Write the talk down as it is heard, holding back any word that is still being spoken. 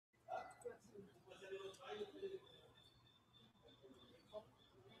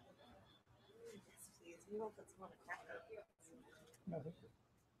But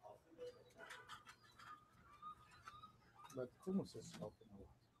hummus is helping a lot.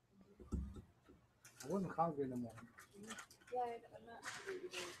 I wasn't hungry in the morning. Yeah, I'm not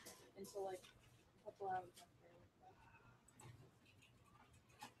hungry either until like a couple hours after.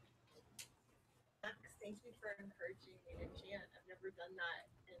 Thank you for encouraging me to chant. I've never done that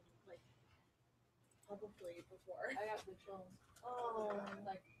in like publicly before. I got the chills. Oh,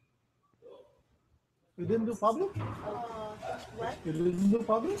 like. You didn't do public? What? You didn't do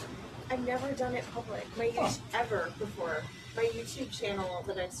public? I've never done it public. Ever before. My YouTube channel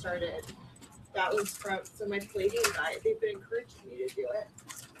that I started, that was from my Pleiadian guy. They've been encouraging me to do it.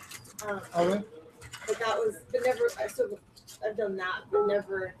 Okay. But that was, but never. So I've done that, but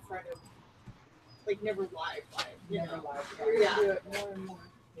never in front of, like never live. Never live. Yeah. Do it more and more.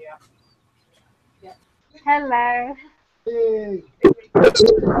 Yeah. Yeah. Hello. Hey. The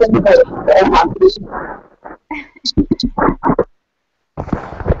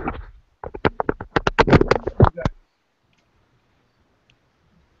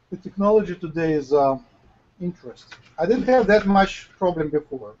technology today is interesting. I didn't have that much problem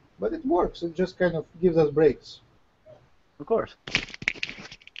before, but it works. It just kind of gives us breaks. Of course.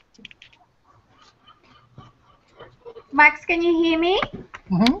 Max, can you hear me?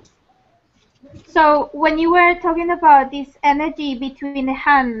 Mm-hmm. So when you were talking about this energy between the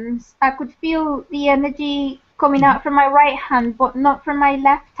hands, I could feel the energy coming out from my right hand, but not from my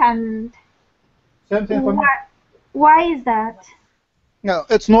left hand. Same thing for me. Why is that? No,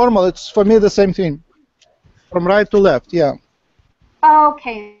 it's normal. It's for me the same thing. From right to left, yeah. Oh,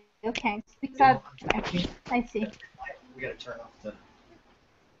 okay, okay. Because I see. We gotta turn off the.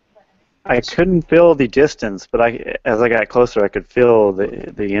 I couldn't feel the distance, but as I got closer, I could feel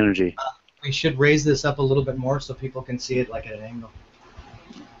the energy. We should raise this up a little bit more so people can see it like at an angle.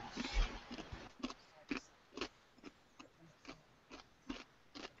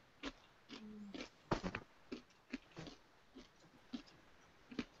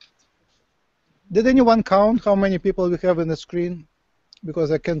 Did anyone count how many people we have in the screen? Because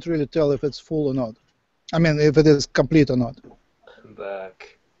I can't really tell if it's full or not. I mean, if it is complete or not. I'm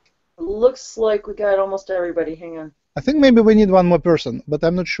back. Looks like we got almost everybody. Hang on. I think maybe we need one more person, but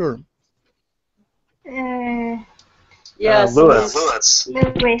I'm not sure. Yes, Lewis. a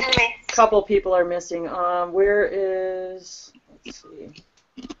couple people are missing. Where is? Let's see.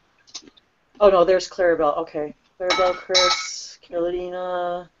 Oh no, there's Clarabelle. Okay, Clarabelle, Chris,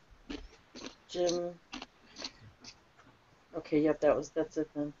 Carolina, Jim. Okay, yep, that's it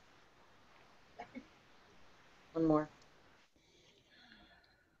then. One more.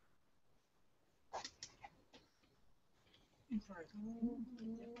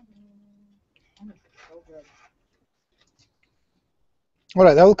 All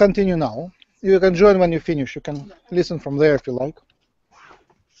right, I will continue now. You can join when you finish. You can listen from there if you like.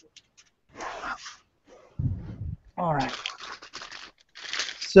 All right.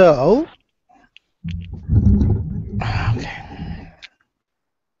 So, okay.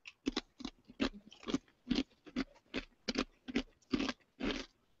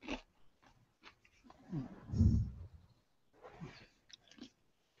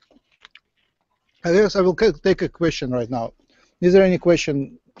 I guess I will take a question right now. Is there any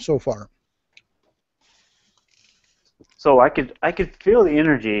question so far? So I could feel the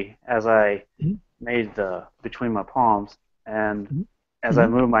energy as I made the between my palms, and as I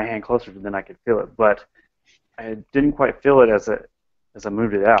moved my hand closer, then I could feel it. But I didn't quite feel it as I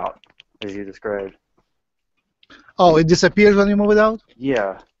moved it out, as you described. Oh, it disappears when you move it out?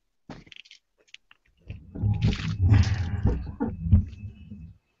 Yeah.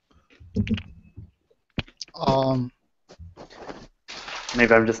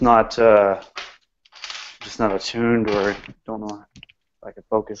 Maybe I'm just not attuned, or don't know if I could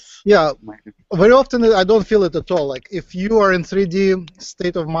focus. Yeah, very often I don't feel it at all. Like if you are in 3D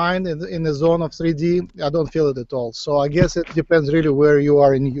state of mind, in the zone of 3D, I don't feel it at all. So I guess it depends really where you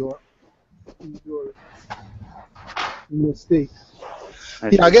are in your state.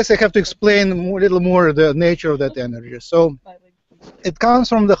 Yeah, I guess I have to explain a little more the nature of that energy. So it comes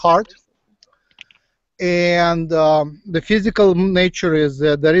from the heart. And the physical nature is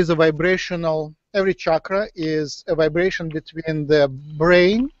that there is a vibrational, every chakra is a vibration between the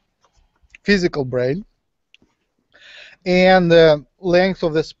brain, physical brain, and the length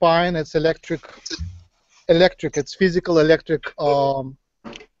of the spine. It's electric, it's physical electric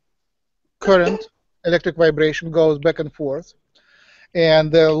current, electric vibration goes back and forth.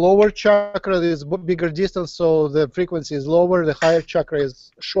 And the lower chakra is bigger distance, so the frequency is lower. The higher chakra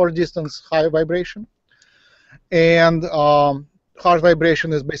is short distance, high vibration. And heart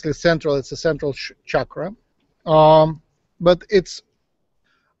vibration is basically central. It's a central chakra, but it's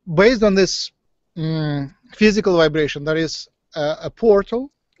based on this physical vibration. There is a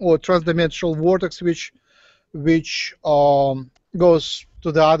portal or transdimensional vortex which goes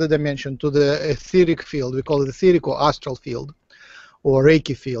to the other dimension, to the etheric field. We call it etheric or astral field, or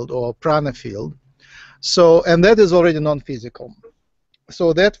Reiki field, or prana field. So, and that is already non-physical.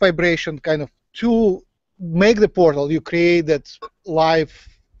 So that vibration kind of, to make the portal, you create that live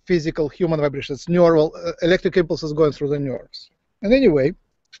physical human vibration. It's neural, electric impulses going through the nerves. And anyway,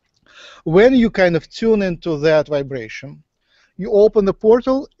 when you kind of tune into that vibration, you open the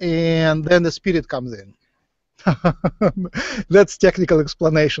portal and then the spirit comes in. That's technical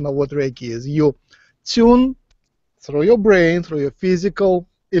explanation of what Reiki is. You tune through your brain, through your physical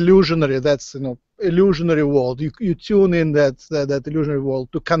illusionary, that's, you know, illusionary world. You tune in that illusionary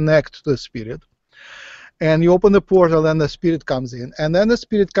world to connect to the spirit. And you open the portal and the spirit comes in. And then the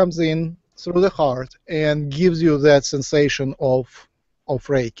spirit comes in through the heart and gives you that sensation of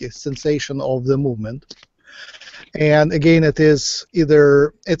Reiki, sensation of the movement. And again, it is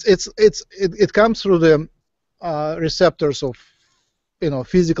either it comes through the receptors of, you know,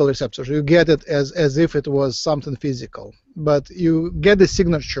 physical receptors. You get it as if it was something physical, but you get the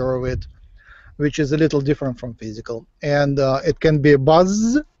signature of it, which is a little different from physical. And it can be a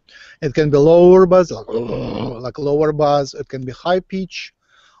buzz, it can be lower buzz, like lower buzz. It can be high pitch,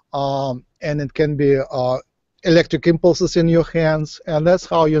 and it can be electric impulses in your hands, and that's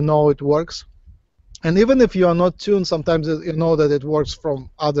how you know it works. And even if you are not tuned, sometimes you know that it works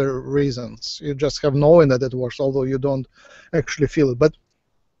from other reasons. You just have knowing that it works, although you don't actually feel it. But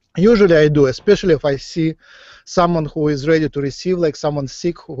usually I do, especially if I see someone who is ready to receive, like someone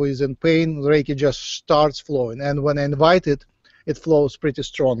sick who is in pain, Reiki just starts flowing. And when I invite it, it flows pretty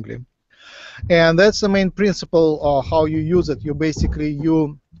strongly. And that's the main principle how you use it. You basically,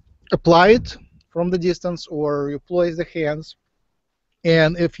 you apply it from the distance, or you place the hands.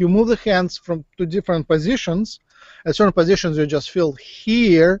 And if you move the hands to different positions, at certain positions you just feel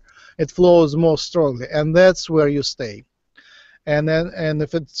here, it flows more strongly, and that's where you stay. And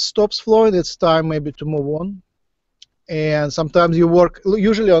if it stops flowing, it's time maybe to move on. And sometimes you work,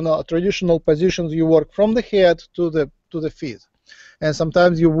 usually on traditional positions, you work from the head to the feet. And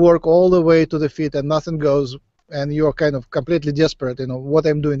sometimes you work all the way to the feet and nothing goes, and you're kind of completely desperate, you know, what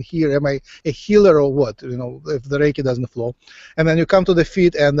I'm doing here, am I a healer or what, you know, if the Reiki doesn't flow. And then you come to the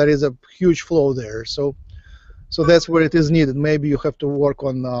feet and there is a huge flow there. So that's where it is needed. Maybe you have to work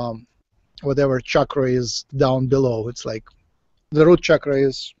on whatever chakra is down below. It's like the root chakra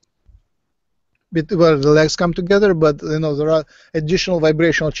is where the legs come together, but you know, there are additional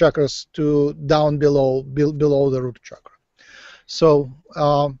vibrational chakras to down below the root chakra. So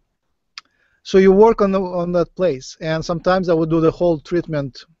so you work on that place, and sometimes I would do the whole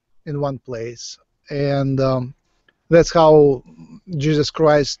treatment in one place, and that's how Jesus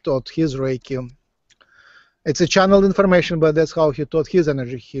Christ taught his Reiki. It's a channeled information, but that's how he taught his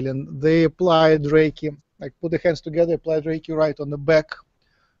energy healing. They applied Reiki, like put the hands together, applied Reiki right on the back,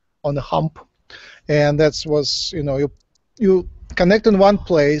 on the hump, and that was, you know, you connect in one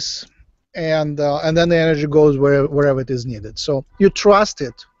place, and then the energy goes wherever it is needed. So you trust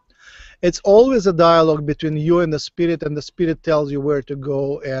it. It's always a dialogue between you and the spirit tells you where to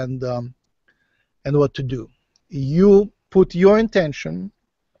go and what to do. You put your intention,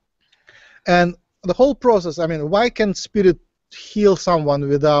 and the whole process, I mean, why can spirit heal someone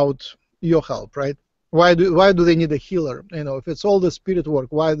without your help, right? Why do they need a healer? You know, if it's all the spirit work,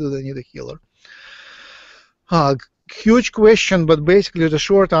 why do they need a healer? Huge question, but basically the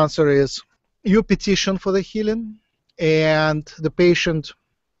short answer is you petition for the healing, and the patient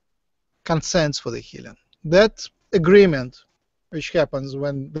consents for the healing. That agreement, which happens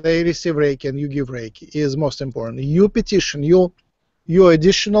when they receive Reiki and you give Reiki, is most important. You petition, your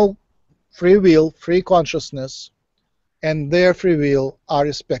additional free will, free consciousness, and their free will are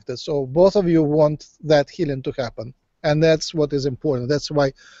respected. So both of you want that healing to happen, and that's what is important. That's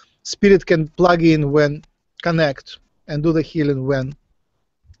why spirit can plug in when connect and do the healing when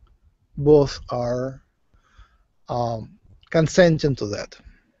both are consenting to that.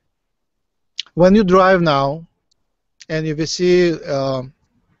 When you drive now, and if you see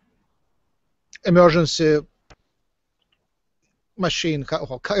emergency machine,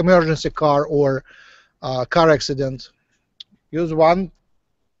 emergency car, or car accident, use one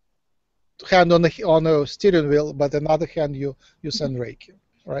hand on the steering wheel, but another hand you send Reiki,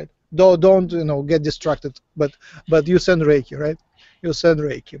 right? Don't you know, get distracted, but you send Reiki, right? You send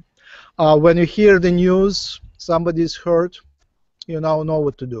Reiki. When you hear the news, somebody's hurt, you now know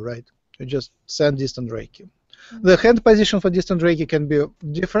what to do, right? You just send distant Reiki. The hand position for distant Reiki can be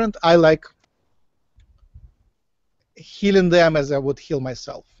different. I like healing them as I would heal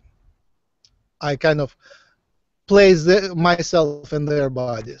myself. I kind of place myself in their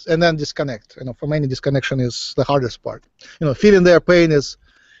bodies and then disconnect. You know, for many, disconnection is the hardest part. You know, feeling their pain is.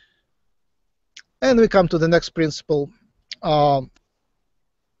 And we come to the next principle,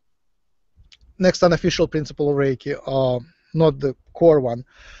 next unofficial principle of Reiki, not the core one.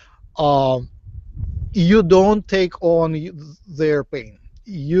 You don't take on their pain.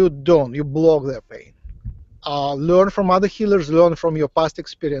 You don't. You block their pain. Learn from other healers. Learn from your past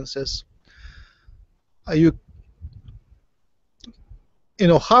experiences. You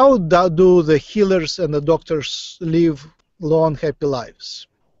know, how do the healers and the doctors live long, happy lives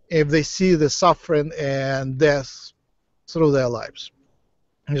if they see the suffering and death through their lives?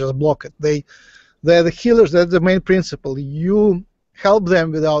 You just block it. They're the healers. That's the main principle. You help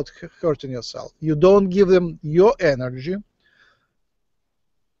them without hurting yourself. You don't give them your energy.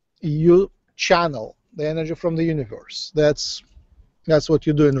 You channel the energy from the universe. That's what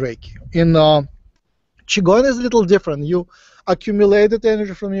you do in Reiki. In Qigong is a little different. You accumulated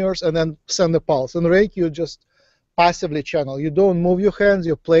energy from yours and then send a pulse. In Reiki, you just passively channel. You don't move your hands.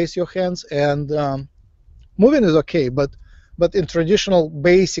 You place your hands, and moving is okay. But in traditional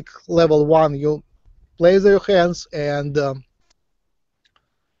basic level 1, you place your hands and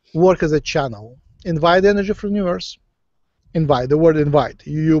work as a channel. Invite energy from the universe. Invite. The word invite.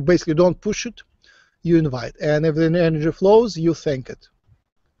 You basically don't push it. You invite. And if the energy flows, you thank it.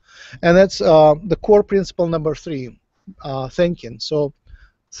 And that's the core principle number 3, thanking. So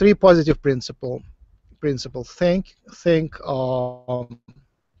 3 positive principles. Thank the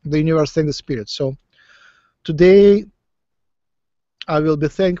universe, thank the spirit. So today I will be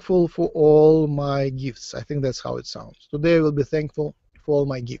thankful for all my gifts. I think that's how it sounds. Today I will be thankful for all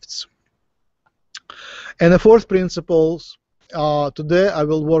my gifts. And the 4th principle, today I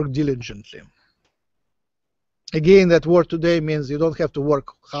will work diligently. Again, that word today means you don't have to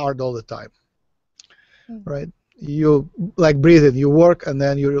work hard all the time, right? You, like breathing, you work and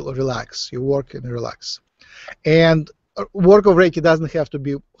then you relax. You work and relax. And work of Reiki doesn't have to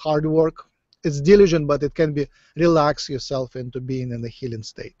be hard work. It's diligent, but it can be relax yourself into being in the healing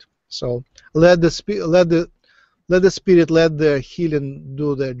state. So let the spirit, let the healing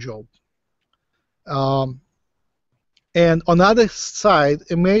do their job. And on the other side,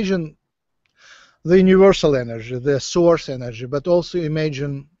 imagine the universal energy, the source energy, but also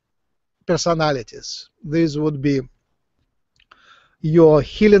imagine personalities. These would be your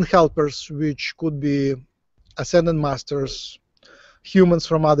healing helpers, which could be ascended masters, humans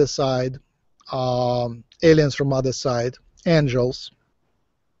from other side, aliens from other side, angels,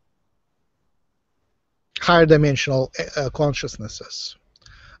 higher dimensional consciousnesses.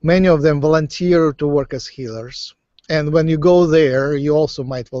 Many of them volunteer to work as healers. And when you go there, you also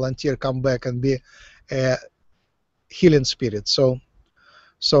might volunteer, come back and be a healing spirit. So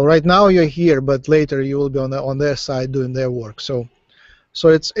right now you're here, but later you will be on their side doing their work. So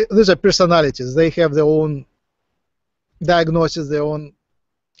these are personalities. They have their own diagnosis, their own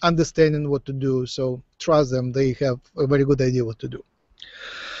understanding what to do. So trust them. They have a very good idea what to do.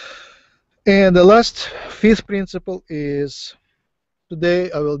 And the last 5th principle is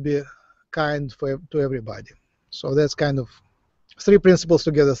today I will be kind to everybody. So that's kind of 3 principles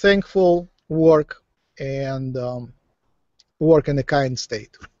together: thankful, work, and work in a kind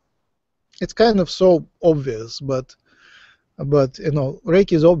state. It's kind of so obvious, but you know,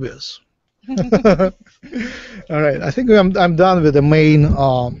 Reiki is obvious. All right, I think I'm done with the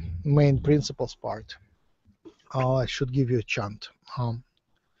main principles part. I should give you a chant.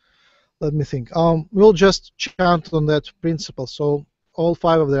 Let me think. We'll just chant on that principle. So all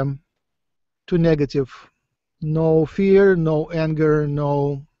 5 of them: 2 negative. No fear, no anger,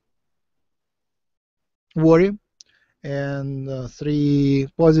 no worry, and 3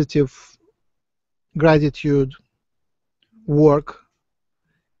 positive: gratitude, work,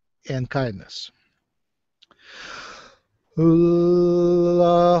 and kindness.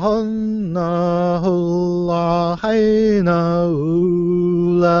 Hula honna hula haina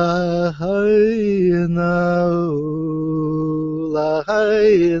hula haina hula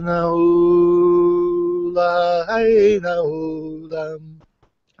haina hula haina hula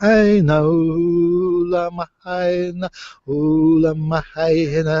haina hula mahaina hula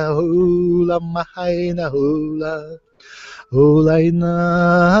mahaina hula mahaina hula hulaina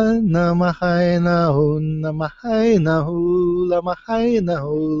na mahaina huna mahaina hula mahaina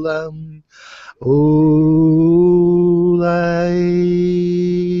hula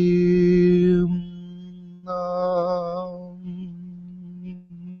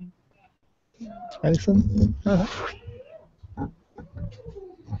Alison?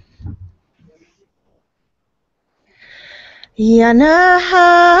 Yanaham,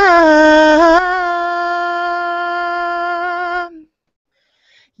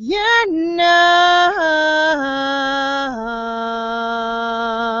 Yanam,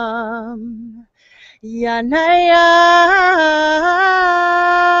 Yanayam,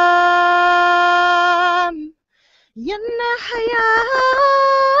 Yanahayam,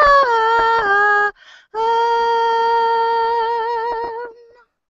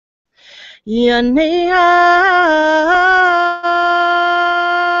 Yanayam,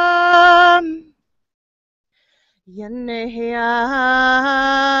 Yanayam,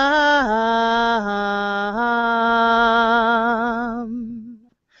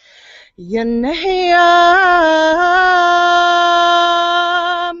 Yanayam,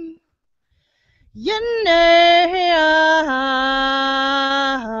 Yanayam,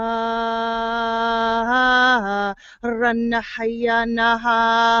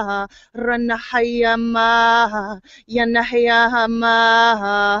 Ranahayanaha, Ranahayama, Yanahayama.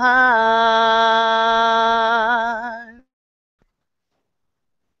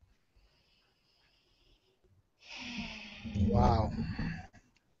 Wow.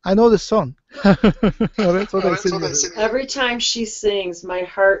 I know the song. That's what I said. Every time she sings, my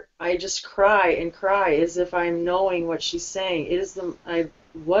heart, I just cry and cry as if I'm knowing what she's saying. It is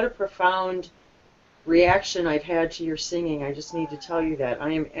what a profound reaction I've had to your singing. I just need to tell you that.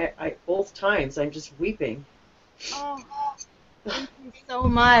 Both times, I'm just weeping. Oh, thank you so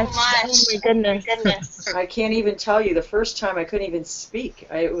much. Oh my goodness. I can't even tell you. The first time I couldn't even speak.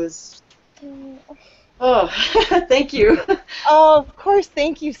 It was... Oh, thank you. Oh, of course.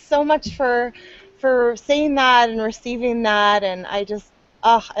 Thank you so much for saying that and receiving that. And I just,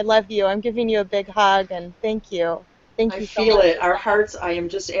 I love you. I'm giving you a big hug and thank you. Thank you so much. I feel it. Our hearts, I am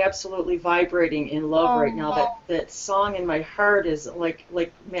just absolutely vibrating in love right now. That song in my heart is like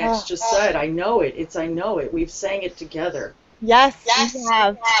Max just said. I know it. I know it. We've sang it together. Yes, we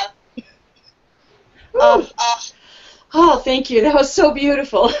have. Oh, thank you. That was so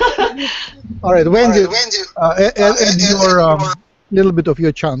beautiful. All right, Wendy, add your little bit of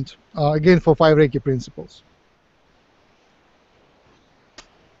your chant again for 5 Reiki principles.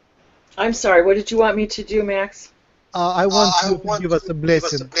 I'm sorry. What did you want me to do, Max? I want you to give us a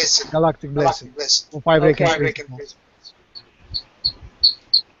blessing, galactic blessing, for 5 Reiki principles.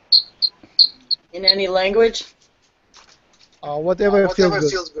 In any language? Whatever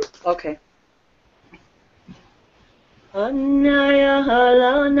feels good. Okay. Anaya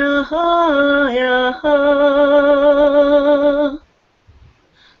halana haya ha.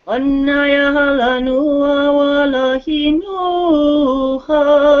 Anaya halanu awalahinu ha.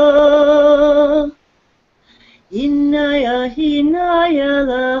 Inaya hinaya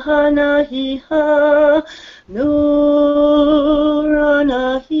lahana hiha. Nuranahi.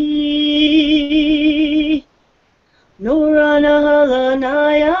 Nurana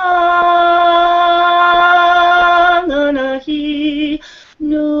halanaya.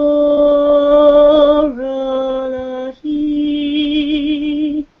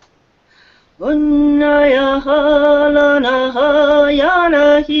 Nuralahi Unnaya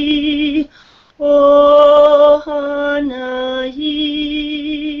Halanahayanahi Ohanahi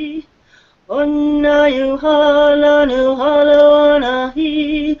Unnayu Halanu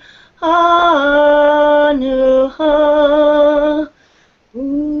Haluanahi Hanuha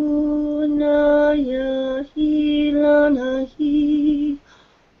Unaya Hilanahi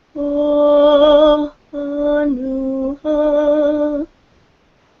Anuha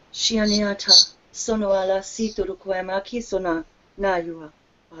Shianiata sono ala situru koemaki sona nayua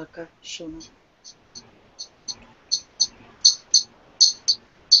aka shona.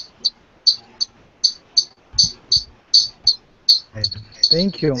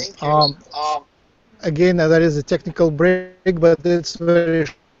 Thank you. Again, there is a technical break, but it's very...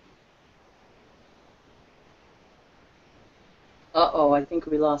 Uh-oh, I think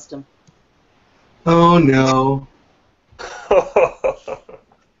we lost him. Oh, no.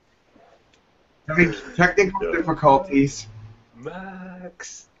 Having technical difficulties.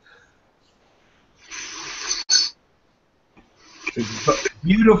 Max.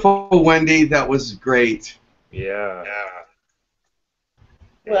 Beautiful, Wendy. That was great. Yeah.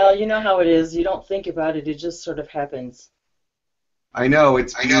 Well, you know how it is. You don't think about it. It just sort of happens. I know.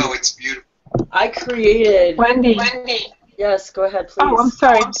 It's beautiful. I created... Wendy. Yes, go ahead, please. Oh, I'm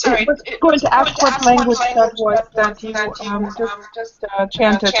sorry. I was going to ask what language that was that you just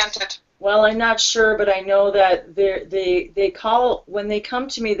chanted. Well, I'm not sure, but I know that they call, when they come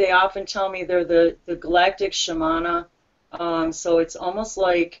to me, they often tell me they're the galactic shamana. So it's almost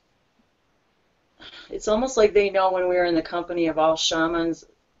like it's almost like they know when we're in the company of all shamans,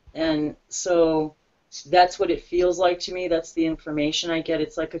 and so that's what it feels like to me. That's the information I get.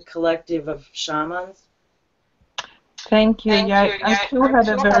 It's like a collective of shamans. Thank you. Yeah, I too had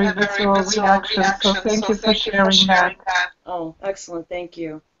a very visceral reaction, so thank you for sharing that. Oh, excellent. Thank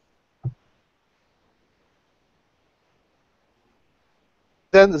you.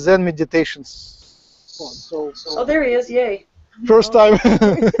 Then Zen meditations. So Oh, there he is. Yay. first time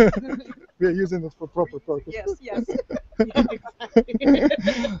we're using it for proper purpose. Yes.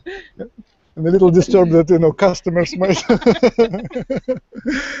 I'm a little disturbed that customers might.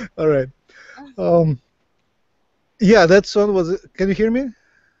 All right. Yeah, that song was. Can you hear me?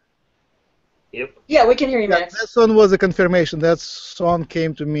 Yep. Yeah, we can hear you, Yeah, Max. that song was a confirmation. That song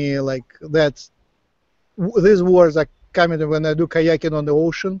came to me like that. These words are coming when I do kayaking on the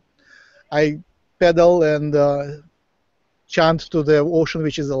ocean. I pedal and chant to the ocean,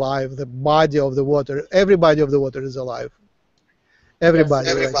 which is alive, the body of the water. Every body of the water is alive. Everybody.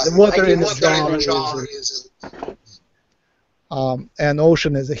 Yes, Like, the water in the jar is. And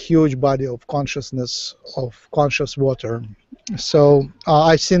ocean is a huge body of consciousness, of conscious water. So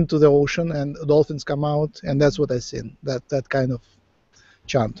I sing to the ocean, and dolphins come out, and that's what I sing. That kind of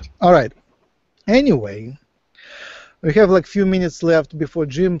chant. All right. Anyway, we have like few minutes left before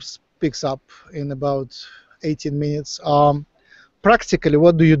Jim picks up in about 18 minutes. Practically,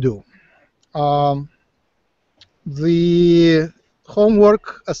 what do you do? The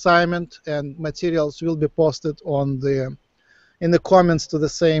homework assignment and materials will be posted in the comments to the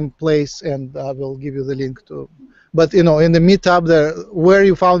same place, and I will give you the link to. But in the meetup there, where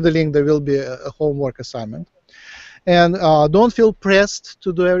you found the link, there will be a homework assignment. And don't feel pressed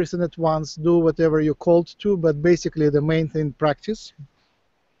to do everything at once. Do whatever you're called to, but basically the main thing, practice.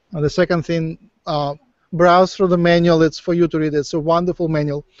 And the second thing, browse through the manual. It's for you to read. It's a wonderful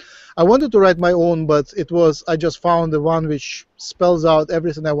manual. I wanted to write my own, but I just found the one which spells out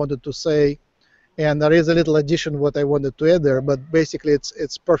everything I wanted to say, and there is a little addition what I wanted to add there, but basically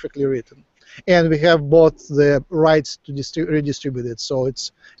it's perfectly written. And we have both the rights to redistribute it, so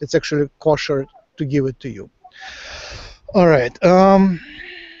it's actually kosher to give it to you. All right. How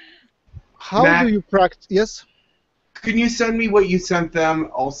Matt, do you practice? Yes? Can you send me what you sent them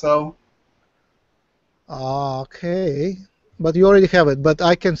also? Okay. But you already have it, but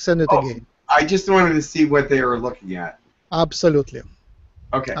I can send it again. I just wanted to see what they were looking at. Absolutely.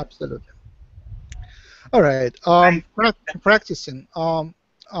 Okay. Absolutely. All right. Practicing.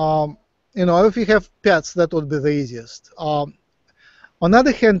 If you have pets, that would be the easiest. On the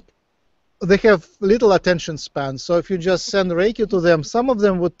other hand, they have little attention span. So if you just send Reiki to them, some of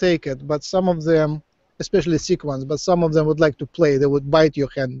them would take it, but some of them, especially sick ones, but some of them would like to play. They would bite your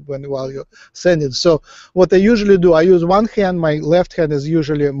hand while you send it. So what I usually do, I use one hand. My left hand is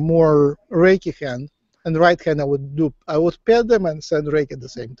usually more Reiki hand, and the right hand I would pet them and send Reiki at the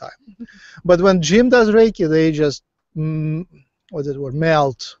same time. But when Jim does Reiki, they just melt.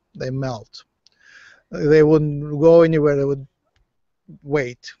 They melt. They wouldn't go anywhere. They would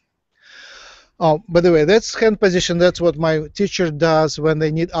wait. Oh, by the way, that's hand position. That's what my teacher does when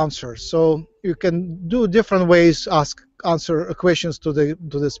they need answers. So you can do different ways, answer questions to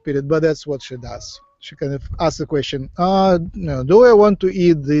the spirit, but that's what she does. She kind of asks the question, do I want to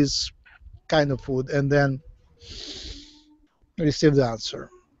eat this kind of food, and then receive the answer.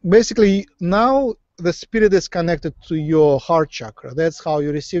 Basically, now the spirit is connected to your heart chakra. That's how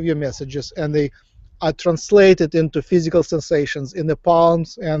you receive your messages, and they are translated into physical sensations in the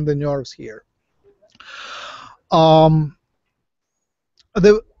palms and the nerves here. The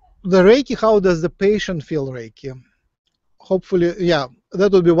Reiki, how does the patient feel Reiki? Hopefully, yeah,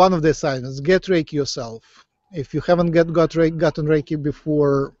 that would be one of the assignments. Get Reiki yourself. If you haven't gotten Reiki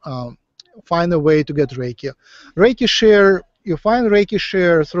before, find a way to get Reiki. Reiki Share, you find Reiki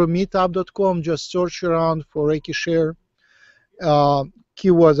Share through meetup.com. Just search around for Reiki Share.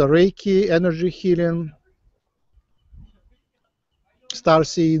 Keywords are Reiki, energy healing,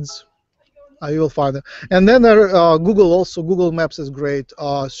 Starseeds. You will find it. And then Google also. Google Maps is great.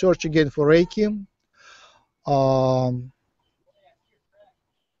 Search again for Reiki.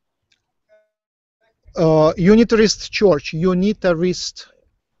 Unitarist Church. Unitarian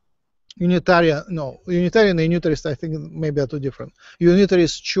and Unitarist, I think maybe are two different.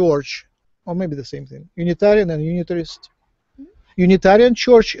 Unitarist Church, or maybe the same thing. Unitarian and Unitarist. Unitarian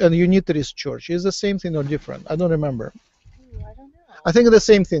Church and Unitarist Church. Is the same thing or different? I don't remember. I think the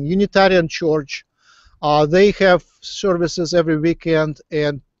same thing. Unitarian Church. They have services every weekend,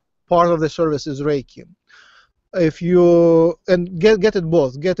 and part of the service is Reiki. If you get it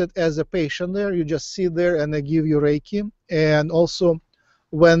both, get it as a patient there. You just sit there and they give you Reiki, and also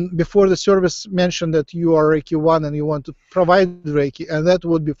when before the service mentioned that you are Reiki 1 and you want to provide Reiki, and that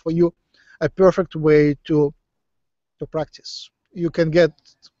would be for you a perfect way to practice. You can get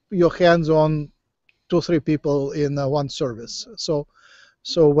your hands on 2-3 people in one service. So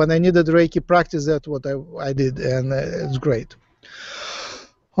when I needed Reiki practice, that's what I did, and it's great.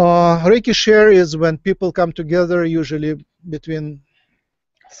 Reiki share is when people come together, usually between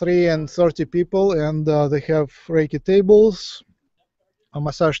 3 and 30 people, and they have Reiki tables,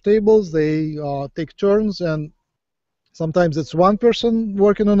 massage tables. They take turns, and sometimes it's one person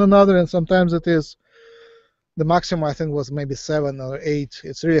working on another, and sometimes it is the maximum. I think was maybe 7 or 8.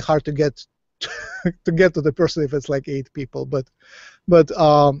 It's really hard to get to get to the person if it's like 8 people, but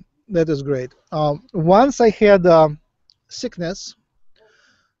that is great. Once I had sickness,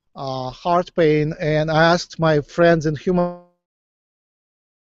 heart pain, and I asked my friends in human.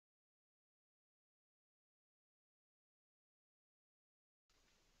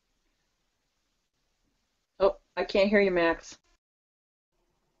 Oh, I can't hear you, Max.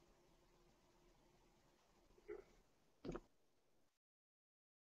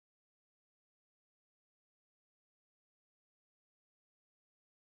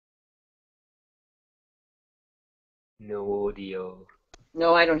 No audio.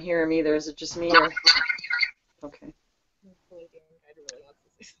 No, I don't hear him either. Is it just me or? Okay.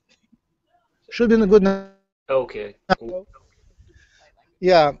 Should be in a good. Okay. Cool.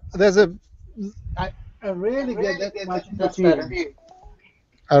 Yeah, there's a. I rarely get that much interference.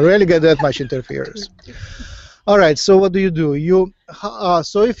 I rarely get that much interference. All right. So what do? You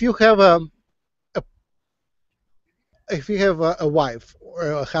so if you have a wife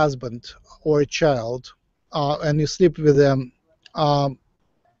or a husband or a child, and you sleep with them,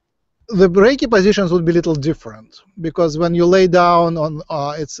 the Reiki positions would be a little different, because when you lay down on,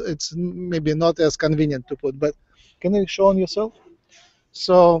 it's maybe not as convenient to put. But can you show on yourself?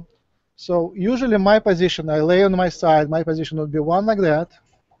 So usually my position, I lay on my side. My position would be one like that,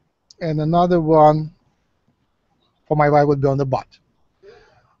 and another one for my wife would be on the butt.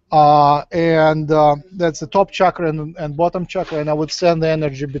 And that's the top chakra and bottom chakra, and I would send the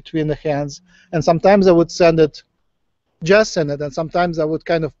energy between the hands. And sometimes I would send it, and sometimes I would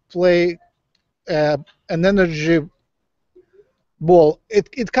kind of play an energy ball.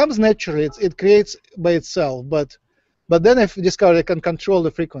 It comes naturally. It creates by itself, but then I've discovered I can control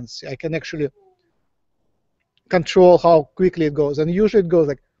the frequency. I can actually control how quickly it goes, and usually it goes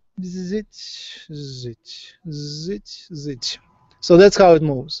like zit, zit, zit, zit. So that's how it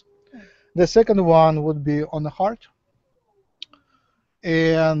moves. The second one would be on the heart,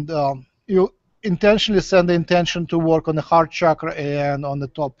 and you intentionally send the intention to work on the heart chakra and on the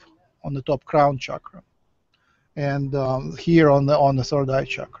top crown chakra, and here on the third eye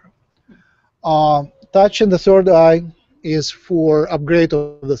chakra. Touching the third eye is for upgrade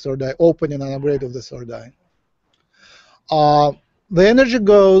of the third eye, opening and upgrade of the third eye. The energy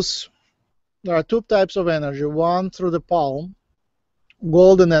goes. There are 2 types of energy. One through the palm,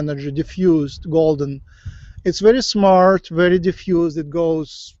 golden energy, diffused golden. It's very smart, very diffused. It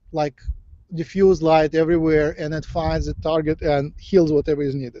goes like diffused light everywhere, and it finds the target and heals whatever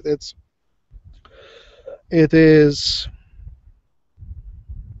is needed. It is.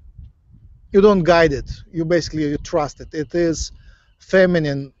 You don't guide it. You trust it. It is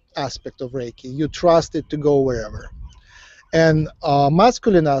feminine aspect of Reiki. You trust it to go wherever. And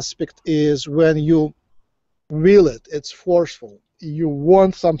masculine aspect is when you will it. It's forceful. You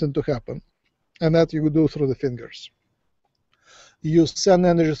want something to happen, and that you do through the fingers. You send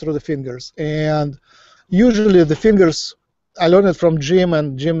energy through the fingers, and usually the fingers. I learned it from Jim,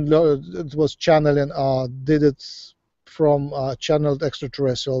 and Jim it was channeling. Did it from channeled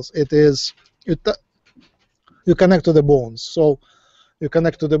Extraterrestrials. It is you connect to the bones. So you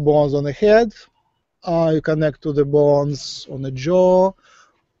connect to the bones on the head. You connect to the bones on the jaw,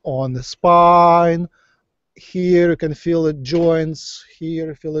 on the spine. Here you can feel the joints. Here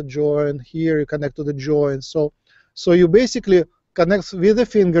you feel a joint. Here you connect to the joints. So you basically connect with the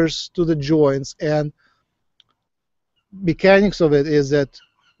fingers to the joints, and mechanics of it is that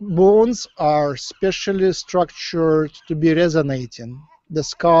bones are specially structured to be resonating. The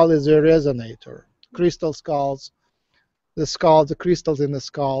skull is a resonator. Crystal skulls, the crystals in the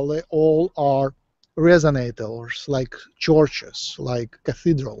skull, they all are resonators, like churches, like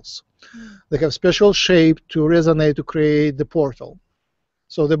cathedrals. They have special shape to resonate, to create the portal.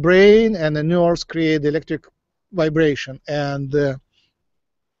 So the brain and the nerves create the electric vibration, and the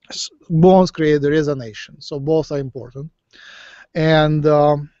bones create the resonation. So both are important. And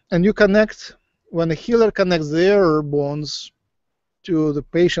you connect, when the healer connects their bones to the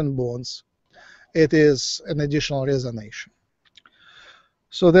patient bones, it is an additional resonation.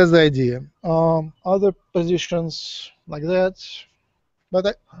 So that's the idea. Other positions like that, but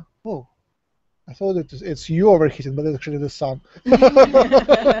I thought it's you overheating, but it's actually the sun. Oh,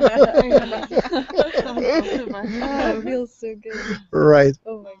 it feels so good. Right.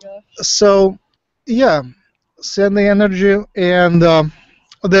 Oh my gosh. So, yeah, send the energy, and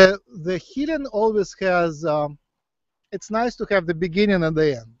the healing always has. It's nice to have the beginning and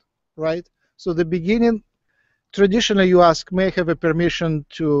the end, right? So the beginning, traditionally, you ask, may I have a permission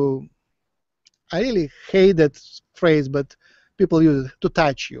to? I really hate that phrase, but people use it, to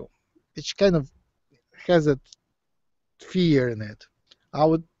touch you. It kind of has that fear in it. I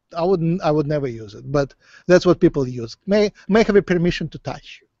would never use it, but that's what people use. May I have a permission to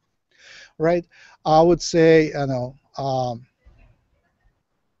touch you, right? I would say, you know,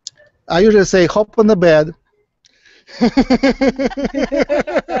 I usually say hop on the bed.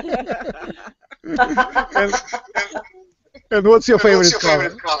 and what's your favorite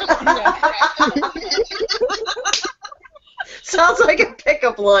color? Sounds like a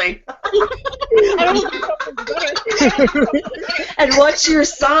pickup line. And what's your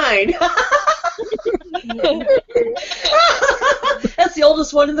sign? That's the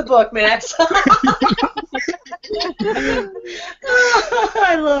oldest one in the book, Max.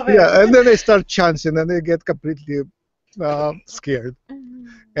 I love it. Yeah, and then they start chanting, and they get completely scared,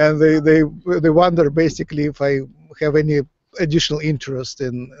 and they wonder basically if I have any additional interest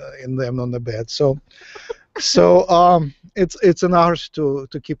in them on the bed. So it's an art to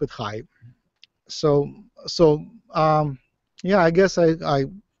keep it high. So yeah, I guess I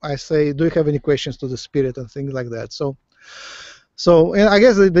say, do you have any questions to the spirit and things like that? So and I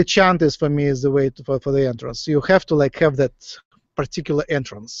guess the chant is, for me, is the way for the entrance. You have to like have that particular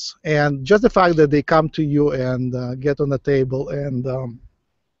entrance, and just the fact that they come to you and get on the table and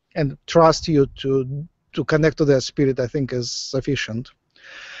trust you to connect to their spirit, I think is sufficient.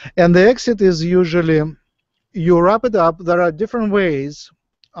 And the exit is usually, you wrap it up. There are different ways.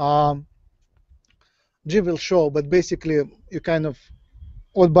 Jim will show, but basically you kind of,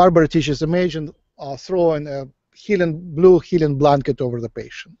 what Barbara teaches, imagine throwing a blue healing blanket over the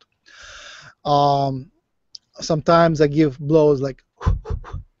patient. Sometimes I give blows like,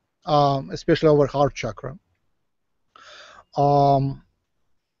 especially over heart chakra.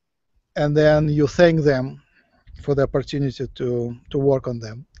 And then you thank them for the opportunity to work on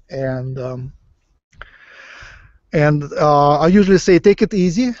them. And I usually say, take it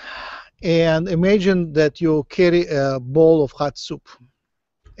easy, and imagine that you carry a bowl of hot soup,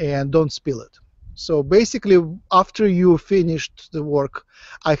 and don't spill it. So basically, after you finished the work,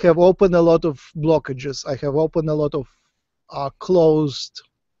 I have opened a lot of blockages. I have opened a lot of closed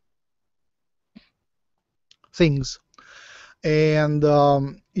things. And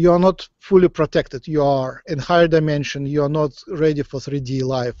you are not fully protected. You are in higher dimension. You are not ready for 3D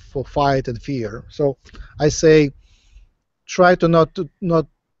life, for fight and fear. So I say, try to not to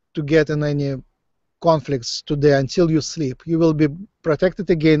get in any conflicts today until you sleep. You will be protected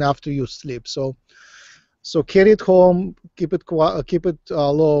again after you sleep. So carry it home, keep it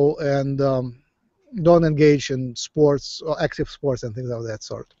low, and don't engage in sports or active sports and things of that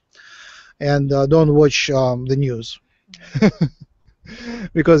sort. And don't watch the news.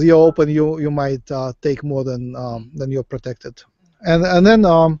 Because you're open, you might take more than you're protected, and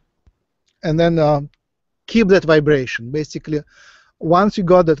then keep that vibration. Basically, once you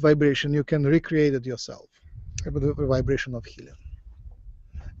got that vibration, you can recreate it yourself, the vibration of healing.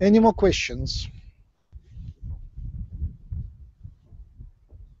 Any more questions?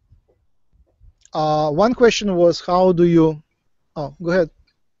 One question was, how do you? Oh, go ahead.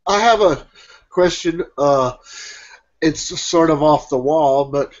 I have a question. It's sort of off the wall,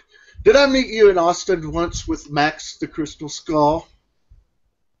 but did I meet you in Austin once with Max the Crystal Skull?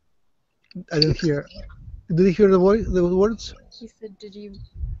 I didn't hear. Did you hear the words? He said, did you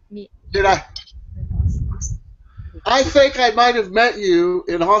meet? Did I? I think I might have met you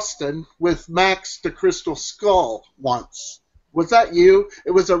in Austin with Max the Crystal Skull once. Was that you?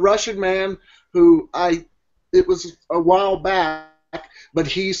 It was a Russian man who it was a while back, but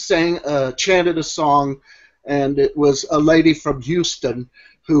he chanted a song, and it was a lady from Houston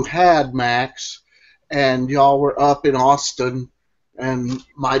who had Max, and y'all were up in Austin, and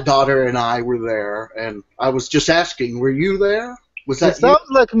my daughter and I were there, and I was just asking, were you there? Was that It sounds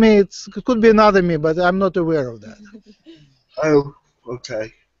like me. It could be another me, but I'm not aware of that. Oh,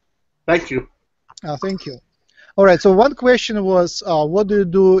 okay. Thank you. Thank you. All right, so one question was, what do you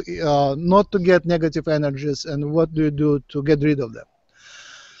do not to get negative energies, and what do you do to get rid of them?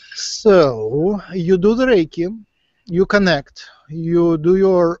 So you do the Reiki, you connect, you do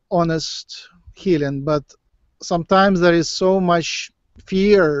your honest healing, but sometimes there is so much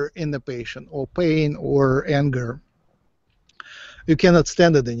fear in the patient, or pain, or anger, you cannot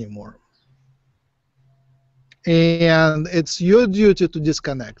stand it anymore. And it's your duty to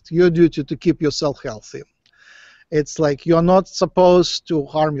disconnect, your duty to keep yourself healthy. It's like you're not supposed to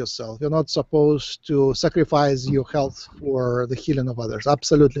harm yourself. You're not supposed to sacrifice your health for the healing of others.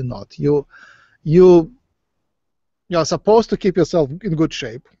 Absolutely not. You're supposed to keep yourself in good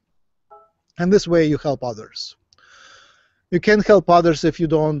shape, and this way you help others. You can't help others if you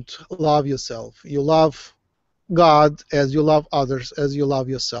don't love yourself. You love God as you love others, as you love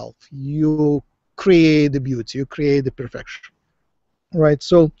yourself. You create the beauty. You create the perfection. Right?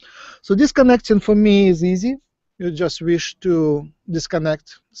 So disconnecting for me is easy. You just wish to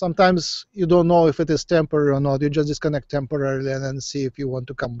disconnect. Sometimes you don't know if it is temporary or not. You just disconnect temporarily and then see if you want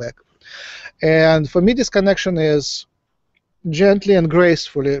to come back. And for me, disconnection is gently and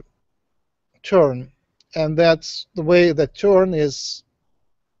gracefully turn. And that's the way that turn is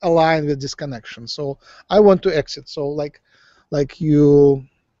aligned with disconnection. So I want to exit. So like you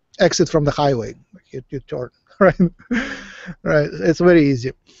exit from the highway. You turn, right? Right. It's very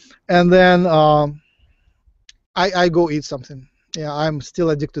easy. And then I go eat something. Yeah, I'm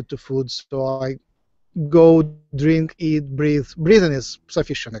still addicted to food, so I go drink, eat, breathe. Breathing is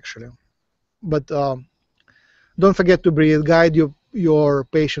sufficient, actually. But don't forget to breathe. Guide your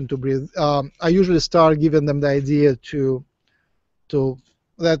patient to breathe. I usually start giving them the idea to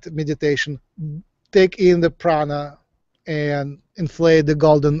that meditation. Take in the prana and inflate the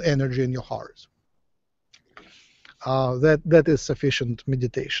golden energy in your heart. That is sufficient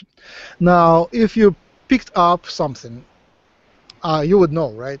meditation. Now, if you picked up something, you would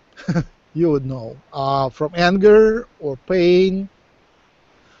know, right? You would know from anger or pain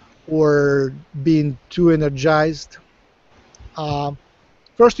or being too energized.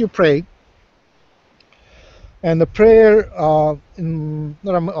 First, you pray, and the prayer,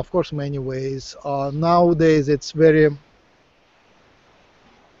 there are of course many ways. Nowadays, it's very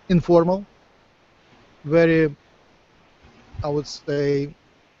informal, very, I would say,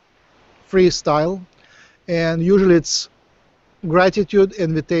 freestyle. And usually it's gratitude,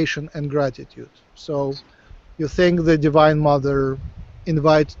 invitation, and gratitude. So you thank the Divine Mother,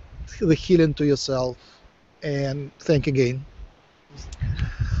 invite the healing to yourself, and thank again.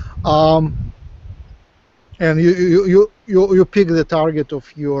 And you pick the target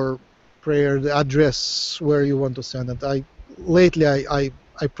of your prayer, the address where you want to send it. Lately I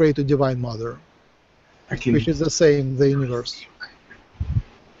pray to Divine Mother, which is the same, the universe.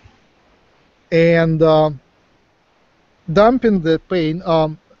 And dumping the pain.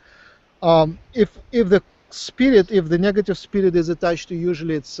 If the spirit, if the negative spirit is attached to,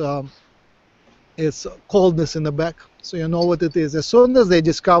 usually it's coldness in the back. So you know what it is. As soon as they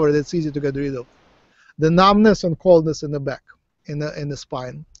discover it, it's easy to get rid of. The numbness and coldness in the back, in the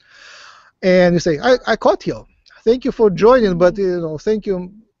spine. And you say, I caught you. Thank you for joining, but thank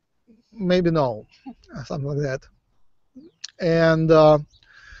you, maybe no, something like that. And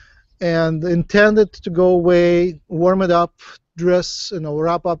intend it to go away, warm it up, dress,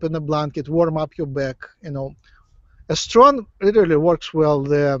 wrap up in a blanket, warm up your back. A strong literally works well.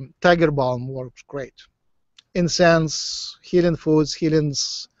 The tiger balm works great. Incense, healing foods,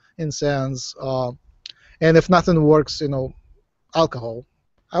 healings, incense, and if nothing works, alcohol.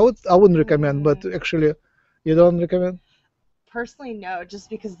 I wouldn't recommend, but actually, you don't recommend? Personally, no, just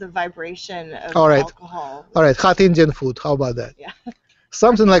because the vibration of All right. alcohol. All right, hot Indian food. How about that? Yeah.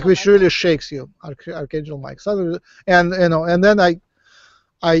 Something like which really shakes you, Archangel Mike. And then I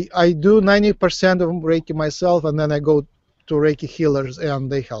do 90% of Reiki myself, and then I go to Reiki healers, and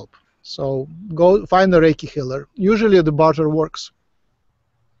they help. So go find a Reiki healer. Usually the barter works.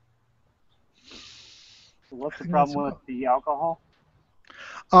 What's the problem with the alcohol?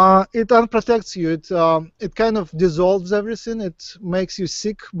 It unprotects you. It kind of dissolves everything. It makes you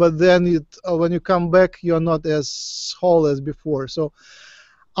sick, but then when you come back, you're not as whole as before. So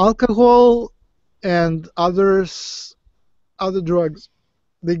alcohol and other drugs,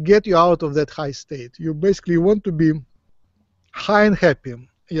 they get you out of that high state. You basically want to be high and happy.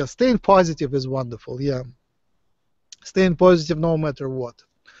 Yeah, staying positive is wonderful. Yeah, staying positive no matter what.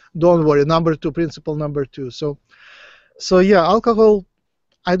 Don't worry. Principle number two. So yeah, alcohol,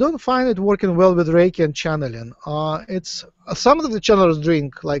 I don't find it working well with Reiki and channeling. It's some of the channelers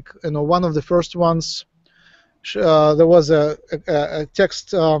drink. Like one of the first ones, there was a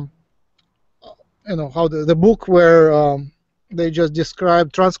text. How the book where they just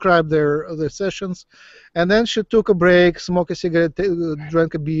transcribed their sessions, and then she took a break, smoked a cigarette,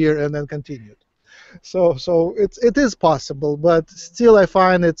 drank a beer, and then continued. So it is possible, but still I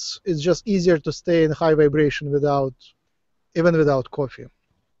find it's just easier to stay in high vibration without even without coffee.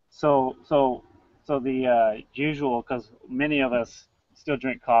 So the usual, because many of us still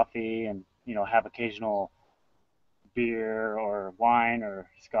drink coffee and have occasional beer or wine or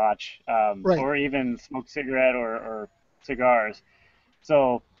scotch, Right. or even smoke cigarette or cigars.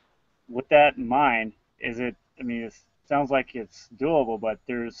 So with that in mind, it sounds like it's doable, but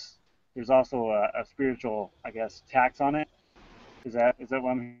there's also a spiritual, I guess, tax on it. Is that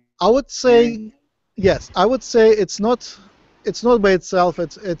what I'm hearing? I would say yes. I would say it's not by itself.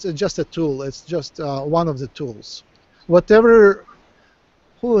 It's just a tool. It's just one of the tools. Whatever.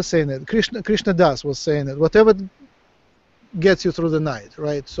 Who was saying it? Krishna Das was saying it. Whatever gets you through the night,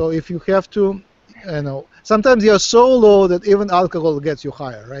 right? So if you have to, sometimes you're so low that even alcohol gets you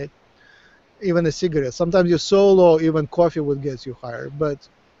higher, right? Even a cigarette. Sometimes you're so low, even coffee would get you higher. But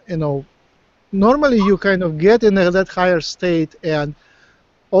normally you kind of get in that higher state, and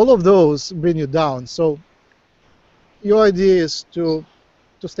all of those bring you down. So your idea is to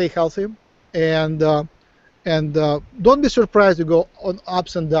stay healthy, and don't be surprised to go on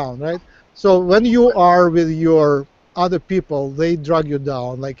ups and downs, right? So when you are with your other people, they drag you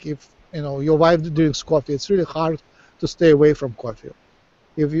down. Like if your wife drinks coffee, it's really hard to stay away from coffee.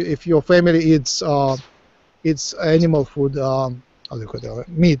 If your family eats animal food,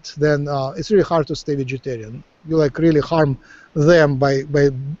 meat, then it's really hard to stay vegetarian. You really harm them by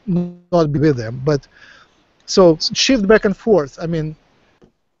not being with them. But so shift back and forth. I mean,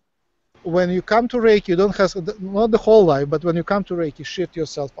 when you come to Reiki, you don't have not the whole life, but when you come to Reiki, shift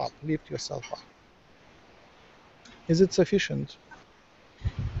yourself up, lift yourself up. Is it sufficient?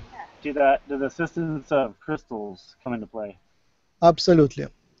 Do the assistance of crystals come into play? Absolutely.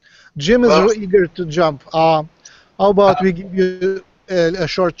 Jim is eager to jump. How about we give you a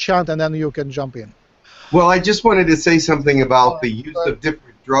short chant and then you can jump in? Well, I just wanted to say something about the use of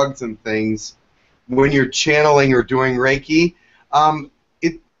different drugs and things when you're channeling or doing Reiki.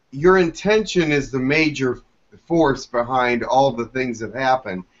 Your intention is the major force behind all the things that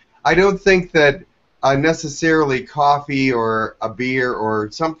happen. I don't think that necessarily coffee or a beer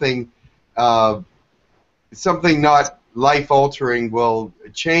or something not life-altering will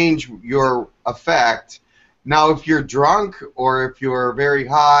change your effect. Now, if you're drunk or if you're very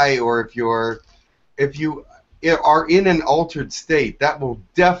high or if you are in an altered state, that will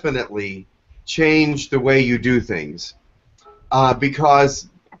definitely change the way you do things, because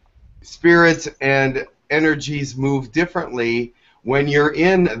spirits and energies move differently when you're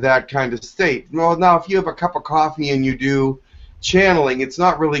in that kind of state. Well, now, if you have a cup of coffee and you do channeling, it's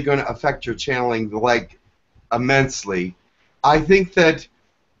not really going to affect your channeling like immensely. I think that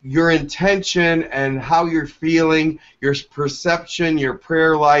your intention and how you're feeling, your perception, your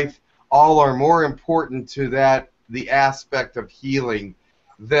prayer life, all are more important to the aspect of healing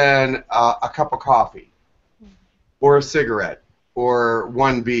than a cup of coffee or a cigarette or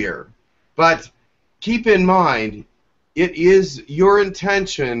one beer. But keep in mind, it is your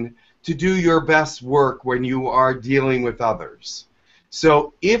intention to do your best work when you are dealing with others.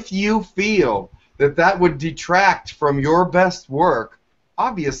 So if you feel that would detract from your best work,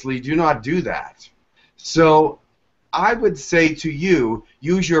 obviously do not do that. So I would say to you,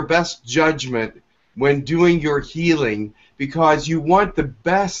 use your best judgment when doing your healing, because you want the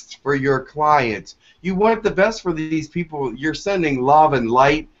best for your clients. You want the best for these people. You're sending love and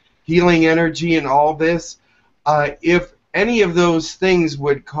light, healing energy and all this. If any of those things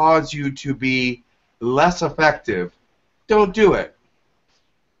would cause you to be less effective, don't do it.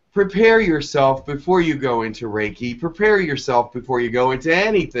 Prepare yourself before you go into Reiki. Prepare yourself before you go into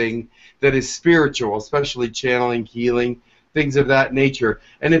anything that is spiritual, especially channeling, healing, things of that nature.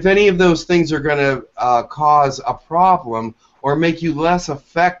 And if any of those things are going to cause a problem or make you less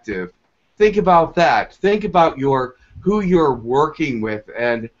effective, think about that. Think about who you're working with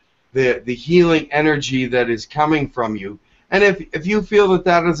and the healing energy that is coming from you. And if you feel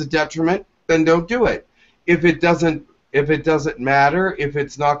that is a detriment, then don't do it. If it doesn't matter, if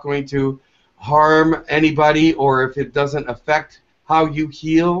it's not going to harm anybody, or if it doesn't affect how you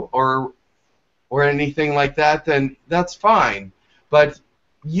heal or anything like that, then that's fine. But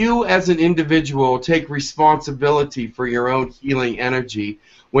you as an individual take responsibility for your own healing energy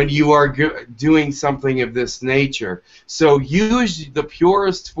when you are doing something of this nature. So use the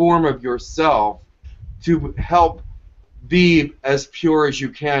purest form of yourself to help be as pure as you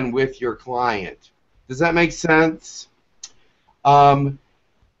can with your client. Does that make sense? And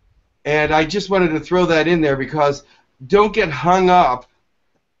I just wanted to throw that in there, because don't get hung up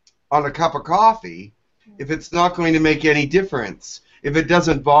on a cup of coffee if it's not going to make any difference. If it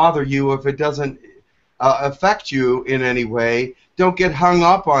doesn't bother you, if it doesn't affect you in any way, don't get hung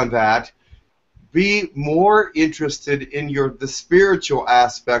up on that. be more interested in the spiritual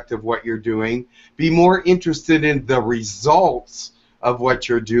aspect of what you're doing, be more interested in the results of what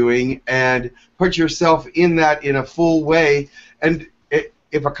you're doing, and put yourself in that in a full way. And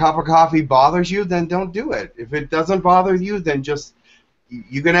if a cup of coffee bothers you, then don't do it. If it doesn't bother you, then just,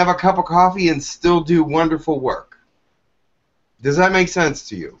 you can have a cup of coffee and still do wonderful work. Does that make sense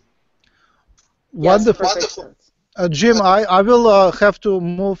to you? Wonderful. Jim, I will have to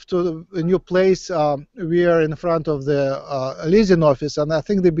move to a new place. We are in front of the leasing office, and I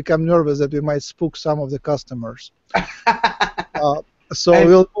think they become nervous that we might spook some of the customers. So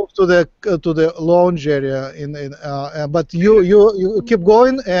we'll move to the lounge area. But you keep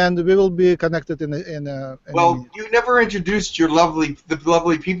going, and we will be connected in a Well, you never introduced the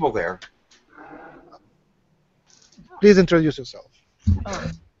lovely people there. Please introduce yourself.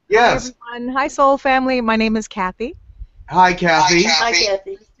 Yes. Hi, everyone. Hi, Soul Family. My name is Kathy. Hi, Kathy. Hi,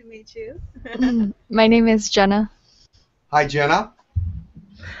 Kathy. Nice to meet you. My name is Jenna. Hi, Jenna.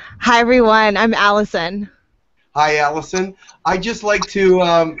 Hi, everyone. I'm Allison. Hi, Allison. I just like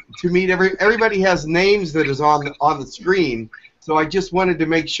to meet everybody. Has names that is on the screen, so I just wanted to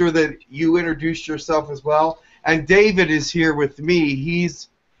make sure that you introduced yourself as well. And David is here with me. He's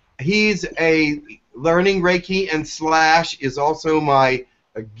a learning Reiki and / is also my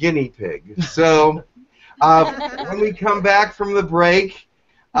guinea pig. So when we come back from the break,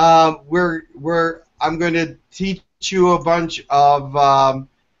 I'm going to teach you a bunch of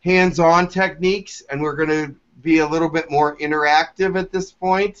hands-on techniques, and we're going to be a little bit more interactive at this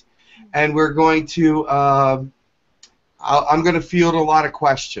point, and we're going to I'm going to field a lot of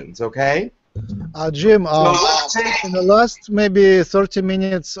questions. Okay? Jim, in the last maybe 30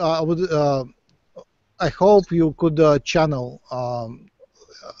 minutes, I hope you could channel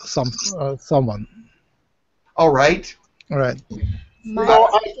someone. All right. All right.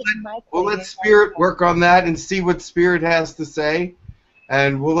 We'll let Spirit work on that and see what Spirit has to say,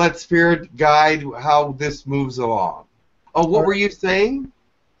 and we'll let Spirit guide how this moves along. Oh, what were you saying?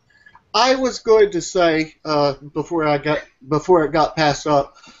 I was going to say before it got passed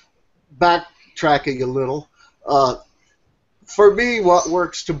up, backtracking a little. For me, what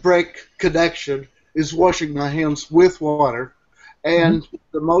works to break connection is washing my hands with water, and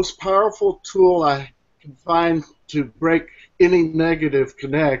the most powerful tool I can find to break any negative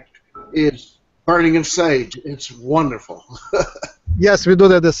connect is burning in sage. It's wonderful. Yes, we do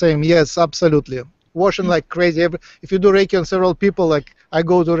that the same. Yes, absolutely. Washing like crazy. If you do Reiki on several people, like I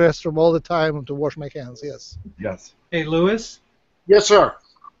go to the restroom all the time to wash my hands. Yes. Yes. Hey, Lewis. Yes, sir.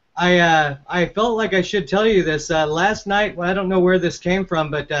 I felt like I should tell you this. Last night, well, I don't know where this came from,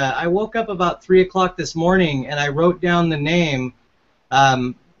 but I woke up about 3 o'clock this morning, and I wrote down the name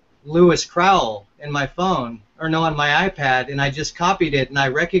Lewis Crowell in my phone, or no, on my iPad, and I just copied it, and I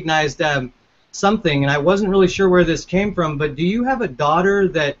recognized something, and I wasn't really sure where this came from, but do you have a daughter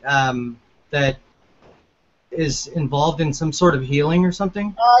that that is involved in some sort of healing or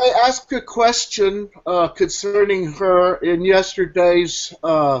something? I asked a question concerning her in yesterday's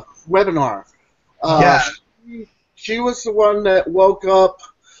webinar. She was the one that woke up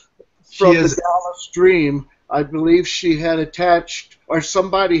from the Dallas dream. I believe she had attached, or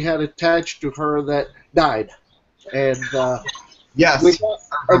somebody had attached to her that died. And yes, we got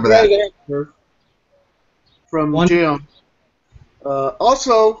a great answer from Jim.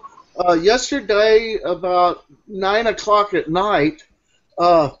 Also, yesterday, about 9 o'clock at night,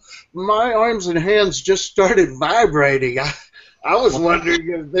 my arms and hands just started vibrating. I was wondering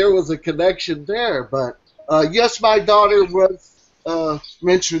if there was a connection there, but yes, my daughter was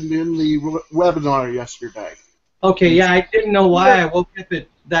mentioned in the webinar yesterday. Okay, yeah, I didn't know why I woke up at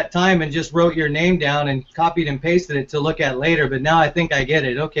that time and just wrote your name down and copied and pasted it to look at later, but now I think I get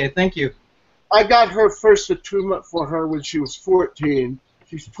it. Okay, thank you. I got her first attunement for her when she was 14.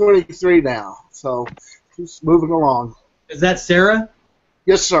 She's 23 now, so she's moving along. Is that Sarah?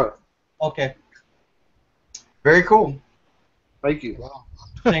 Yes, sir. Okay. Very cool. Thank you. Wow.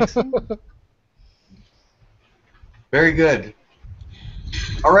 Thanks. Very good.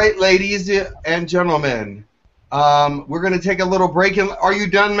 All right, ladies and gentlemen, we're going to take a little break. Are you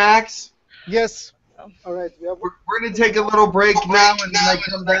done, Max? Yes. All right. We're going to take a little break now, and then I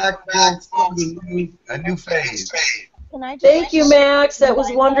come back. We'll start a new phase. Thank you, Max. That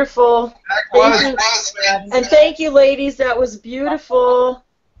was wonderful. Thank you. And thank you, ladies. That was beautiful.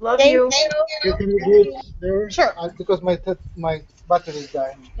 Love you. Can you do it there? Sure. Because my battery is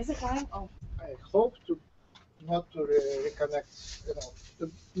dying. Is it dying? Oh. I hope not to reconnect,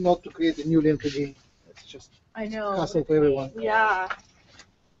 not to create a new link again. It's just I know. hassle for everyone. Yeah.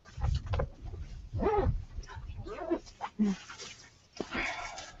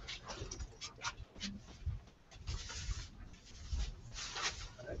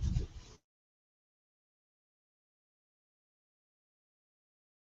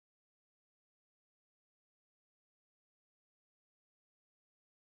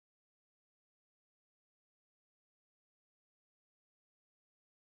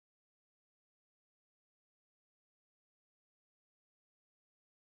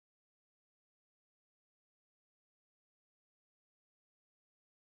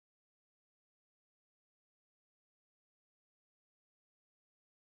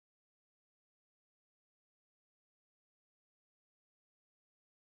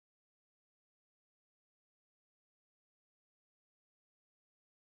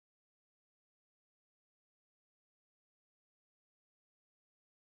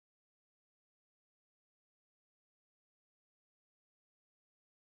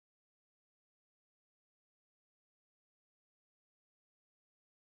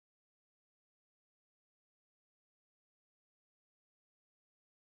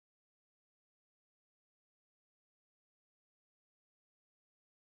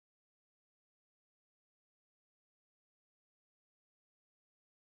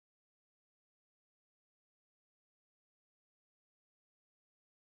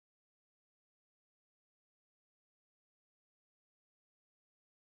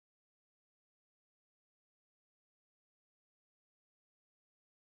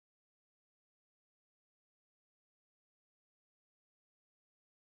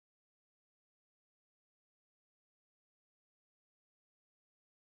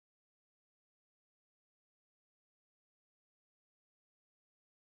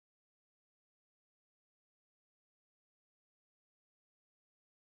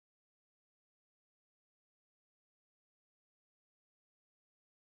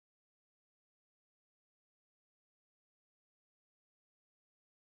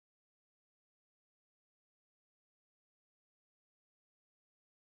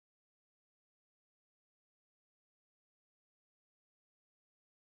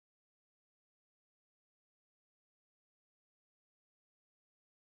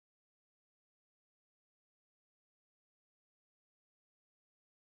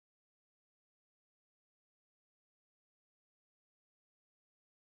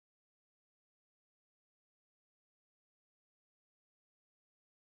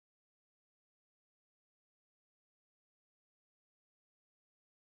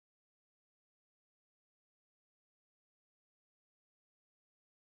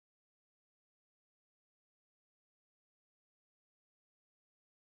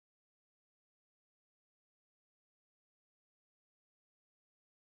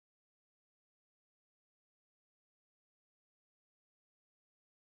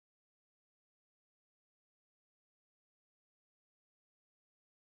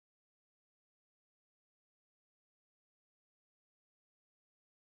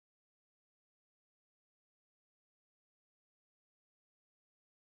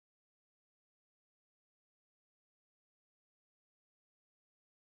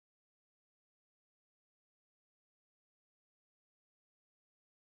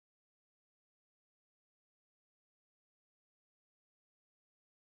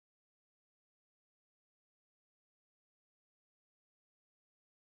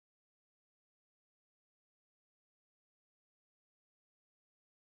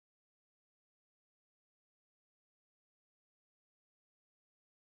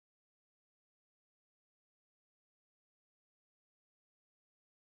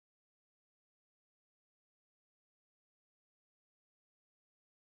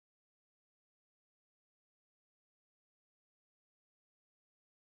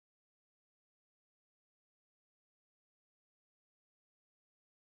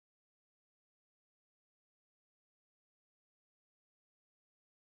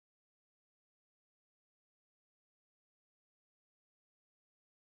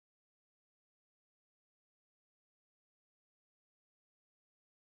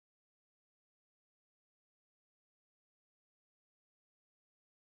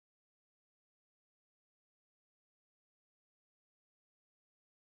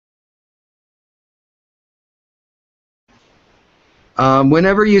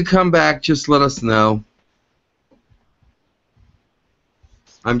 Whenever you come back, just let us know.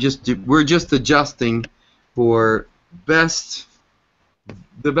 We're just adjusting for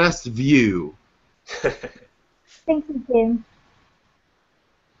the best view. Thank you, Jim.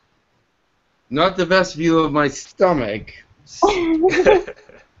 Not the best view of my stomach,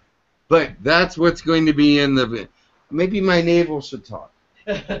 but that's what's going to be in the. Maybe my navel should talk.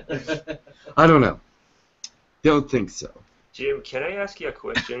 I don't know. Don't think so. Jim, can I ask you a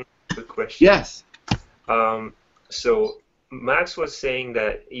question? Quick question. Yes. So Max was saying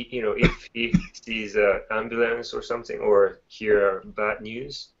that if he sees an ambulance or something or hear bad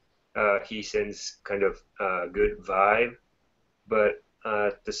news, he sends kind of a good vibe. But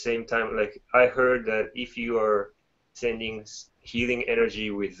at the same time, like I heard that if you are sending healing energy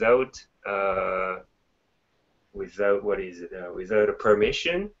without without a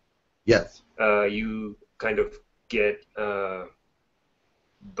permission, yes, you kind of get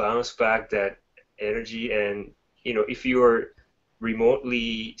bounce back that energy, and if you are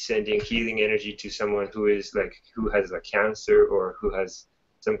remotely sending healing energy to someone who has a cancer or who has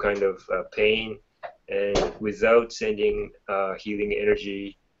some kind of pain, and without sending healing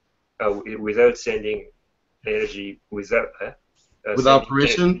energy, without sending energy without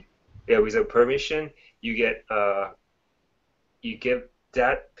permission, without permission, you get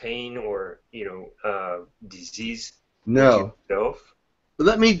that pain or disease. No. Yourself.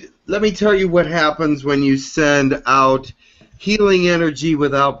 Let me tell you what happens when you send out healing energy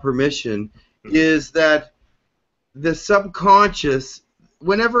without permission. Is that the subconscious,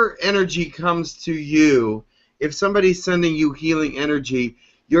 whenever energy comes to you, if somebody's sending you healing energy,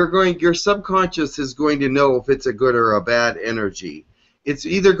 your subconscious is going to know if it's a good or a bad energy. It's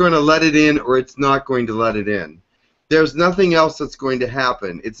either going to let it in or it's not going to let it in. There's nothing else that's going to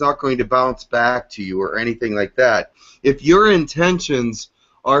happen. It's not going to bounce back to you or anything like that. If your intentions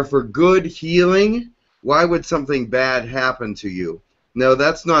are for good healing, why would something bad happen to you? No,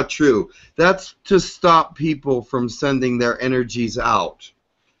 that's not true. That's to stop people from sending their energies out.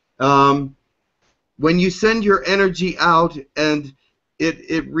 When you send your energy out and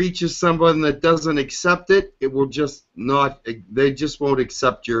it reaches someone that doesn't accept it, it will just not, they just won't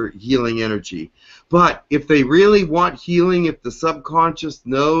accept your healing energy. But if they really want healing, if the subconscious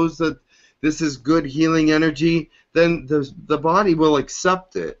knows that this is good healing energy, then the body will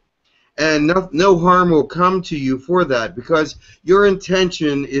accept it. And no harm will come to you for that, because your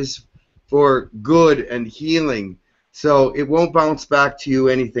intention is for good and healing. So it won't bounce back to you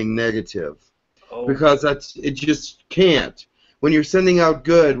anything negative. Oh. Because it just can't. When you're sending out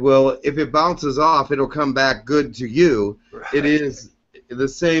good, well, if it bounces off, it'll come back good to you. Right. It is the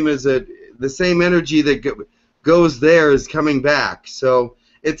same as the same energy that goes there is coming back. So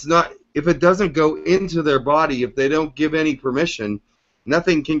it's not, if it doesn't go into their body, if they don't give any permission,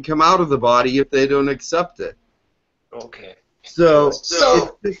 nothing can come out of the body if they don't accept it. Okay. So it's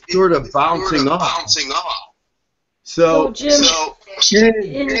just sort of bouncing off. So Jim,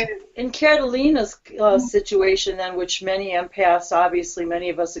 in Catalina's situation, then, which many empaths, obviously many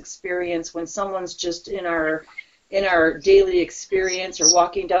of us experience, when someone's just in our daily experience or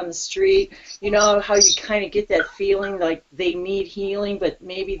walking down the street, you know how you kind of get that feeling like they need healing, but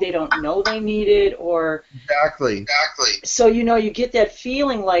maybe they don't know they need it, or exactly. So you get that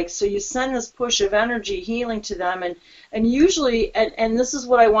feeling like, so you send this push of energy healing to them, and usually, and this is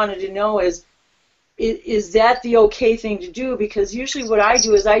what I wanted to know is that the okay thing to do? Because usually what I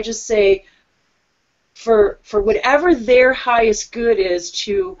do is I just say, for whatever their highest good is,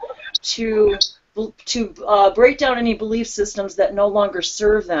 to break down any belief systems that no longer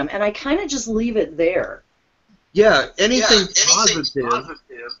serve them, and I kind of just leave it there. Yeah, anything positive.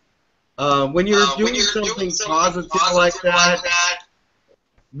 When you're doing something positive like that,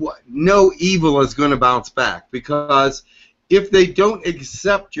 no evil is going to bounce back, because if they don't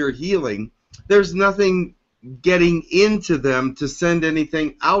accept your healing, there's nothing getting into them to send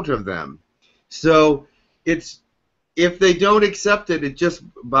anything out of them. So if they don't accept it, it just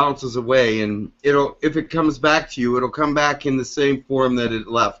bounces away, and if it comes back to you, it'll come back in the same form that it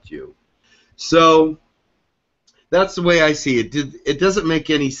left you. So that's the way I see it. It doesn't make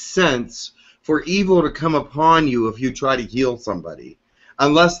any sense for evil to come upon you if you try to heal somebody,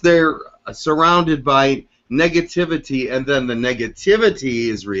 unless they're surrounded by negativity, and then the negativity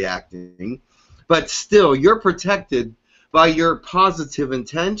is reacting. But still, you're protected by your positive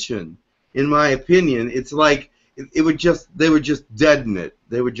intention. In my opinion, it's like they would just deaden it.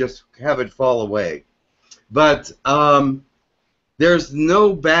 They would just have it fall away. But there's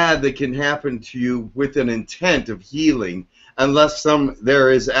no bad that can happen to you with an intent of healing, unless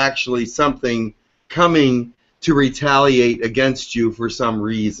there is actually something coming to retaliate against you for some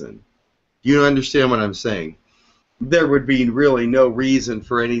reason. Do you understand what I'm saying? There would be really no reason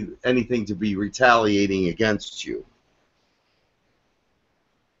for anything to be retaliating against you.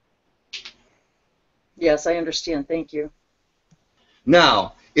 Yes, I understand. Thank you.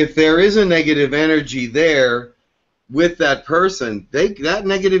 Now, if there is a negative energy there with that person, that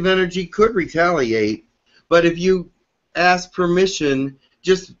negative energy could retaliate. But if you ask permission,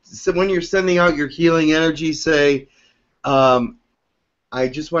 just so when you're sending out your healing energy, say, I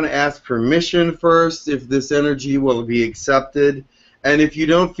just want to ask permission first if this energy will be accepted. And if you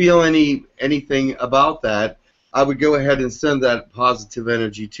don't feel anything about that, I would go ahead and send that positive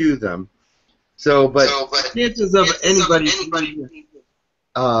energy to them. So, but chances of anybody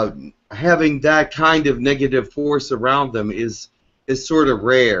having that kind of negative force around them is sort of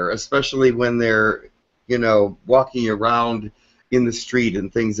rare, especially when they're, you know, walking around in the street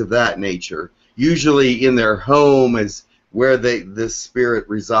and things of that nature. Usually in their home is where this spirit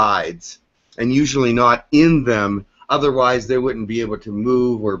resides, and usually not in them. Otherwise, they wouldn't be able to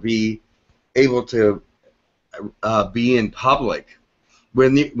move or be able to be in public.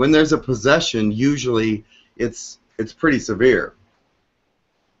 When there's a possession, usually it's pretty severe.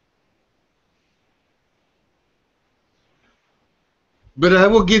 But I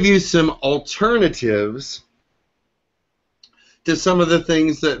will give you some alternatives to some of the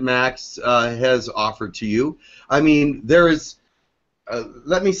things that Max has offered to you. I mean, there is,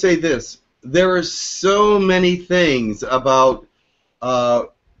 let me say this, there are so many things about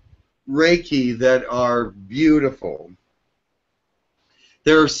Reiki that are beautiful.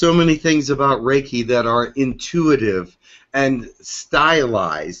 There are so many things about Reiki that are intuitive and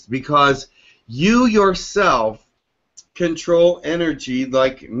stylized, because you yourself control energy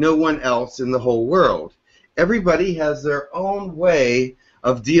like no one else in the whole world. Everybody has their own way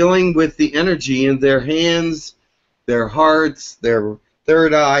of dealing with the energy in their hands, their hearts, their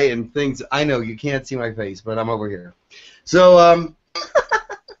third eye, and things. I know you can't see my face, but I'm over here. So,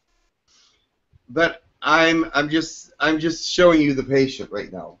 but I'm just showing you the patient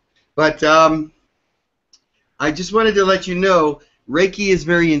right now. But I just wanted to let you know Reiki is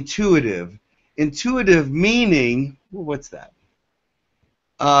very intuitive. Intuitive meaning, what's that?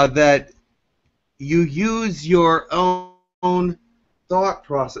 That you use your own thought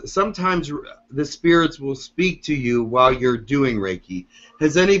process. Sometimes the spirits will speak to you while you're doing Reiki.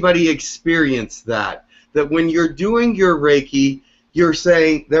 Has anybody experienced that? That when you're doing your Reiki, they're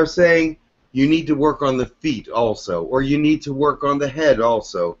saying you need to work on the feet also, or you need to work on the head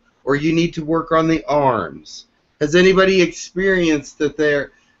also, or you need to work on the arms. Has anybody experienced that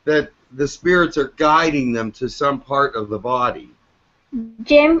the spirits are guiding them to some part of the body?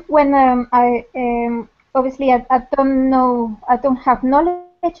 Jim, when obviously I don't know, I don't have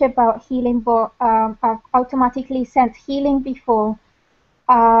knowledge about healing, but I've automatically sent healing before,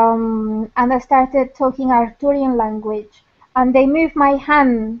 and I started talking Arcturian language, and they move my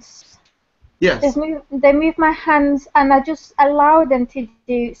hands. Yes. They move my hands, and I just allow them to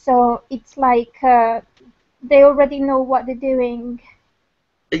do. So it's like they already know what they're doing.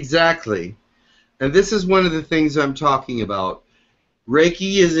 Exactly. And this is one of the things I'm talking about.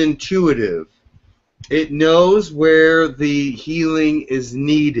 Reiki is intuitive. It knows where the healing is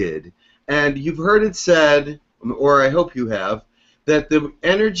needed. And you've heard it said, or I hope you have, that the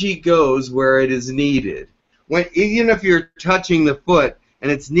energy goes where it is needed. Even if you're touching the foot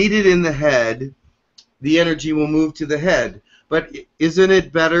and it's needed in the head, the energy will move to the head. But isn't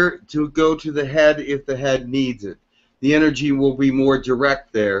it better to go to the head if the head needs it? The energy will be more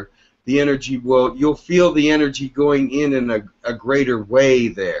direct there. The energy you'll feel the energy going in a greater way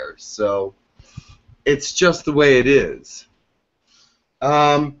there. So it's just the way it is.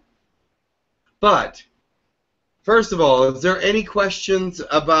 But first of all, is there any questions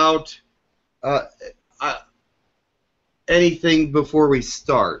about anything before we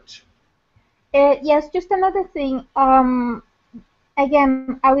start? Yes, just another thing.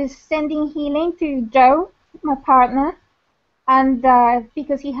 Again, I was sending healing to Joe, my partner, and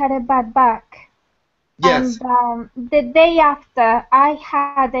because he had a bad back. Yes. And the day after, I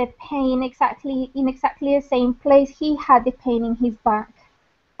had a pain in exactly the same place he had the pain in his back.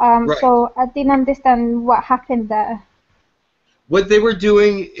 Right. So I didn't understand what happened there. What they were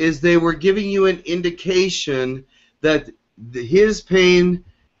doing is they were giving you an indication that his pain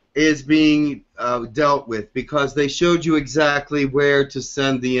is being dealt with, because they showed you exactly where to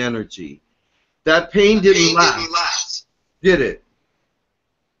send the energy. That pain didn't last, did it?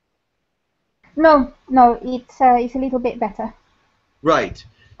 No, it's a little bit better. Right.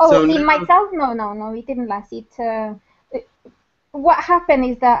 Oh, So in now, myself, no, it didn't last. what happened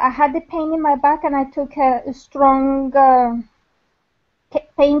is that I had the pain in my back, and I took a strong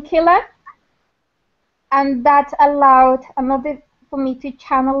painkiller, and that allowed for me to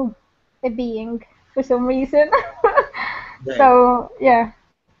channel a being for some reason. So yeah.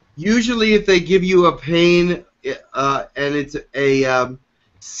 Usually, if they give you a pain, and it's a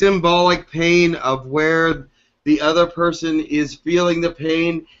symbolic pain of where the other person is feeling the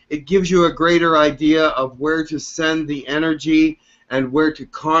pain, it gives you a greater idea of where to send the energy and where to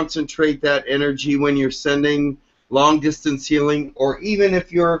concentrate that energy when you're sending long-distance healing. Or even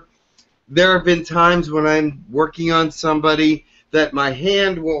if there have been times when I'm working on somebody that my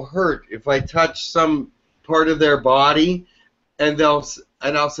hand will hurt if I touch some part of their body, and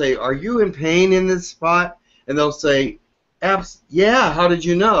I'll say, "Are you in pain in this spot?" And they'll say, "Yeah, how did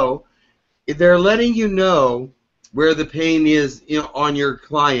you know?" They're letting you know where the pain is on your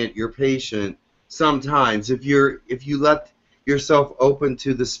client, your patient. Sometimes, if you let yourself open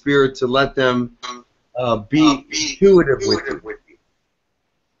to the spirit to let them be intuitive with you.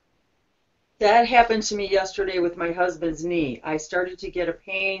 That happened to me yesterday with my husband's knee. I started to get a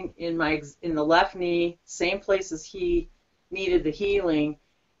pain in the left knee, same place as he needed the healing,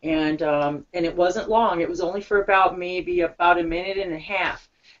 and it wasn't long. It was only for maybe about a minute and a half,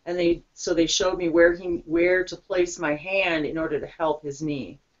 and they showed me where to place my hand in order to help his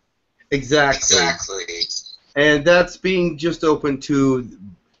knee. Exactly. And that's being just open to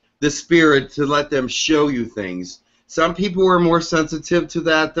the spirit to let them show you things. Some people are more sensitive to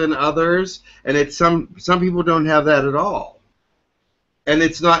that than others, and some people don't have that at all. And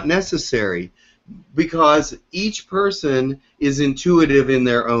it's not necessary, because each person is intuitive in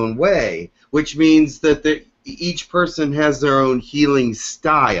their own way, which means that each person has their own healing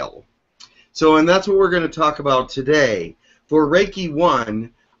style. And that's what we're going to talk about today. For Reiki 1,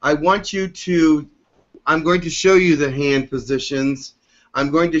 I'm going to show you the hand positions.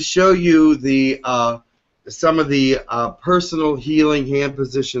 I'm going to show you some of the personal healing hand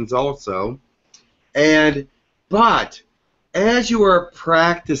positions also. But as you are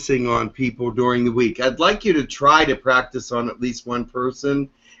practicing on people during the week, I'd like you to try to practice on at least one person.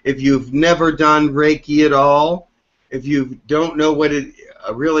 If you've never done Reiki at all, if you don't know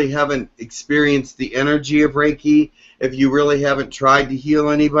really haven't experienced the energy of Reiki, if you really haven't tried to heal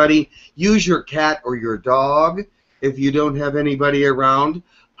anybody, use your cat or your dog if you don't have anybody around.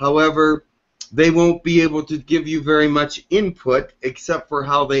 However, they won't be able to give you very much input except for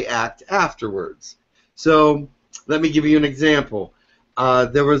how they act afterwards. So let me give you an example.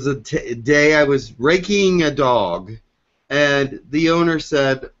 There was a day I was Reikiing a dog, and the owner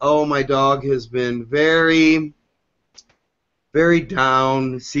said, "Oh, my dog has been very, very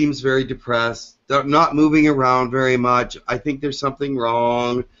down, seems very depressed, not moving around very much. I think there's something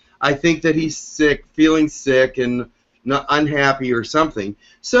wrong. I think that he's sick, feeling sick and not unhappy or something."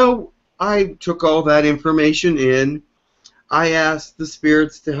 So I took all that information in. I asked the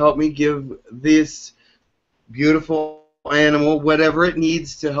spirits to help me give this beautiful animal whatever it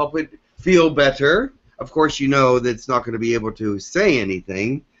needs to help it feel better. Of course, you know that it's not going to be able to say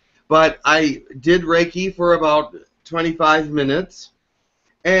anything, but I did Reiki for about 25 minutes,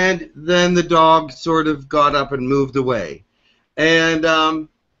 and then the dog sort of got up and moved away. And the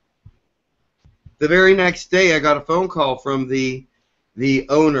very next day, I got a phone call from the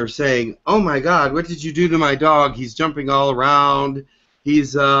owner saying, "Oh my God, what did you do to my dog? He's jumping all around.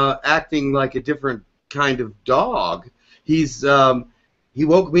 He's acting like a different kind of dog. He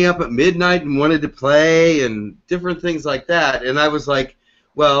woke me up at midnight and wanted to play," and different things like that. And I was like,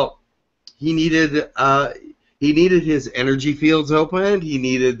 well, he needed his energy fields opened. He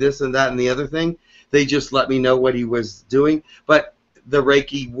needed this and that and the other thing. They just let me know what he was doing. But the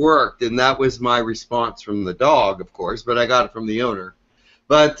Reiki worked, and that was my response from the dog, of course, but I got it from the owner.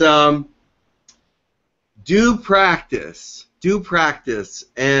 But do practice,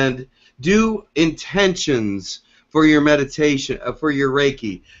 and do intentions for your meditation, for your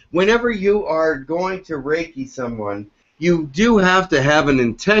Reiki. Whenever you are going to Reiki someone, you do have to have an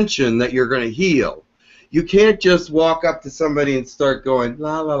intention that you're going to heal. You can't just walk up to somebody and start going,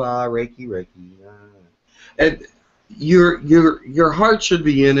 la la la, Reiki, Reiki. La. And your heart should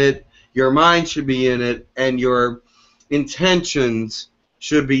be in it, your mind should be in it, and your intentions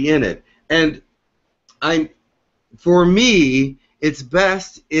should be in it. And for me, it's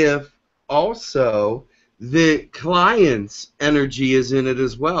best if also the client's energy is in it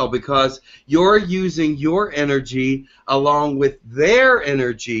as well, because you're using your energy along with their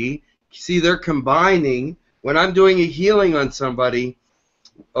energy. See, they're combining. When I'm doing a healing on somebody,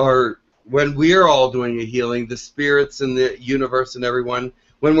 or when we're all doing a healing, the spirits and the universe and everyone,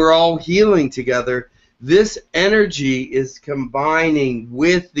 when we're all healing together, this energy is combining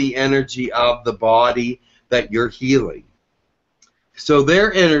with the energy of the body that you're healing. So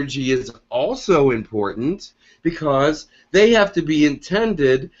their energy is also important because they have to be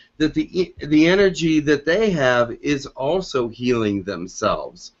intended that the energy that they have is also healing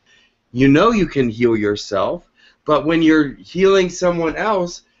themselves. You know you can heal yourself, but when you're healing someone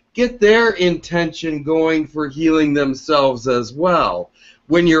else, get their intention going for healing themselves as well.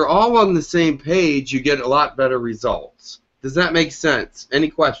 When you're all on the same page, you get a lot better results. Does that make sense? Any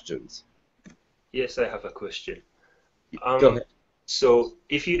questions? Yes, I have a question. Go ahead. So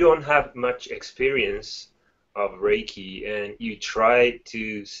if you don't have much experience of Reiki and you try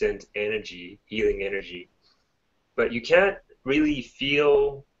to send energy, healing energy, but you can't really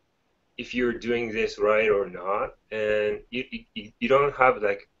feel if you're doing this right or not, and you don't have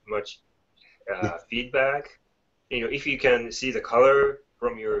like much feedback. You know, if you can see the color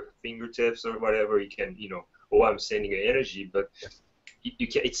from your fingertips or whatever, you can, you know, oh, I'm sending you energy, but you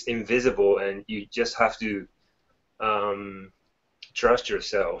can, it's invisible, and you just have to trust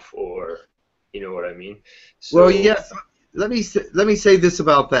yourself, or you know what I mean. So, well, yes. Let me say this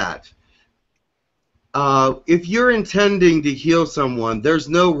about that. If you're intending to heal someone, there's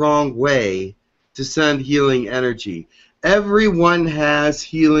no wrong way to send healing energy. Everyone has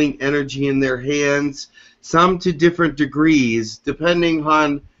healing energy in their hands, some to different degrees, depending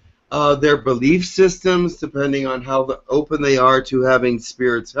on their belief systems, depending on how open they are to having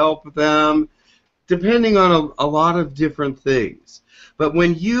spirits help them, depending on a lot of different things. But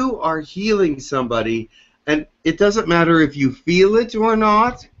when you are healing somebody, and it doesn't matter if you feel it or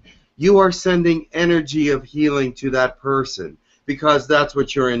not, you are sending energy of healing to that person because that's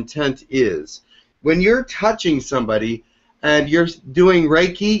what your intent is. When you're touching somebody and you're doing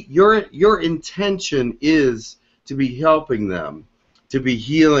Reiki, your intention is to be helping them, to be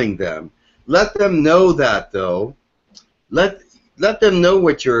healing them. Let them know that, though. Let them know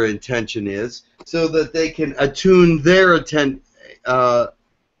what your intention is so that they can attune their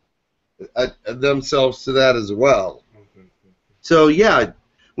themselves to that as well. So, yeah,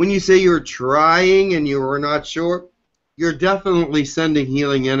 when you say you're trying and you are not sure, you're definitely sending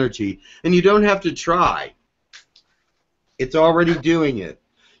healing energy. And you don't have to try. It's already doing it.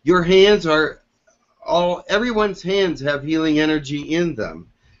 Your hands are everyone's hands have healing energy in them.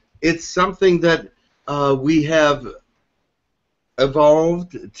 It's something that we have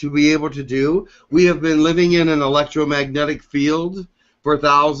evolved to be able to do. We have been living in an electromagnetic field for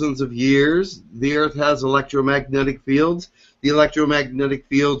thousands of years. The Earth has electromagnetic fields. The electromagnetic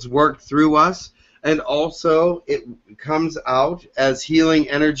fields work through us, and also it comes out as healing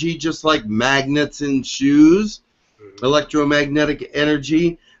energy, just like magnets in shoes. Electromagnetic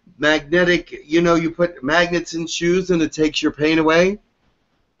energy. Magnetic, you know, you put magnets in shoes and it takes your pain away.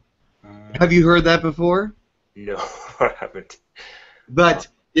 Have you heard that before? No, I haven't. But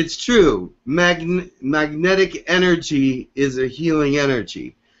it's true. Magnetic energy is a healing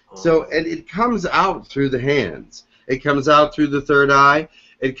energy. So, and it comes out through the hands. It comes out through the third eye.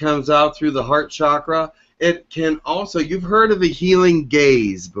 It comes out through the heart chakra. It can also, you've heard of a healing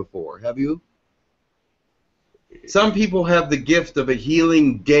gaze before, have you? Some people have the gift of a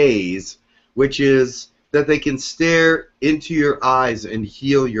healing gaze, which is that they can stare into your eyes and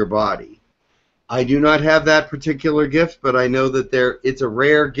heal your body. I do not have that particular gift, but I know that it's a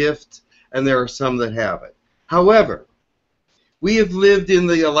rare gift, and there are some that have it. However, we have lived in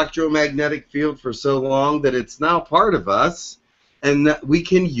the electromagnetic field for so long that it's now part of us, and that we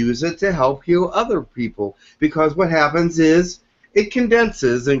can use it to help heal other people, because what happens is it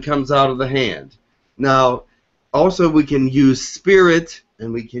condenses and comes out of the hand. Now, also we can use spirit,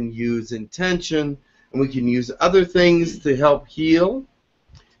 and we can use intention, and we can use other things to help heal.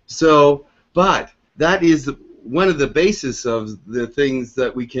 So, but that is one of the basis of the things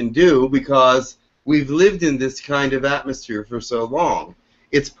that we can do, because we've lived in this kind of atmosphere for so long.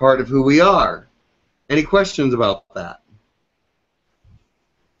 It's part of who we are. Any questions about that?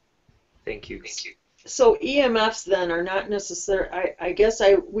 Thank you. So EMFs then are not necessarily, I guess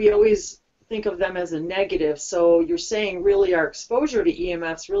we always think of them as a negative. So you're saying really our exposure to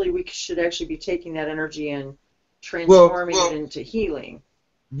EMFs, really we should actually be taking that energy and transforming it into healing.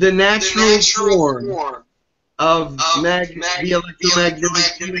 The natural form of the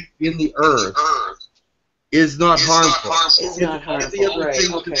electromagnetic field in the Earth is not harmful. It's not harmful, the other right,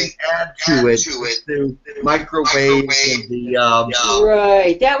 thing okay. that we add to it the microwaves and the...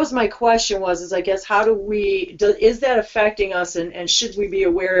 Right, that was my question is I guess how do we, is that affecting us, and should we be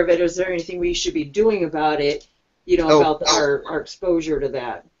aware of it? Is there anything we should be doing about it, you know, about our exposure to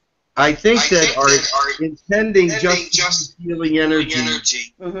that? I think that our intending just healing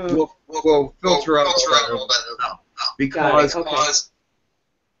energy will filter out all that stuff, because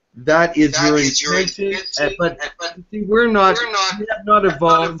that is your intention. But see, we have not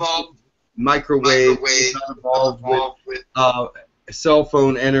evolved microwave, we've not evolved with cell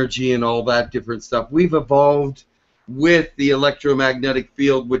phone energy and all that different stuff. We've evolved with the electromagnetic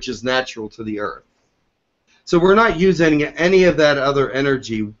field, which is natural to the Earth. So we're not using any of that other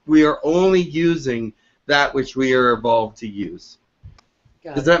energy. We are only using that which we are evolved to use.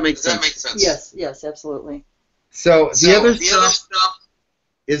 Does that make sense? Yes, yes, absolutely. So the other stuff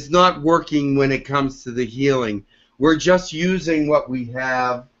is not working when it comes to the healing. We're just using what we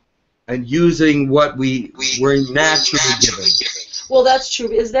have and using what we're naturally given. Well, that's true.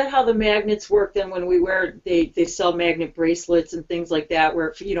 Is that how the magnets work then? When we wear, they sell magnet bracelets and things like that,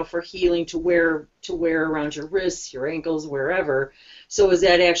 where for healing to wear around your wrists, your ankles, wherever. So is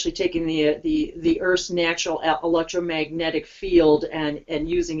that actually taking the Earth's natural electromagnetic field and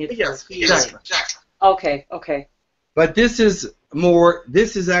using it for healing? Exactly. Okay. Okay. But this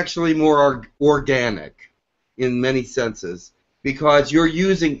is actually more organic in many senses, because you're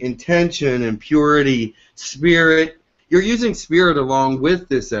using intention and purity, spirit. You're using spirit along with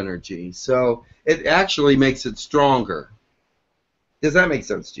this energy, so it actually makes it stronger. Does that make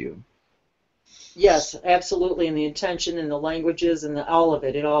sense to you? Yes, absolutely. And the intention and the languages and all of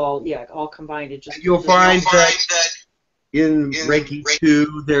it, all combined. You'll find that in Reiki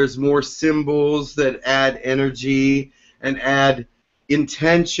 2, there's more symbols that add energy and add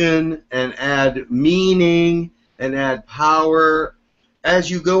intention and add meaning and add power. As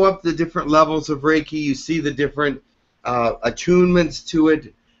you go up the different levels of Reiki, you see the different attunements to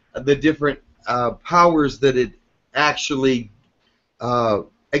it, the different powers that it actually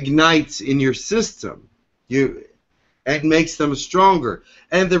ignites in your system. It makes them stronger.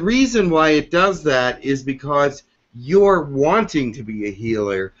 And the reason why it does that is because you're wanting to be a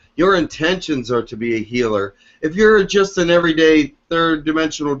healer. Your intentions are to be a healer. If you're just an everyday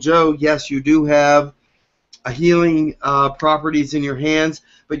third-dimensional Joe, yes, you do have healing properties in your hands,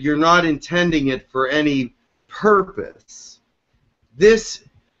 but you're not intending it for any purpose. This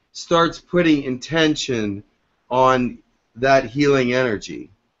starts putting intention on that healing energy,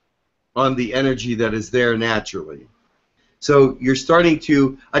 on the energy that is there naturally. So you're starting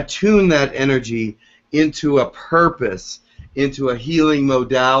to attune that energy into a purpose, into a healing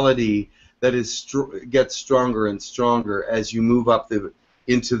modality that gets stronger and stronger as you move up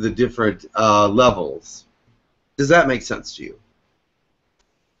into the different levels. Does that make sense to you?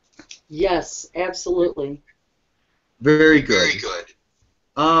 Yes, absolutely. Very good. Very good.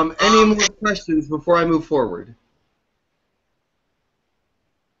 Any more questions before I move forward?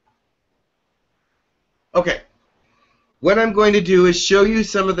 Okay. What I'm going to do is show you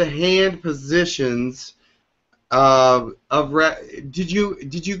some of the hand positions did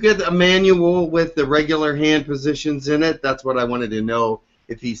you get a manual with the regular hand positions in it? That's what I wanted to know,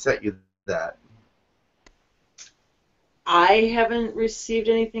 if he sent you that. I haven't received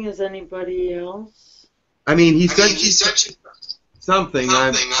anything. Has anybody else? I mean, he sent you something. Maybe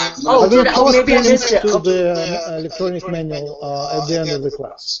I missed it. To the electronic manual at the end of the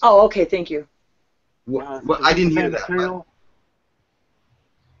class. Oh, okay. Thank you. Well, I didn't hear that.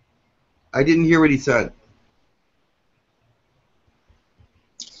 I didn't hear what he said.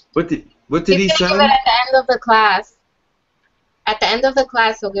 What did he say? Give it at the end of the class. At the end of the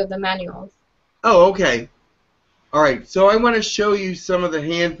class, he'll give the manuals. Oh, okay. All right. So I want to show you some of the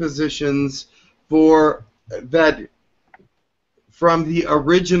hand positions from the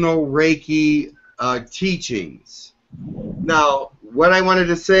original Reiki teachings. Now, what I wanted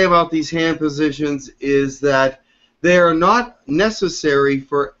to say about these hand positions is that they are not necessary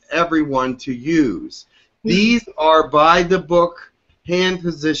for everyone to use. These are by the book hand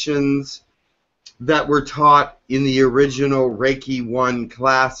positions that were taught in the original Reiki 1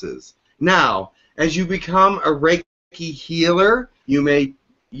 classes. Now, as you become a Reiki healer, you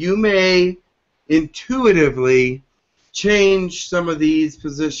may intuitively change some of these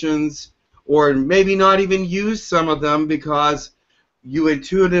positions, or maybe not even use some of them, because you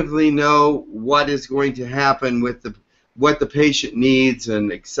intuitively know what is going to happen with what the patient needs,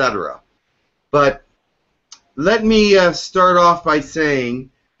 and etc. But let me start off by saying,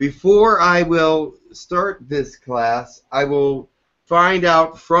 before I will start this class, I will find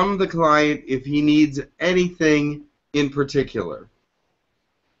out from the client if he needs anything in particular.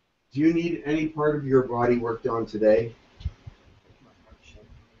 Do you need any part of your body worked on today?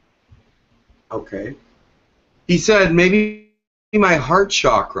 Okay. He said maybe my heart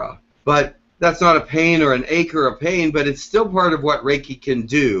chakra, but that's not a pain or an ache or a pain, but it's still part of what Reiki can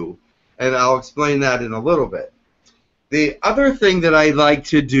do. and I'll explain that in a little bit. The other thing that I like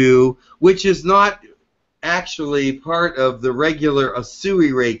to do, which is not actually part of the regular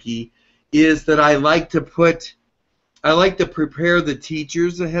Usui Reiki, is that I like to prepare the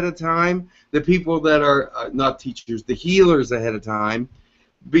teachers ahead of time, the people that are not teachers, the healers ahead of time,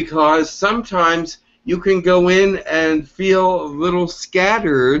 because sometimes you can go in and feel a little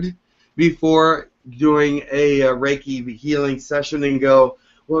scattered before doing a Reiki healing session and go,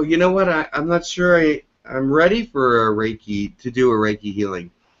 well, you know what, I'm not sure I'm ready for a Reiki, to do a Reiki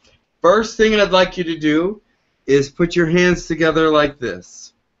healing. First thing I'd like you to do is put your hands together like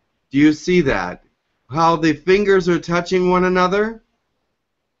this. Do you see that? How the fingers are touching one another?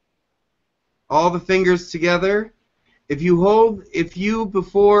 All the fingers together? If you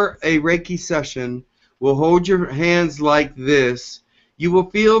before a Reiki session will hold your hands like this, you will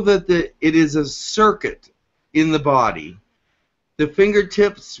feel that it is a circuit in the body. The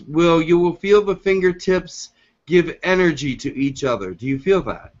fingertips you will feel the fingertips give energy to each other. Do you feel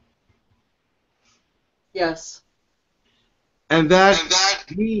that? Yes. And that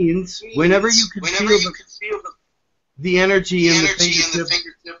means whenever you can feel the energy in the fingertip,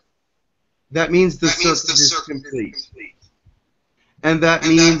 that means the circuit is complete. And that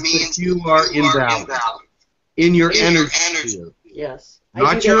means that you are in balance in your energy field. Yes.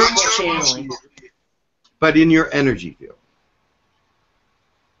 Not your channeling, but in your energy field.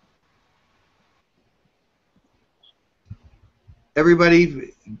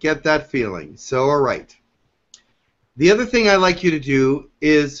 Everybody get that feeling. So, all right. The other thing I like you to do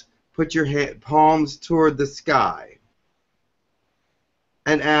is put your palms toward the sky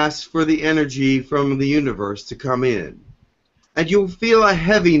and ask for the energy from the universe to come in. And you'll feel a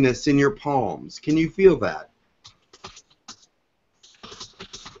heaviness in your palms. Can you feel that?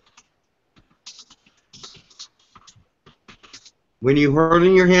 When you're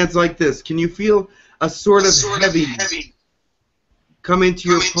holding your hands like this, can you feel a sort of heaviness come into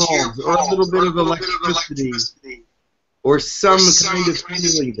your palms, or a little bit of electricity, or some kind of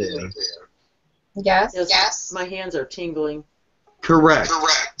feeling there? Yes. My hands are tingling. Correct.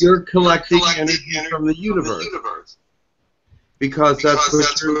 You're collecting energy from the universe. Because that's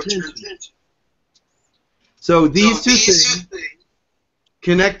what your intention. So these two things,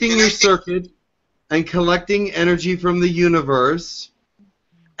 connecting your circuit and collecting energy from the universe,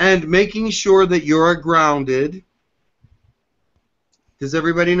 and making sure that you're grounded. Does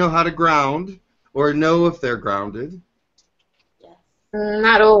everybody know how to ground, or know if they're grounded?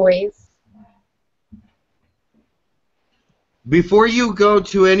 Not always. Before you go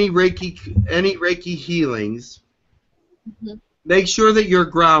to any Reiki healings, make sure that you're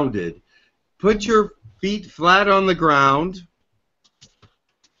grounded. Put your feet flat on the ground.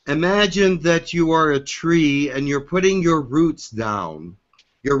 Imagine that you are a tree and you're putting your roots down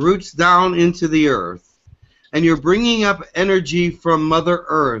into the earth. And you're bringing up energy from Mother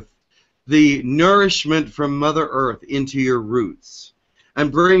Earth, the nourishment from Mother Earth into your roots. And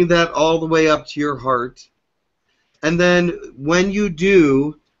bring that all the way up to your heart. And then when you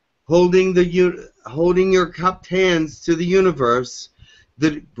do, holding your cupped hands to the universe,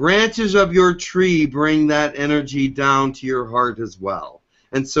 the branches of your tree bring that energy down to your heart as well.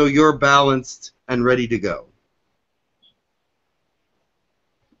 And so you're balanced and ready to go.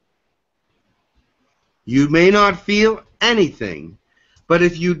 You may not feel anything, but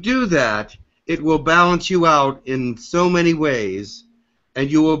if you do that, it will balance you out in so many ways, and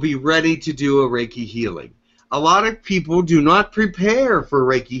you will be ready to do a Reiki healing. A lot of people do not prepare for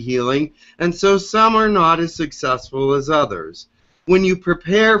Reiki healing, and so some are not as successful as others. When you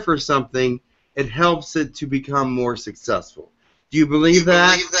prepare for something, it helps it to become more successful. Do you believe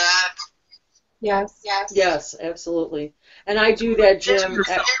that? Yes. Yes, absolutely. And I do that, Jim.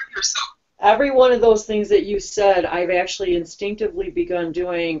 Every one of those things that you said, I've actually instinctively begun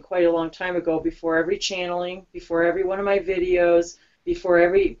doing quite a long time ago, before every channeling, before every one of my videos, before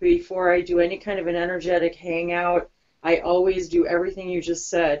I do any kind of an energetic hangout. I always do everything you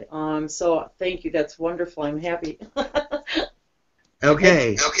just said. So thank you. That's wonderful. I'm happy.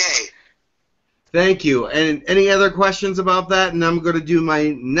 Okay. Thank you. And any other questions about that? And I'm going to do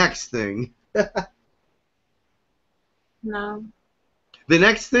my next thing. No. The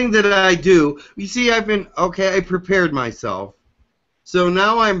next thing that I do, you see, I prepared myself. So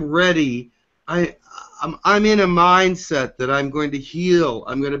now I'm ready. I'm in a mindset that I'm going to heal.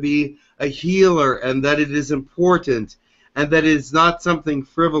 I'm going to be a healer, and that it is important, and that it is not something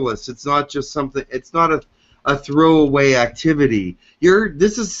frivolous. It's not just something. It's not a throwaway activity.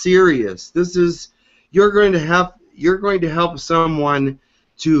 This is serious. You're going to help someone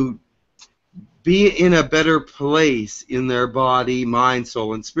to be in a better place in their body, mind,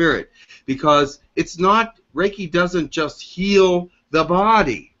 soul, and spirit. Because it's not, Reiki doesn't just heal the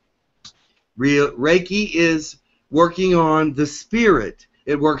body. Reiki is working on the spirit.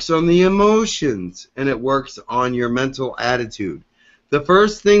 It works on the emotions, and it works on your mental attitude. The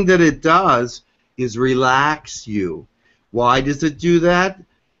first thing that it does is relax you. Why does it do that?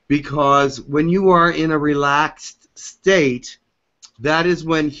 Because when you are in a relaxed state, that is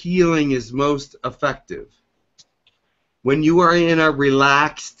when healing is most effective. When you are in a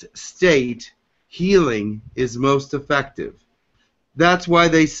relaxed state, healing is most effective. That's why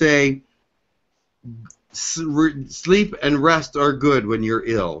they say sleep and rest are good when you're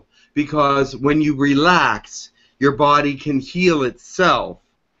ill, because when you relax, your body can heal itself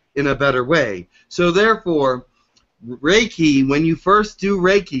in a better way. So therefore, Reiki, when you first do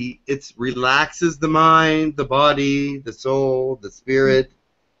Reiki, it relaxes the mind, the body, the soul, the spirit,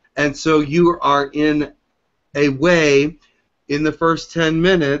 and so you are in a way in the first 10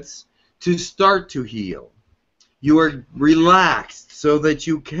 minutes to start to heal. You are relaxed so that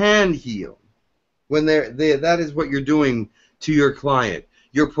you can heal. When that is what you're doing to your client.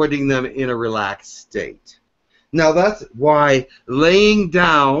 You're putting them in a relaxed state. Now that's why laying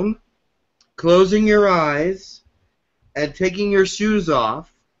down, closing your eyes, and taking your shoes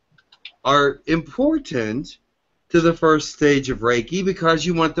off are important to the first stage of Reiki, because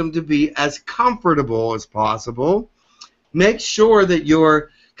you want them to be as comfortable as possible. Make sure that your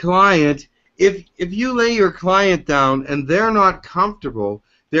client, if you lay your client down and they're not comfortable,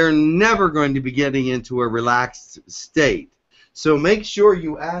 they're never going to be getting into a relaxed state. So make sure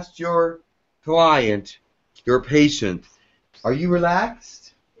you ask your client, your patient, are you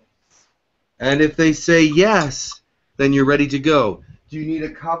relaxed? And if they say yes, then you're ready to go. Do you need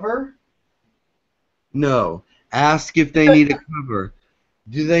a cover? No. Ask if they need a cover.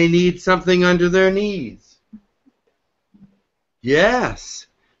 Do they need something under their knees? Yes.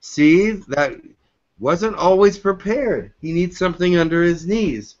 See, that wasn't always prepared. He needs something under his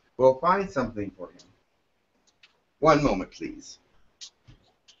knees. We'll find something for him. One moment, please.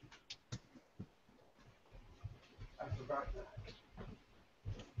 I forgot that.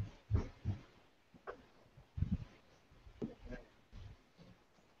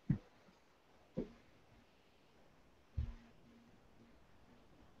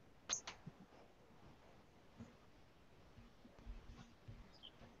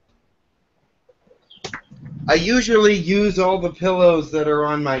 I usually use all the pillows that are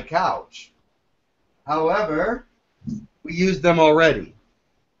on my couch. However, we used them already.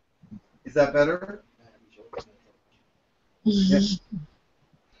 Is that better? Yes.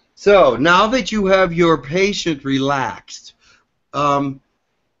 So, now that you have your patient relaxed, now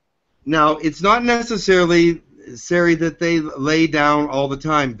it's not necessarily that they lay down all the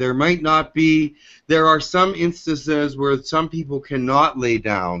time. There might not be, there are some instances where some people cannot lay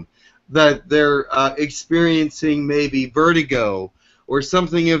down, that they're experiencing maybe vertigo or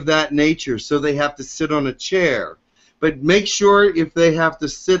something of that nature, so they have to sit on a chair. But make sure if they have to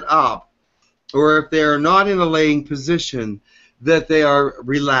sit up or if they are not in a laying position that they are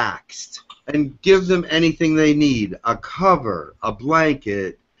relaxed, and give them anything they need, a cover, a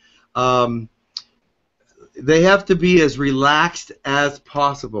blanket. They have to be as relaxed as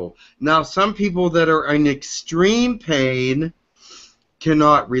possible. Now, some people that are in extreme pain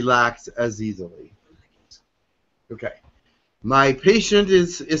cannot relax as easily. Okay. My patient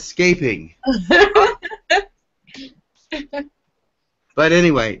is escaping. But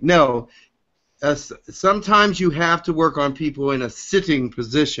anyway, no. Sometimes you have to work on people in a sitting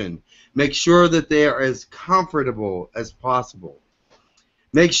position. Make sure that they are as comfortable as possible.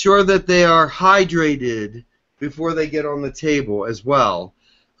 Make sure that they are hydrated before they get on the table as well,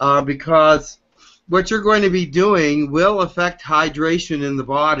 because what you're going to be doing will affect hydration in the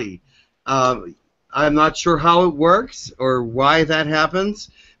body. I'm not sure how it works or why that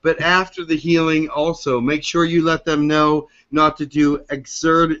happens, but after the healing also, make sure you let them know not to do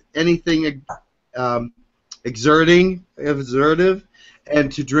anything exertive,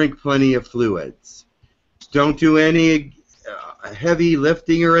 and to drink plenty of fluids. Don't do any heavy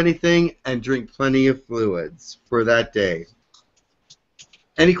lifting or anything, and drink plenty of fluids for that day.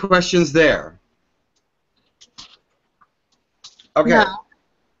 Any questions there? Okay. No.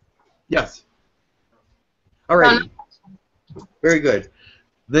 Yes. All right. Very good.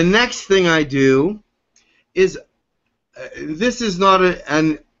 The next thing I do is, this is not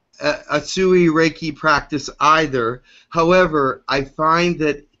a Sui Reiki practice either. However, I find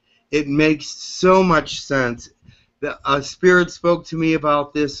that it makes so much sense. A spirit spoke to me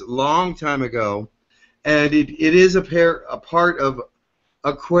about this a long time ago, and it is a part of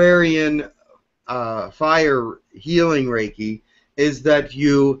Aquarian fire healing Reiki is that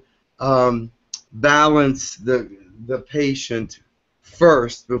you balance the patient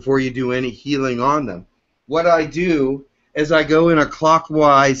first before you do any healing on them. What I do is I go in a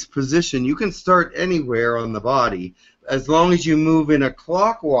clockwise position. You can start anywhere on the body as long as you move in a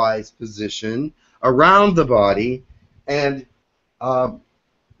clockwise position around the body and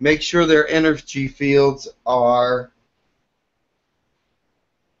make sure their energy fields are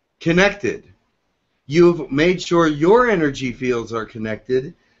connected. You've made sure your energy fields are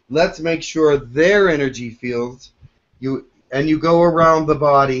connected. Let's make sure their energy fields, you go around the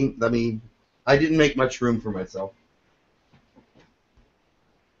body. I didn't make much room for myself.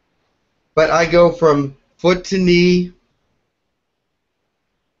 But I go from foot to knee,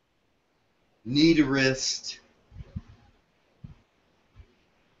 knee to wrist,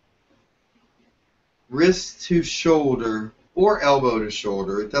 wrist to shoulder, or elbow to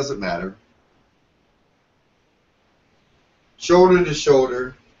shoulder, it doesn't matter. Shoulder to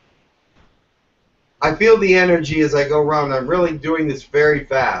shoulder. I feel the energy as I go around. I'm really doing this very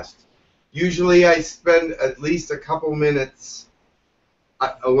fast. Usually I spend at least a couple minutes,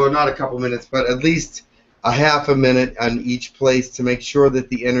 well, not a couple minutes, but at least a half a minute on each place to make sure that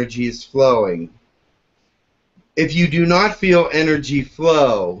the energy is flowing. If you do not feel energy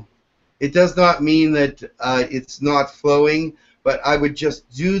flow, it does not mean that it's not flowing, but I would just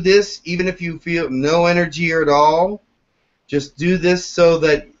do this, even if you feel no energy at all, just do this so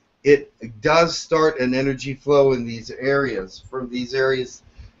that it does start an energy flow in these areas, from these areas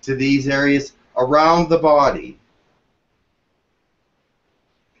to these areas around the body.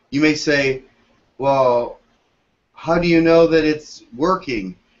 You may say, well, how do you know that it's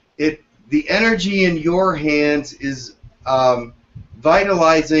working? The energy in your hands is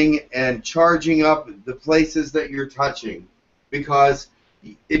vitalizing and charging up the places that you're touching, because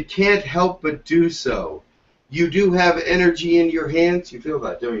it can't help but do so. You do have energy in your hands. You feel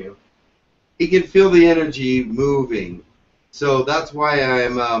that, don't you? You can feel the energy moving. So that's why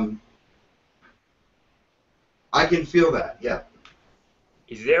I can feel that, yeah.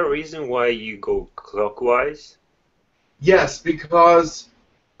 Is there a reason why you go clockwise? Yes, because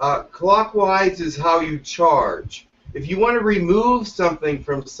clockwise is how you charge. If you want to remove something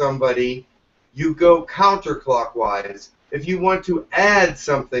from somebody, you go counterclockwise. If you want to add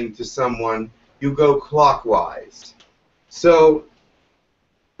something to someone, you go clockwise. So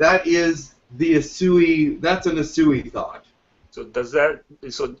that is the that's an Asui thought. So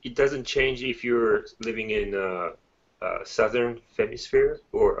so it doesn't change if you're living in southern hemisphere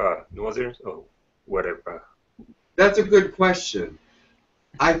or northern or whatever? That's a good question.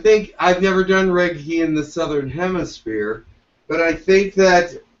 I think I've never done Reiki in the southern hemisphere, but I think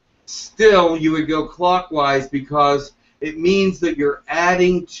that still you would go clockwise because it means that you're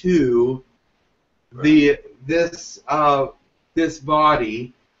adding to this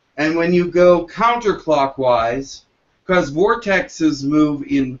body, and when you go counterclockwise, because vortexes move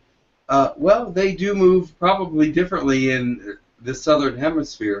in, well, they do move probably differently in the southern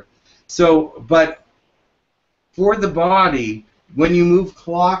hemisphere. So, but for the body, when you move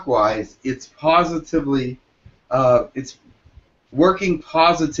clockwise, it's positively, it's working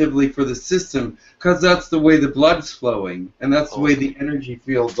positively for the system, because that's the way the blood's flowing, and that's the way the energy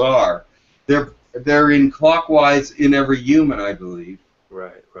fields are. They're in clockwise in every human, I believe.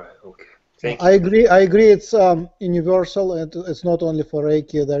 Right, okay. Thank you. I agree. It's universal, and it's not only for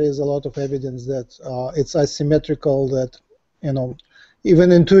Reiki. There is a lot of evidence that it's asymmetrical. That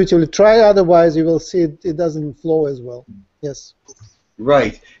even intuitively try otherwise, you will see it doesn't flow as well. Yes.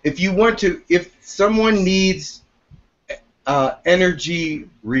 Right. If someone needs energy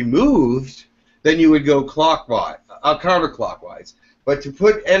removed, then you would go clockwise, counterclockwise. But to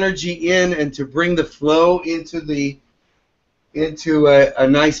put energy in and to bring the flow into a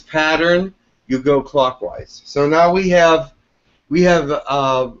nice pattern, you go clockwise. So now we have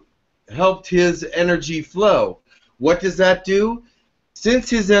helped his energy flow. What does that do?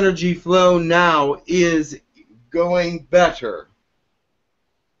 Since his energy flow now is going better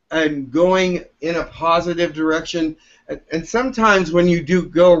and going in a positive direction, and sometimes when you do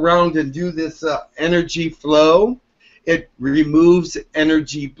go around and do this energy flow, it removes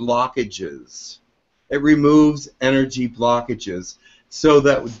energy blockages. It removes energy blockages, so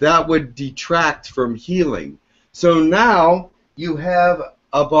that would detract from healing. So now you have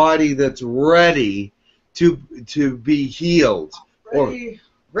a body that's ready to be healed.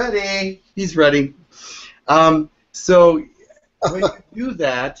 Ready. He's ready. So when you do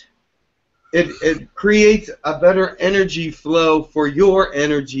that, it creates a better energy flow for your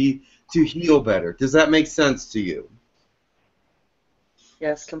energy to heal better. Does that make sense to you?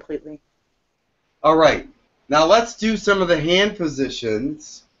 Yes, completely. All right. Now let's do some of the hand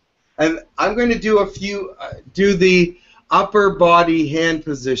positions. And I'm going to do a few, do the upper body hand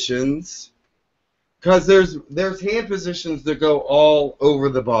positions, because there's hand positions that go all over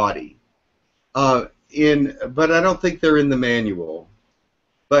the body. But I don't think they're in the manual.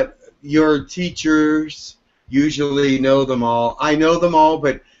 But your teachers usually know them all. I know them all,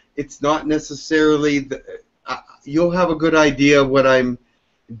 but it's not necessarily. You'll have a good idea of what I'm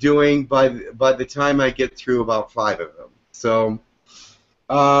doing by the time I get through about 5 of them. So,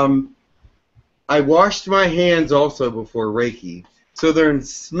 I washed my hands also before Reiki, so they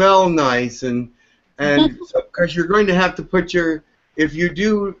smell nice, and because you're going to have to put if you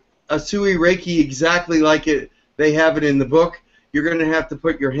do a 𝗖𝗢𝗡𝗧𝗡𝗡𝗧 Reiki exactly like they have it in the book, you're going to have to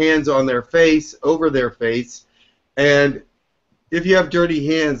put your hands on their face, over their face, and if you have dirty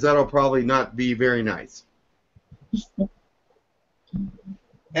hands, that'll probably not be very nice.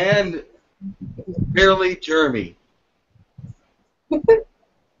 And barely germy.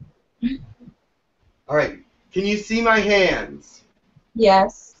 All right, can you see my hands?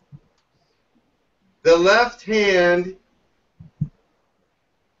 Yes. The left hand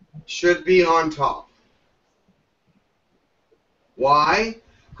should be on top. Why?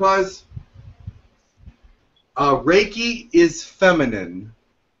 Because Reiki is feminine,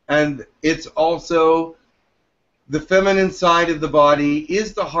 and it's also the feminine side of the body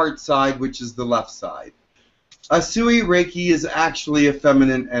is the heart side, which is the left side. A 𝗖𝗢𝗡𝗧𝗡 Reiki is actually a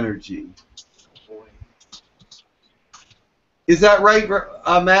feminine energy. Is that right,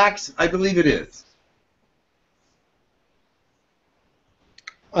 Max? I believe it is.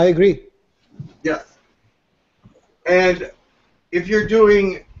 I agree. Yes. And if you're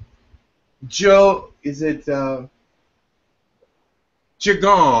doing is it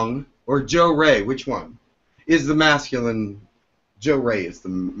Qigong or Jo Ray? Which one is the masculine? Jo Ray is the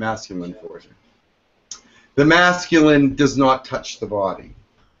masculine portion. The masculine does not touch the body.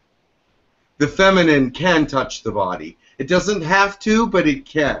 The feminine can touch the body. It doesn't have to, but it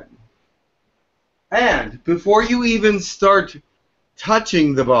can. And before you even start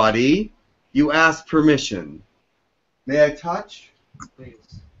touching the body, you ask permission. May I touch?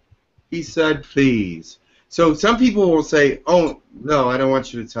 Please. He said, please. So some people will say, oh, no, I don't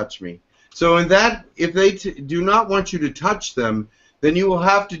want you to touch me. So in that, if they do not want you to touch them, then you will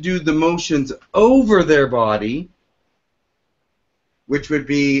have to do the motions over their body, which would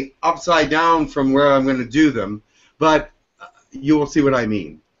be upside down from where I'm going to do them, but you will see what I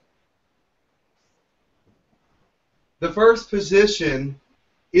mean. The first position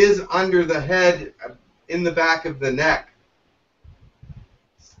is under the head, in the back of the neck,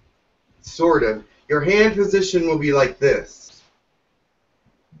 sort of. Your hand position will be like this.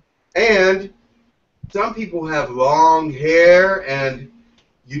 And some people have long hair, and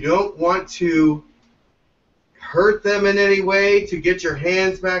you don't want to hurt them in any way to get your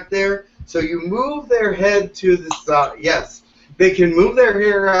hands back there. So you move their head to the side. Yes, they can move their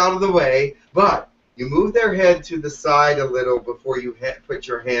hair out of the way, but you move their head to the side a little before you put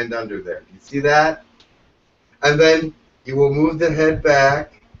your hand under there. You see that? And then you will move the head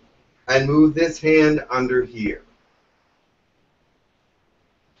back and move this hand under here.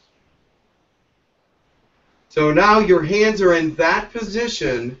 So now your hands are in that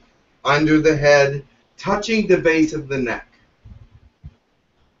position under the head, touching the base of the neck.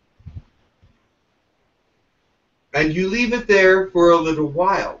 And you leave it there for a little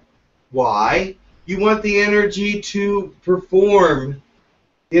while. Why? You want the energy to perform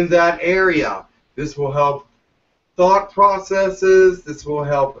in that area. This will help thought processes, this will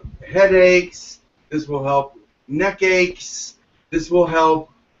help headaches, this will help neck aches, this will help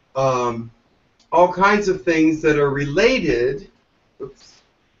all kinds of things that are related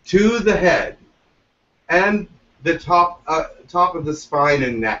to the head and the top of the spine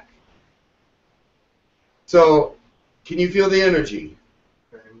and neck. So, can you feel the energy?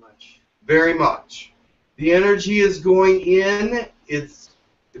 Very much. Very much. The energy is going in,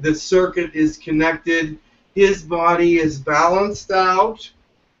 the circuit is connected, his body is balanced out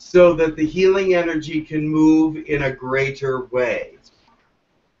so that the healing energy can move in a greater way.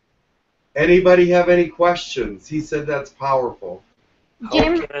 Anybody have any questions? He said that's powerful.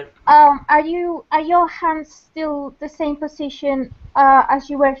 Jim, are your hands still the same position as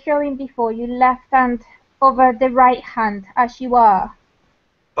you were showing before? Your left hand over the right hand as you are?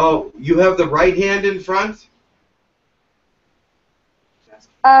 Oh, you have the right hand in front?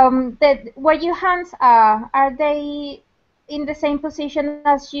 Where your hands are they in the same position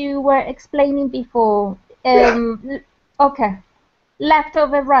as you were explaining before? Yeah. Okay. Left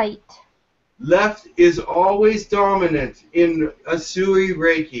over right? Left is always dominant in a 𝗖𝗢𝗡𝗧𝗡𝗡𝗧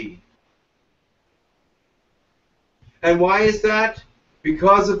Reiki. And why is that?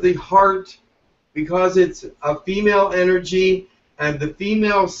 Because of the heart, because it's a female energy, and the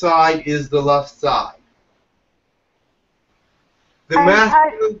female side is the left side.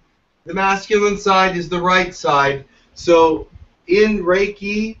 The masculine side is the right side. So in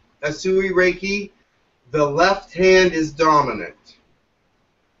Reiki, Asui Reiki, the left hand is dominant.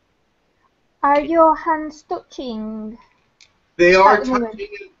 Are your hands touching? They are touching.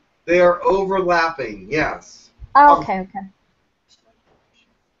 They are overlapping. Yes. Okay. Okay.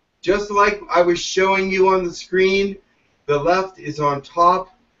 Just like I was showing you on the screen, the left is on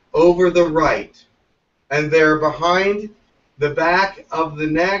top over the right, and they're behind the back of the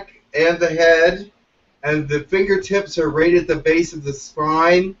neck and the head, and the fingertips are right at the base of the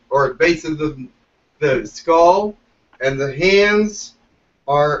spine or base of the skull, and the hands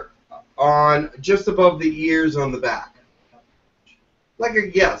are on just above the ears on the back. Like a,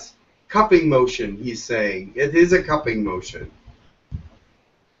 yes, cupping motion, he's saying. It is a cupping motion.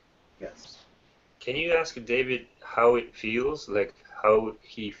 Yes. Can you ask David how it feels, like how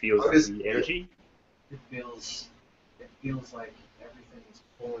he feels the energy? It feels like everything is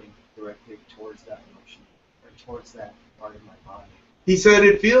pulling directly towards that motion, or towards that part of my body. He said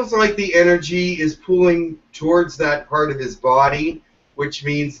it feels like the energy is pulling towards that part of his body, which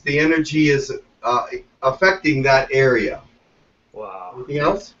means the energy is affecting that area. Wow. Anything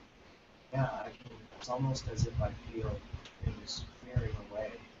else? Yeah, it's almost as if I feel things clearing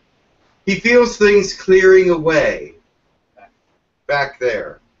away. He feels things clearing away back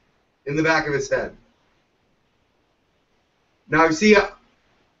there, in the back of his head. Now, see,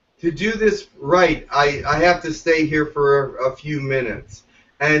 to do this right, I have to stay here for a few minutes,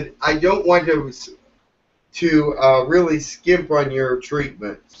 and I don't want to really skimp on your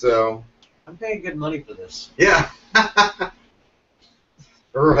treatment. So I'm paying good money for this. Yeah.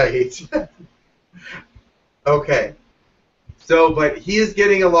 Right. Okay. So, but he is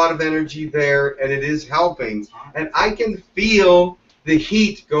getting a lot of energy there, and it is helping. And I can feel the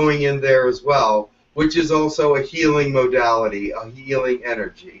heat going in there as well, which is also a healing modality, a healing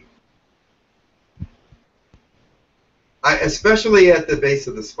energy. Especially at the base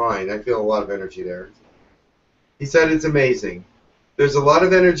of the spine, I feel a lot of energy there. He said it's amazing. There's a lot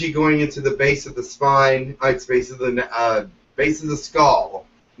of energy going into the base of the spine. It's base of the skull,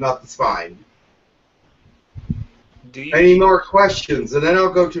 not the spine. Any more questions? And then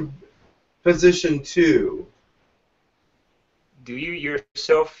I'll go to position 2. Do you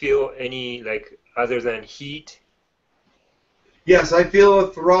yourself feel any, like, other than heat? Yes, I feel a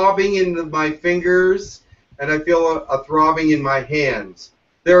throbbing in my fingers, and I feel a throbbing in my hands.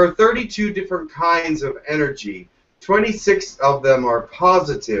 There are 32 different kinds of energy. 26 of them are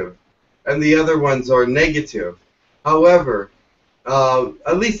positive, and the other ones are negative. However,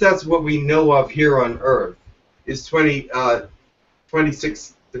 at least that's what we know of here on Earth, is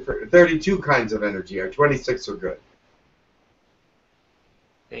 26 different, 32 kinds of energy, or 26 are good.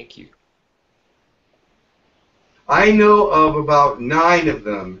 Thank you. I know of about 9 of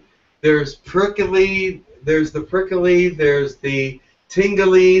them. There's prickly, there's the prickly, there's the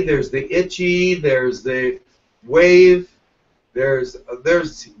tingly, there's the itchy, there's the wave, there's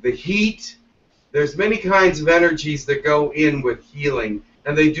the heat. There's many kinds of energies that go in with healing,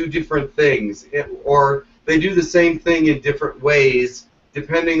 and they do different things, or they do the same thing in different ways,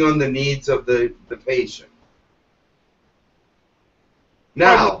 depending on the needs of the patient.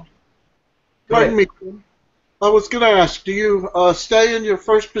 Now, pardon me. I was going to ask, do you stay in your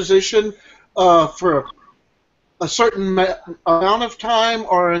first position for a certain amount of time,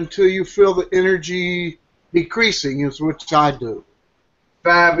 or until you feel the energy decreasing, is which I do?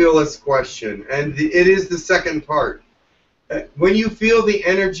 Fabulous question, and it is the second part. When you feel the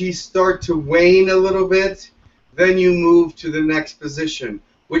energy start to wane a little bit, then you move to the next position,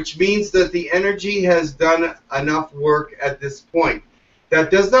 which means that the energy has done enough work at this point.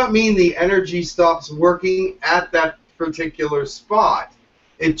 That does not mean the energy stops working at that particular spot.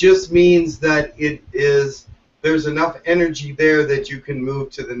 It just means that there's enough energy there that you can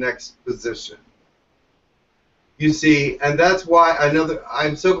move to the next position. You see, and that's why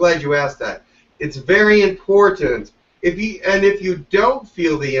I'm so glad you asked that. It's very important. If you don't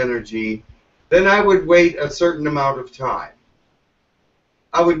feel the energy, then I would wait a certain amount of time.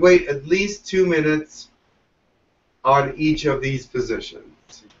 I would wait at least 2 minutes on each of these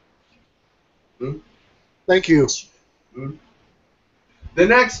positions. Thank you. The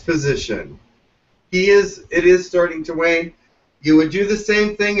next position, it is starting to wane. You would do the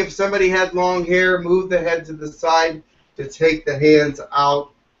same thing if somebody had long hair, move the head to the side to take the hands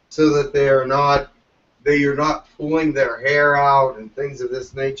out so that you're not pulling their hair out and things of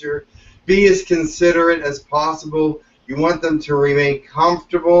this nature. Be as considerate as possible. You want them to remain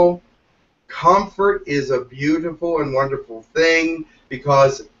comfortable. Comfort is a beautiful and wonderful thing,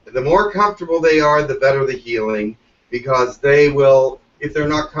 because the more comfortable they are, the better the healing, because they will, if they're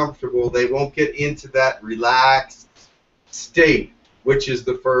not comfortable, they won't get into that relaxed state, which is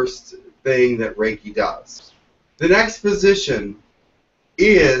the first thing that Reiki does. The next position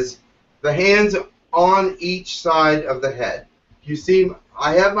is the hands on each side of the head. You see,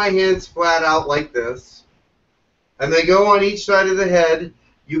 I have my hands flat out like this, and they go on each side of the head.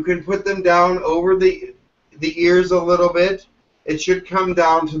 You can put them down over the ears a little bit. It should come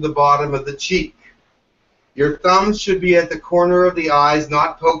down to the bottom of the cheek. Your thumbs should be at the corner of the eyes,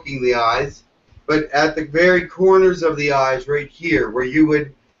 not poking the eyes, but at the very corners of the eyes right here, where you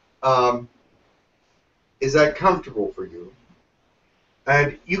would, is that comfortable for you?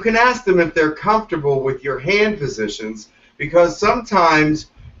 And you can ask them if they're comfortable with your hand positions, because sometimes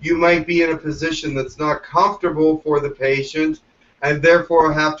you might be in a position that's not comfortable for the patient, and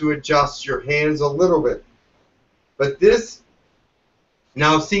therefore have to adjust your hands a little bit. But this,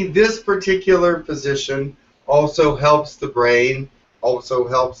 now see, this particular position also helps the brain, also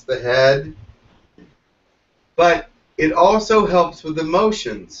helps the head, but it also helps with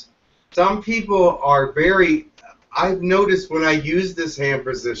emotions. Some people are very, I've noticed when I use this hand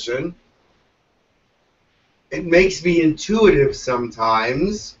position, it makes me intuitive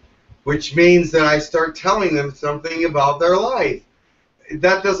sometimes, which means that I start telling them something about their life.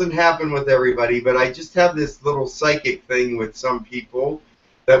 That doesn't happen with everybody, but I just have this little psychic thing with some people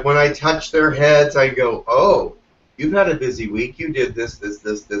that when I touch their heads, I go, oh, you've had a busy week. You did this, this,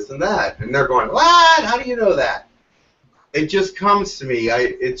 this, this, and that. And they're going, what? How do you know that? It just comes to me.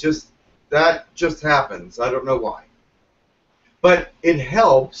 That just happens. I don't know why. But it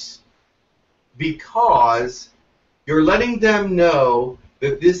helps because you're letting them know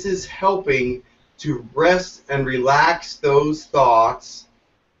that this is helping to rest and relax those thoughts.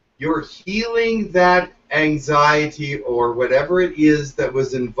 You're healing that anxiety or whatever it is that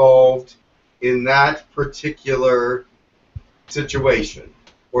was involved in that particular situation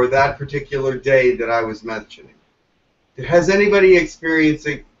or that particular day that I was mentioning. Has anybody experienced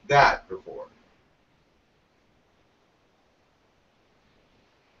that before?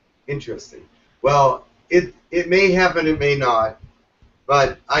 Interesting. Well, it may happen, it may not.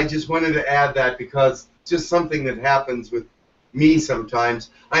 But I just wanted to add that because it's just something that happens with me sometimes.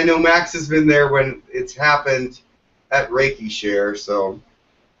 I know Max has been there when it's happened at Reiki Share. So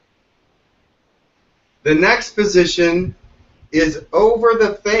the next position is over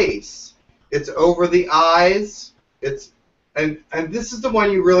the face. It's over the eyes. And this is the one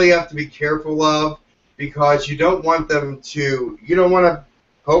you really have to be careful of, because you don't want to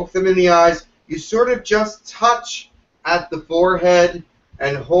poke them in the eyes. You sort of just touch at the forehead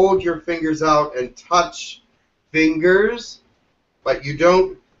and hold your fingers out and touch fingers, but you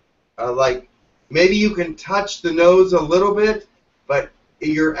don't, maybe you can touch the nose a little bit, but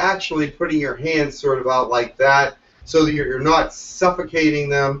you're actually putting your hands sort of out like that so that you're not suffocating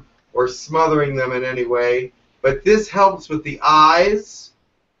them or smothering them in any way. But this helps with the eyes,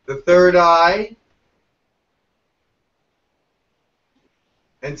 the third eye,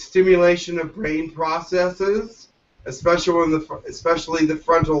 and stimulation of brain processes, especially the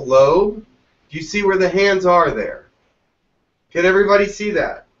frontal lobe. Do you see where the hands are there? Can everybody see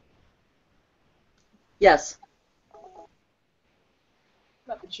that? Yes.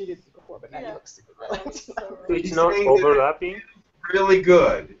 Not that you did it before, but now you look super So it's not overlapping? Really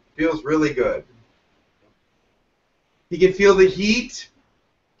good. Feels really good. You can feel the heat.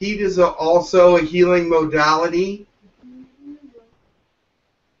 Heat is also a healing modality.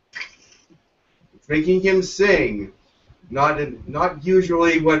 It's making him sing. Not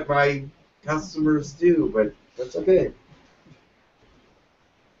usually what my customers do, but that's okay.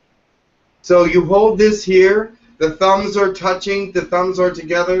 So you hold this here. The thumbs are touching. The thumbs are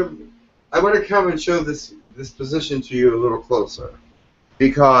together. I want to come and show this position to you a little closer,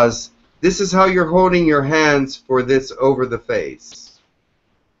 because this is how you're holding your hands for this over the face.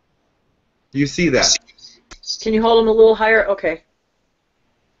 Do you see that? Can you hold them a little higher? Okay.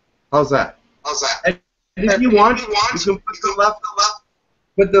 How's that? And if you want, you can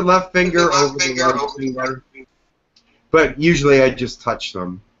put the left finger over the right finger. But usually I just touch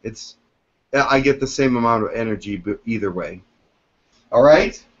them. I get the same amount of energy either way. All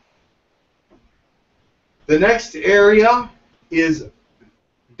right? The next area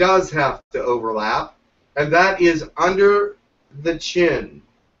does have to overlap, and that is under the chin,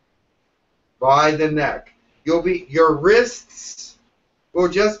 by the neck. Your wrists will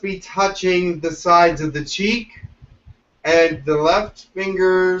just be touching the sides of the cheek, and the left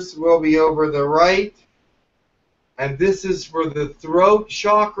fingers will be over the right, And this is for the throat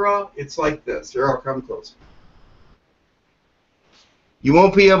chakra. It's like this. Here, I'll come closer. You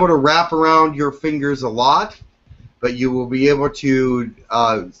won't be able to wrap around your fingers a lot, but you will be able to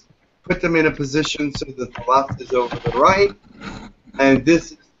put them in a position so that the left is over the right,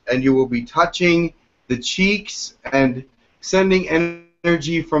 and you will be touching the cheeks and sending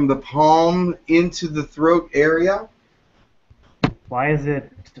energy from the palm into the throat area. Why is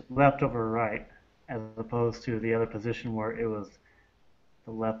it left over right as opposed to the other position where it was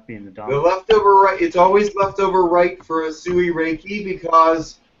the left being the dominant? The left over right, it's always left over right for Usui Reiki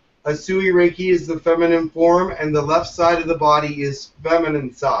because Usui Reiki is the feminine form and the left side of the body is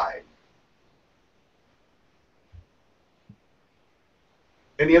feminine side.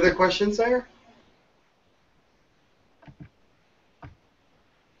 Any other questions there?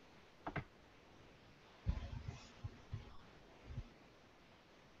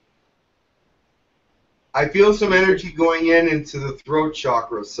 I feel some energy going into the throat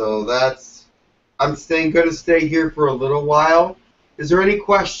chakra, so I'm going to stay here for a little while. Is there any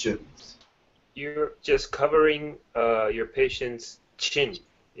questions? You're just covering your patient's chin,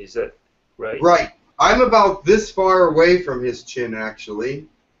 is that right? Right. I'm about this far away from his chin, actually.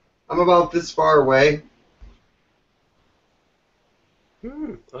 I'm about this far away.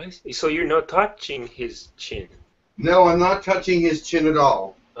 I see. So you're not touching his chin? No, I'm not touching his chin at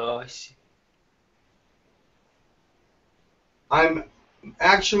all. Oh, I see. I'm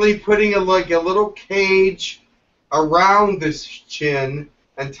actually putting a little cage around this chin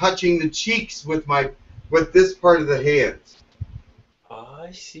and touching the cheeks with this part of the hands. Oh,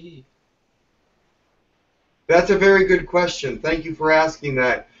 I see. That's a very good question. Thank you for asking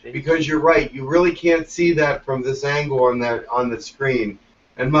that, because you're right. You really can't see that from this angle on the screen,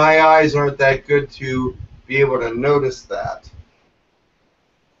 and my eyes aren't that good to be able to notice that.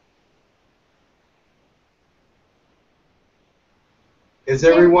 Is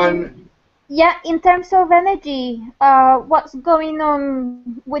everyone? Yeah, in terms of energy, what's going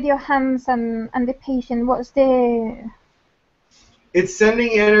on with your hands and the patient? It's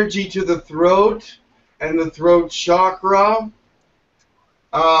sending energy to the throat and the throat chakra,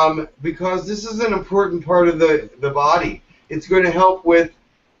 because this is an important part of the body. It's going to help with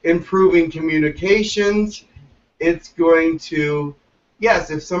improving communications. It's going to, yes,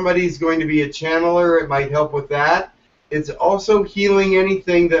 if somebody's going to be a channeler, it might help with that. It's also healing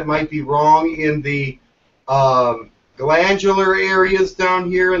anything that might be wrong in the glandular areas down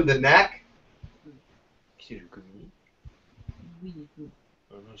here in the neck.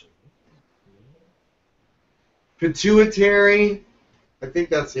 Pituitary, I think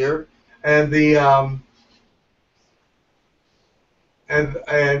that's here, and the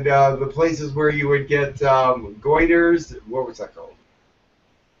the places where you would get goiters. What was that called?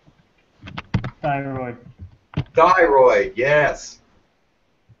 Thyroid. Thyroid, yes.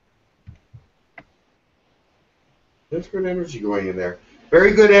 There's good energy going in there.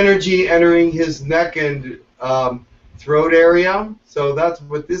 Very good energy entering his neck and throat area. So that's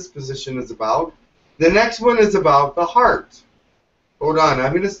what this position is about. The next one is about the heart. Hold on,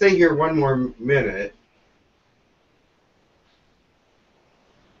 I'm going to stay here one more minute.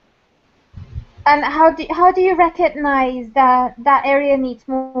 And how do you recognize that area needs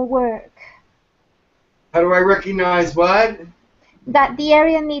more work? How do I recognize what? That the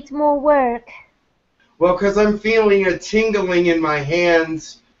area needs more work. Well, because I'm feeling a tingling in my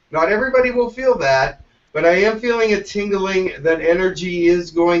hands. Not everybody will feel that, but I am feeling a tingling that energy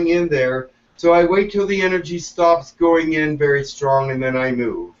is going in there. So I wait till the energy stops going in very strong, and then I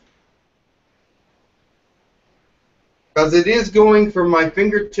move. Because it is going from my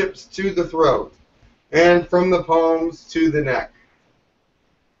fingertips to the throat, and from the palms to the neck.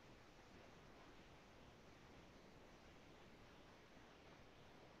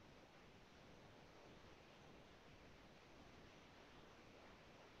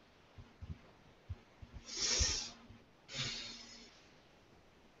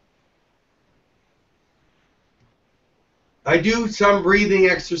 I do some breathing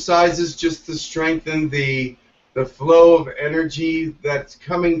exercises just to strengthen the flow of energy that's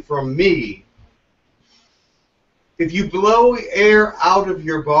coming from me. If you blow air out of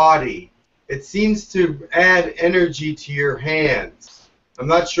your body, it seems to add energy to your hands. I'm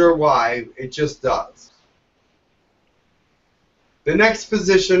not sure why, it just does. The next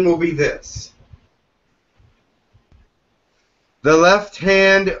position will be this. The left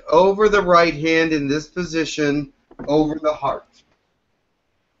hand over the right hand in this position over the heart.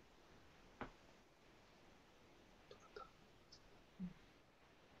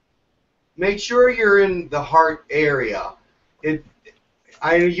 Make sure you're in the heart area. You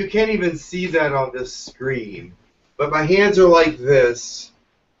can't even see that on this screen. but my hands are like this,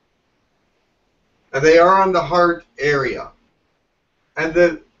 and they are on the heart area. And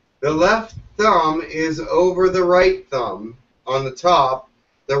the left thumb is over the right thumb on the top.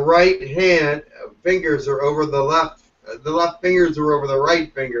 The right hand fingers are over the left fingers are over the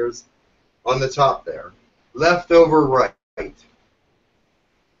right fingers on the top there. Left over right.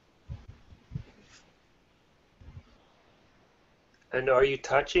 And are you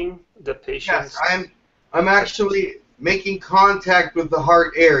touching the patient's? Yes, I'm actually making contact with the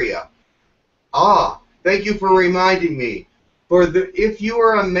heart area. Ah, thank you for reminding me. If you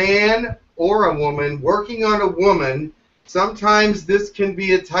are a man or a woman working on a woman, sometimes this can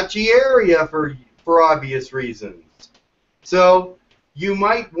be a touchy area for obvious reasons. So you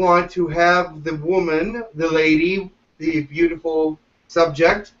might want to have the woman, the lady, the beautiful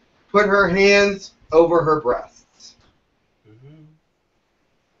subject, put her hands over her breasts,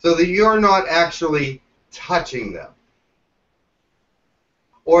 so that you're not actually touching them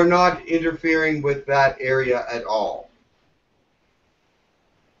or not interfering with that area at all.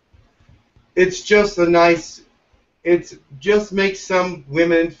 It's just it just makes some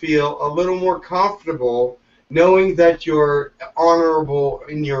women feel a little more comfortable knowing that you're honorable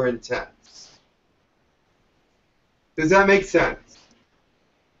in your intents. Does that make sense?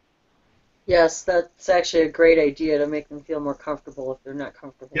 Yes, that's actually a great idea to make them feel more comfortable if they're not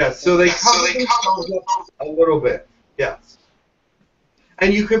comfortable. Yes, so they cover themselves up a little bit. Yes.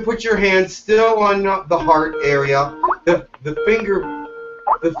 And you can put your hand still on the heart area. The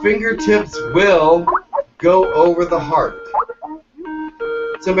fingertips will go over the heart.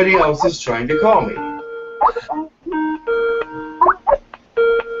 Somebody else is trying to call me.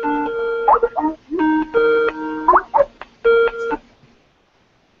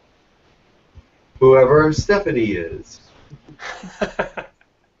 Whoever Stephanie is.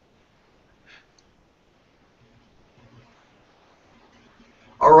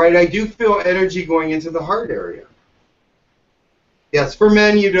 All right, I do feel energy going into the heart area. Yes, for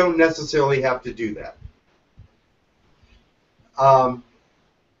men, you don't necessarily have to do that.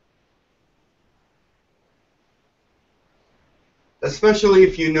 Especially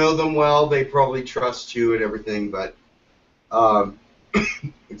if you know them well, they probably trust you and everything. But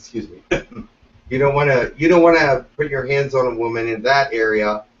excuse me, you don't want to put your hands on a woman in that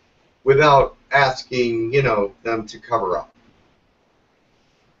area without asking, them to cover up.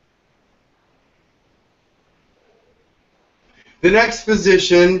 The next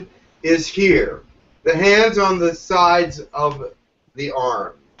position is here. The hands on the sides of the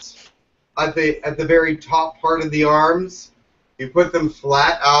arms. At the very top part of the arms, you put them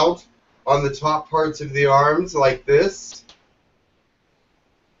flat out on the top parts of the arms like this.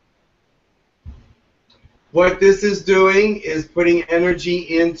 What this is doing is putting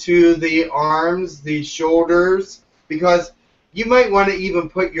energy into the arms, the shoulders, because you might want to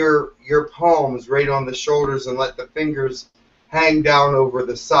even put your palms right on the shoulders and let the fingers hang down over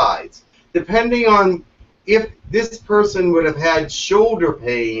the sides. Depending on if this person would have had shoulder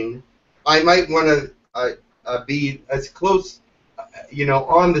pain, I might want to be as close,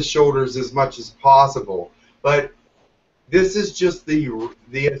 on the shoulders as much as possible. But this is just the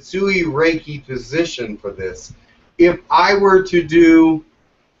Usui Reiki position for this. If I were to do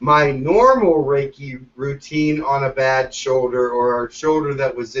my normal Reiki routine on a bad shoulder or a shoulder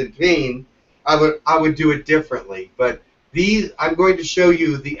that was in pain, I would do it differently. But I'm going to show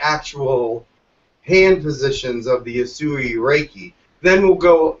you the actual hand positions of the Usui Reiki. Then we'll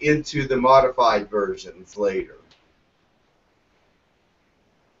go into the modified versions later.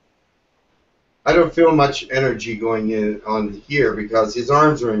 I don't feel much energy going in on here because his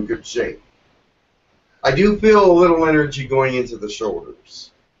arms are in good shape. I do feel a little energy going into the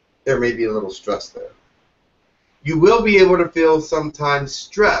shoulders. There may be a little stress there. You will be able to feel sometimes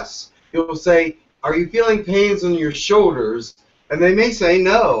stress. You'll say, "Are you feeling pains on your shoulders?" And they may say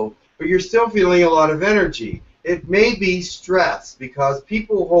no, but you're still feeling a lot of energy. It may be stress because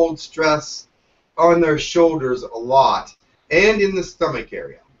people hold stress on their shoulders a lot and in the stomach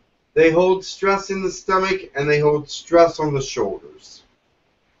area. They hold stress in the stomach and they hold stress on the shoulders.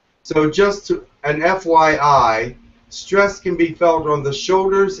 So just an FYI, stress can be felt on the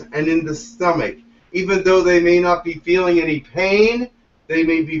shoulders and in the stomach. Even though they may not be feeling any pain, they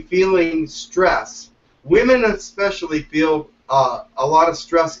may be feeling stress. Women especially feel a lot of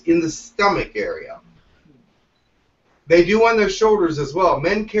stress in the stomach area. They do on their shoulders as well.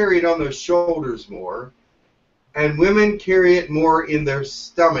 Men carry it on their shoulders more, and women carry it more in their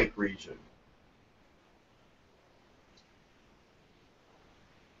stomach region.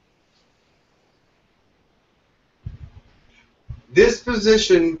 This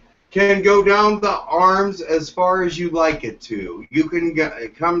position can go down the arms as far as you like it to. You can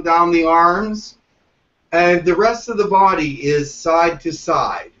come down the arms, and the rest of the body is side to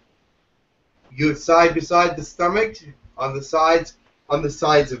side. You side beside the stomach, on the sides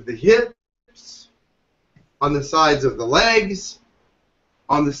of the hips, on the sides of the legs,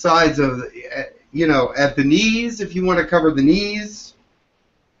 on the sides of the, you know, at the knees if you want to cover the knees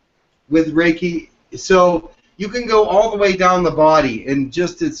with Reiki. So you can go all the way down the body, and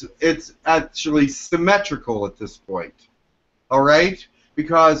just it's actually symmetrical at this point. All right?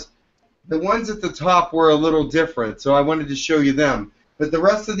 Because the ones at the top were a little different, so I wanted to show you them. But the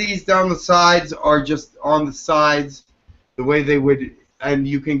rest of these down the sides are just on the sides the way they would, and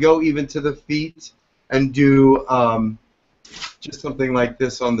you can go even to the feet and do just something like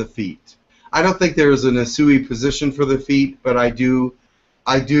this on the feet. I don't think there is an Asui position for the feet, but I do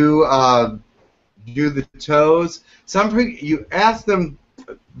the toes. Some you ask them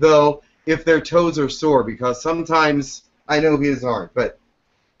though if their toes are sore, because sometimes, I know his aren't, but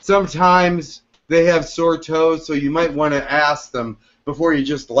sometimes they have sore toes, so you might want to ask them before you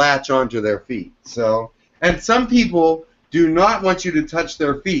just latch onto their feet. So, and some people do not want you to touch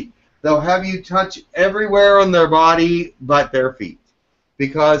their feet. They'll have you touch everywhere on their body but their feet,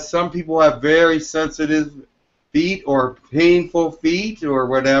 because some people have very sensitive feet or painful feet or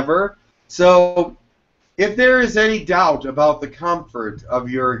whatever. So if there is any doubt about the comfort of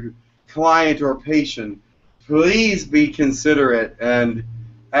your client or patient, please be considerate and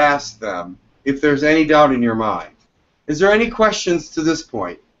ask them if there's any doubt in your mind. Is there any questions to this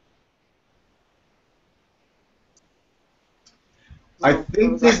point? I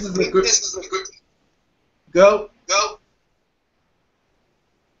think this is a good... Go.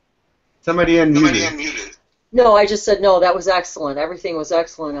 Somebody unmuted. No, I just said no. That was excellent. Everything was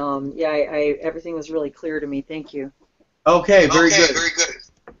excellent. Yeah, everything was really clear to me. Thank you. Okay, very good.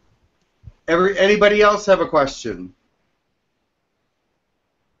 Anybody else have a question?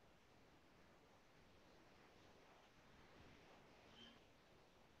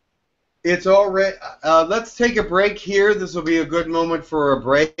 It's already. Let's take a break here. This will be a good moment for a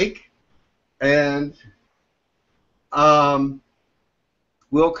break, and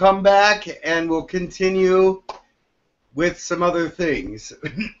we'll come back and we'll continue with some other things,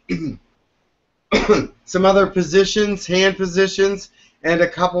 some other positions, hand positions, and a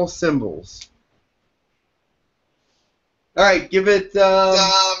couple symbols. All right, give it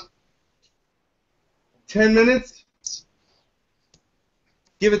 10 minutes.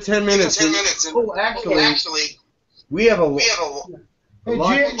 Give it 10 minutes. Oh, actually, we have a little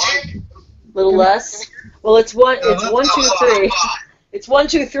less. Well, it's 1, 2, 3. It's 1,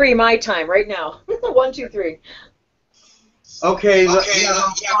 2, 3 my time right now. 1, 2, 3. Okay,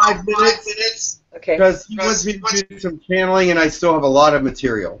 5 minutes. Okay. Because he wants me to do some channeling, and I still have a lot of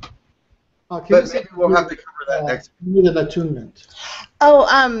material. But maybe we'll have to cover that next. We need an attunement.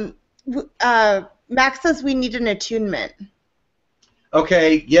 Oh, Max says we need an attunement.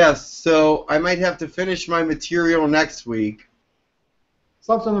 Okay, yes, so I might have to finish my material next week.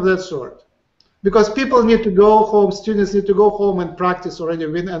 Something of that sort. Because people need to go home, students need to go home and practice already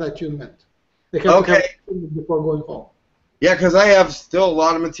with an attunement. They have to have attunement before going home. Yeah, because I have still a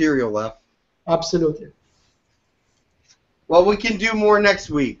lot of material left. Absolutely. Well, we can do more next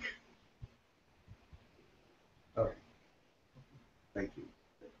week. All right. Thank you.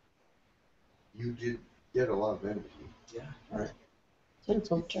 You did get a lot of energy. Yeah. All right.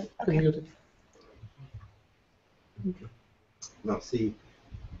 Okay. No, see.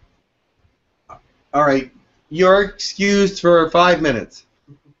 All right, you're excused for 5 minutes.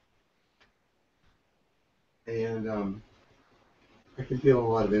 And I can feel a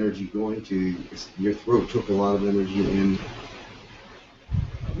lot of energy going to your throat. Took a lot of energy in.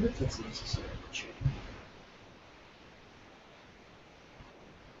 I wonder if that's necessary.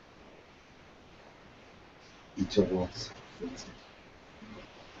 Each of us.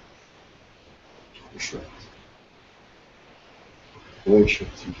 Short. Very short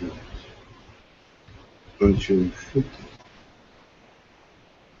to until 50.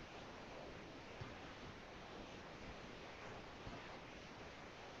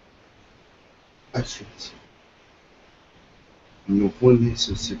 Ascent. Non può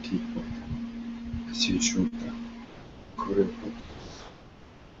essere tipo. Si asciutta. Corretto.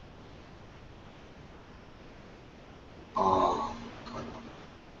 Ah, caramba.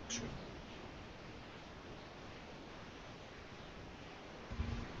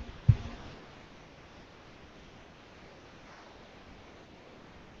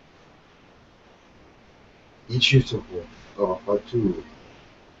 Ichi toko, Arcturians,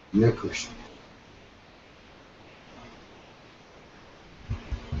 Nekush.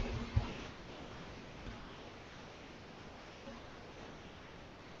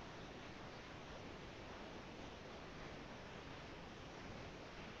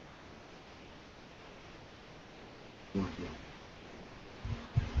 Yeah.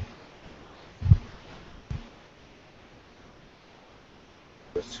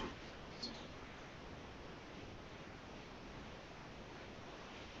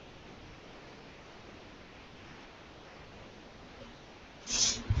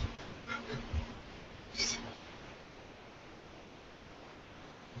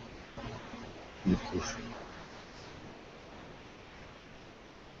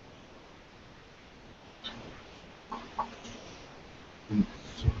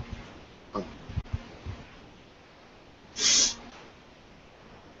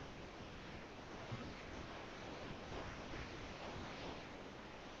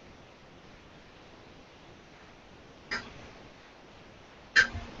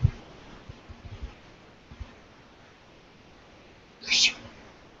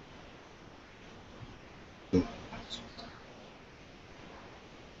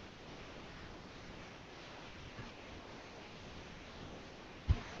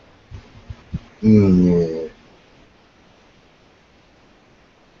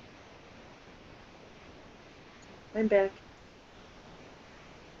 I'm back.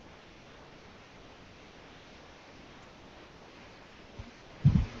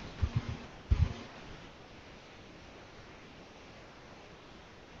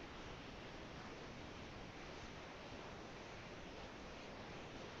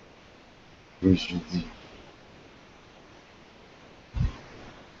 Oui, je dis.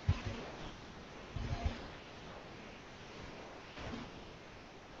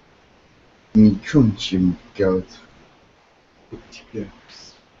 𝗪𝗘𝗕𝗓𝗏𝗧𝗏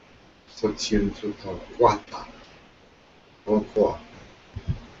𝗪𝗘𝗕𝗓𝗏𝗧𝗏 encore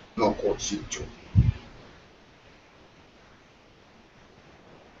encore chicho.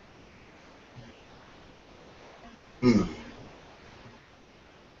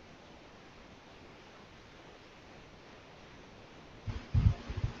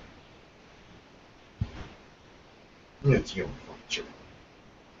 Нет, я хочу.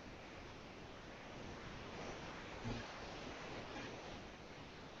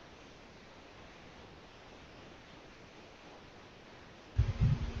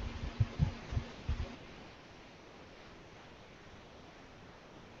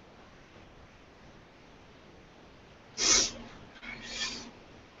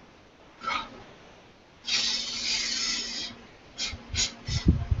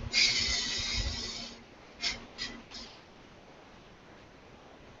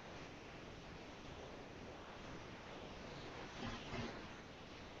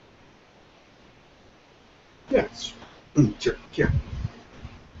 Yes. Yeah.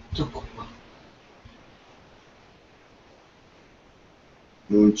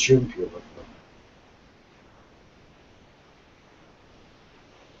 𝗪𝗘𝗕𝗓𝗏𝗧𝗏.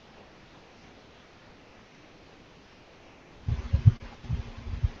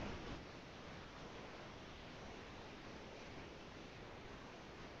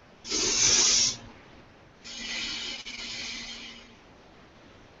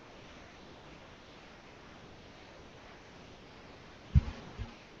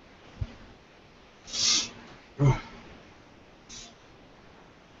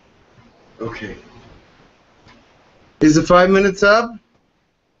 Okay. Is the 5 minutes up?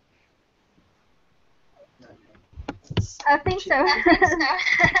 I think so.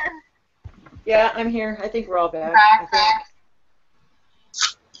 Yeah, I'm here. I think we're all back.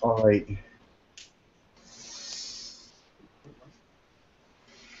 All right.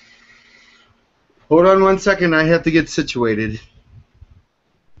 Hold on 1 second. I have to get situated.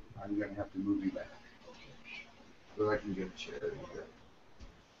 I'm going to have to move you back. Okay. So I can get a chair.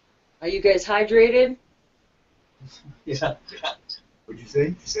 Are you guys hydrated? Yeah. What'd you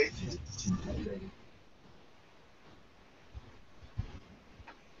say?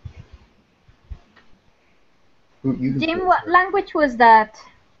 Jim, what language was that?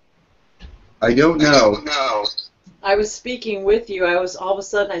 I don't know. I was speaking with you. All of a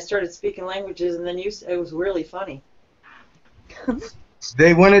sudden I started speaking languages, and then it was really funny.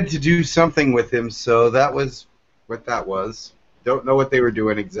 They wanted to do something with him, so that was what that was. Don't know what they were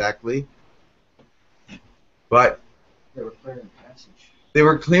doing exactly. But They were clearing a passage. they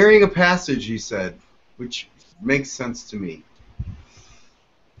were clearing a passage, he said, which makes sense to me.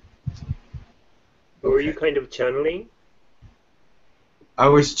 Were you kind of channeling? I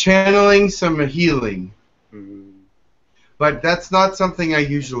was channeling some healing, but that's not something I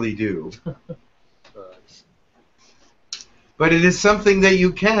usually do. But it is something that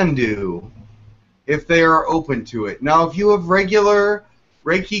you can do if they are open to it. Now, if you have regular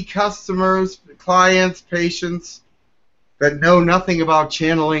Reiki customers, clients, patients that know nothing about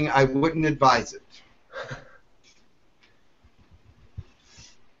channeling, I wouldn't advise it.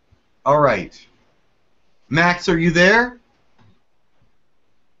 All right. Max, are you there?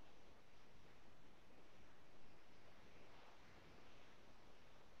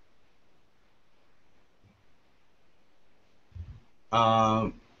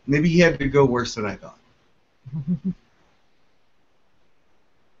 Maybe he had to go worse than I thought.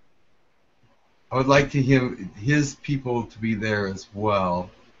 I would like to his people to be there as well.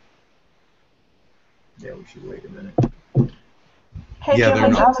 Yeah, we should wait a minute. Hey, Yeah, Jim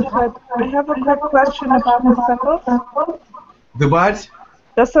and Alfred, I have a quick question about the symbols. The what?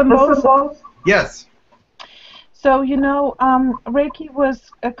 The symbols. Yes. So, you know, Reiki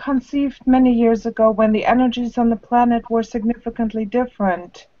was conceived many years ago when the energies on the planet were significantly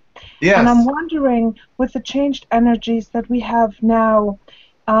different. Yes. And I'm wondering, with the changed energies that we have now,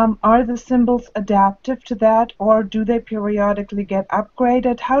 are the symbols adaptive to that, or do they periodically get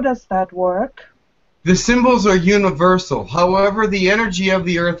upgraded? How does that work? The symbols are universal. However, the energy of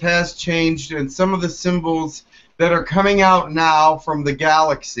the Earth has changed, and some of the symbols that are coming out now from the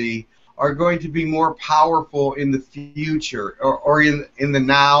galaxy are going to be more powerful in the future, or in the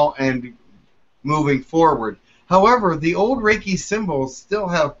now and moving forward. However, the old Reiki symbols still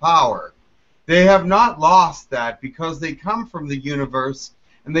have power. They have not lost that because they come from the universe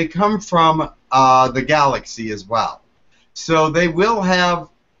and they come from the galaxy as well. So they will have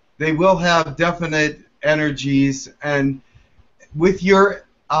definite energies, and with your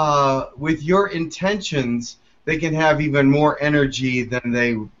intentions, they can have even more energy than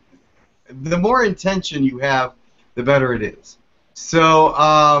they. The more intention you have, the better it is. So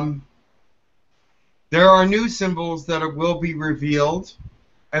there are new symbols that will be revealed,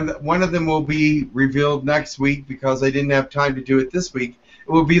 and one of them will be revealed next week because I didn't have time to do it this week.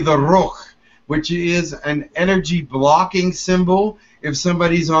 It will be the Rukh, which is an energy blocking symbol. If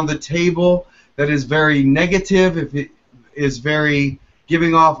somebody's on the table that is very negative, if it is very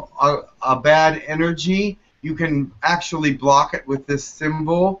giving off a bad energy, you can actually block it with this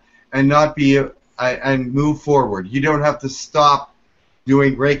symbol and not be and move forward. You don't have to stop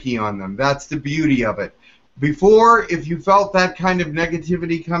doing Reiki on them. That's the beauty of it. Before, if you felt that kind of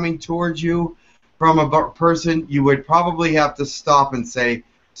negativity coming towards you from a person, you would probably have to stop and say,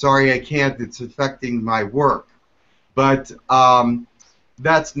 sorry, I can't, it's affecting my work. But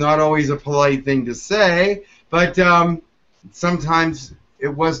that's not always a polite thing to say, but sometimes it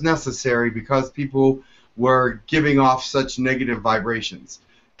was necessary because people were giving off such negative vibrations.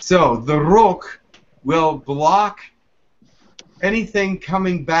 So the Rukh will block anything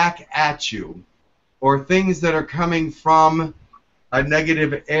coming back at you or things that are coming from a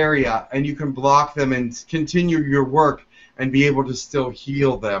negative area, and you can block them and continue your work and be able to still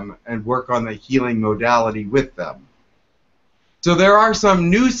heal them and work on the healing modality with them. So there are some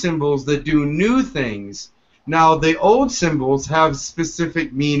new symbols that do new things. Now, the old symbols have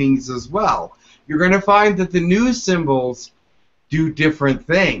specific meanings as well. You're going to find that the new symbols do different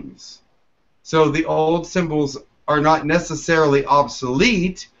things. So the old symbols are not necessarily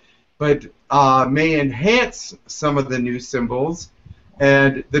obsolete, but may enhance some of the new symbols.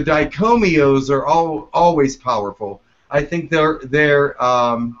 And the dichomios are always powerful. I think they're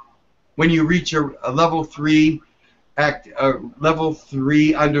when you reach a level 3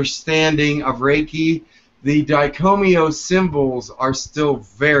 understanding of Reiki, the dichomio symbols are still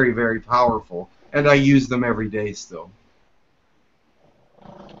very, very powerful, and I use them every day still.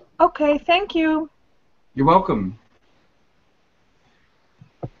 Okay, thank you. You're welcome.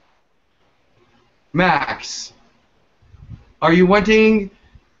 Max, are you wanting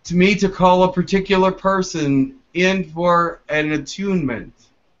me to call a particular person in for an attunement?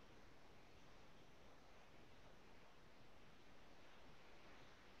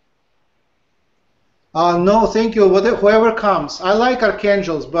 No, thank you. Whoever comes. I like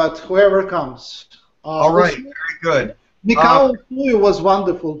archangels, but whoever comes. All right, very good. Mikao Usui was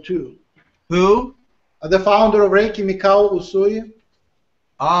wonderful too. Who? The founder of Reiki, Mikao Usui.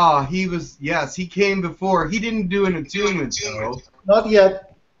 Ah, he was, yes, he came before. He didn't do an attunement, though. Not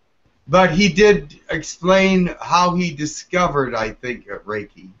yet. But he did explain how he discovered, I think,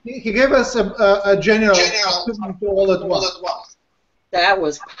 Reiki. He gave us a general attunement all at once. That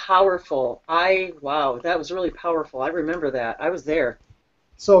was powerful. Wow, that was really powerful. I remember that. I was there.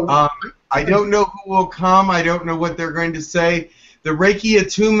 So I don't know who will come. I don't know what they're going to say. The Reiki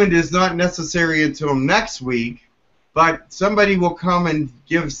attunement is not necessary until next week, but somebody will come and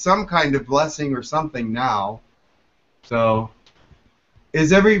give some kind of blessing or something now. So,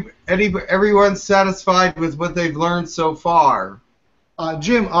 is everyone satisfied with what they've learned so far?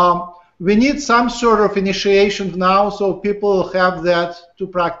 Jim, we need some sort of initiation now so people have that to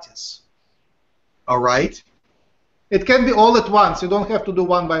practice. All right. It can be all at once. You don't have to do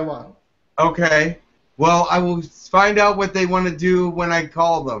one by one. Okay. Well, I will find out what they want to do when I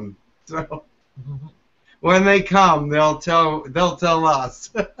call them. So when they come, they'll tell us.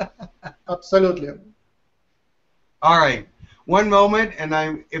 Absolutely. All right. One moment,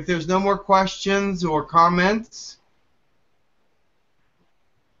 and if there's no more questions or comments.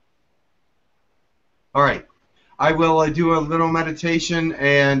 All right. I will do a little meditation,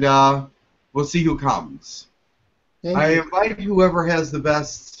 and we'll see who comes. I invite whoever has the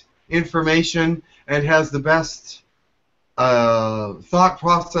best information and has the best thought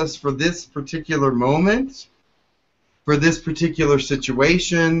process for this particular moment, for this particular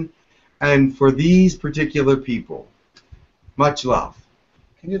situation, and for these particular people. Much love.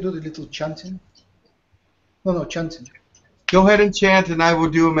 Can you do the little chanting? No, chanting. Go ahead and chant, and I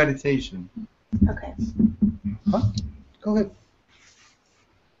will do a meditation. Okay. Huh? Go ahead.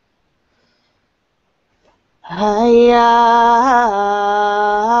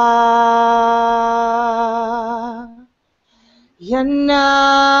 Yana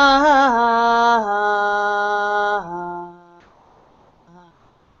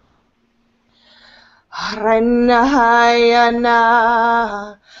Ranahayana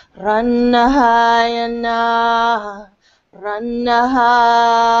Ranahayana Ranahayana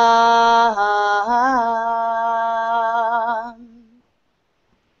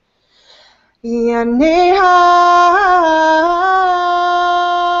Yaneham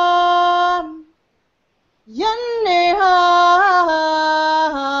Yaneham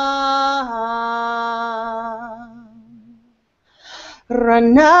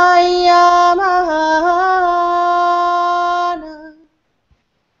Ranayamana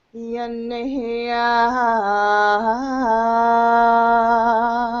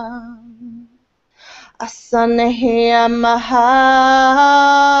Yaneham Asanehamaha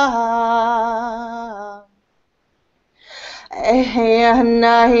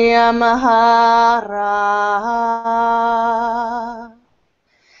Ehanayamahara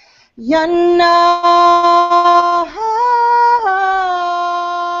Yana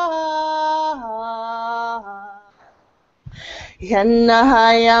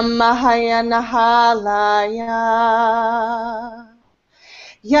Yanahayamahayanhalaya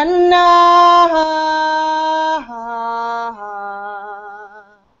Yana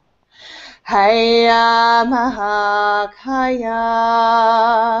Hayamahakaya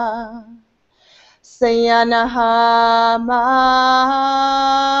Sayanahama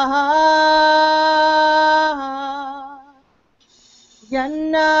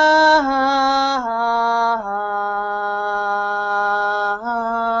Yana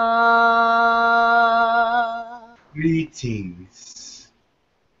Greetings.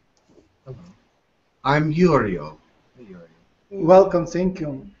 I'm Yahyel. Welcome, thank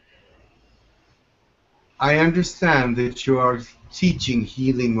you. I understand that you are teaching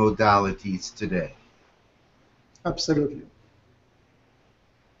healing modalities today. Absolutely.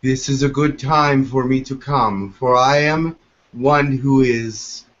 This is a good time for me to come, for I am one who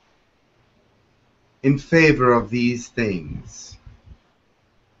is in favor of these things.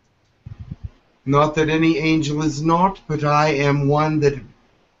 Not that any angel is not, but I am one that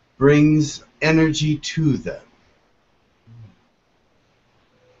brings energy to them.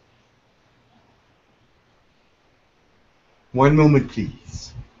 One moment,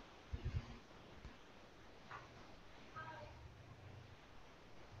 please.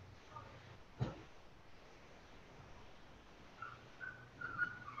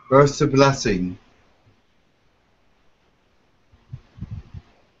 First, a blessing.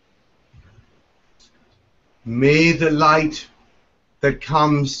 May the light that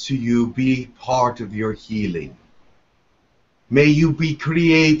comes to you be part of your healing. May you be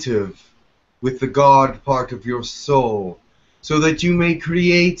creative with the God part of your soul, so that you may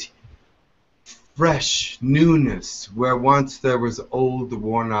create fresh newness where once there was old,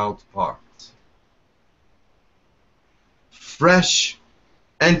 worn-out parts. Fresh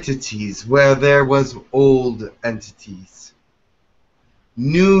entities where there was old entities.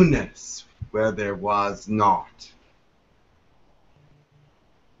 Newness where there was not.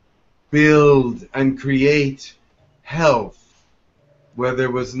 Build and create health where there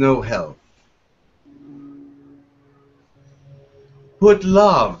was no health. Put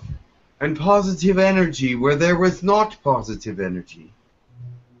love and positive energy where there was not positive energy.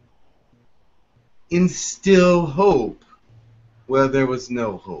 Instill hope where there was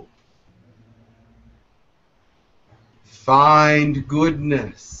no hope. Find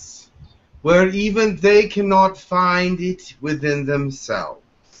goodness where even they cannot find it within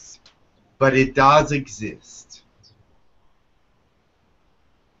themselves, but it does exist.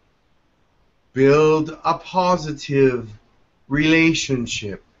 Build a positive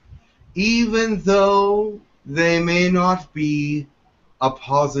relationship, even though they may not be a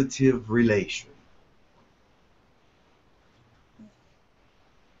positive relation.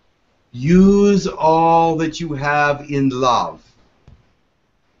 Use all that you have in love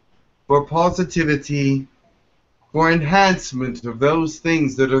for positivity, for enhancement of those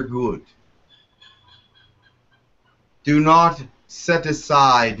things that are good. Do not set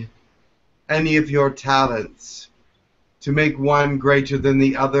aside any of your talents to make one greater than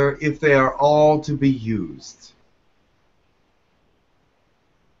the other if they are all to be used.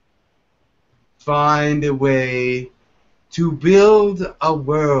 Find a way to build a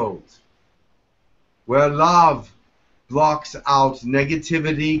world where love blocks out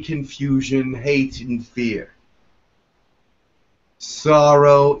negativity, confusion, hate, and fear.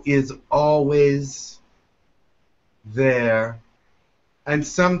 Sorrow is always there, and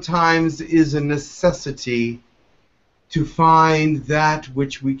sometimes is a necessity to find that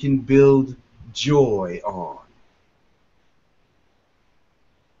which we can build joy on.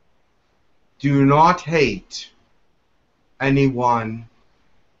 Do not hate anyone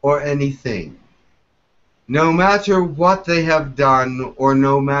or anything, no matter what they have done or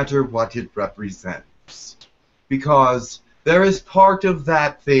no matter what it represents, because there is part of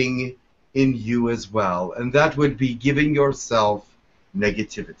that thing in you as well, and that would be giving yourself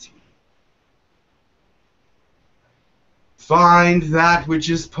negativity. Find that which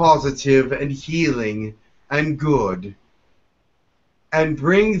is positive and healing and good, and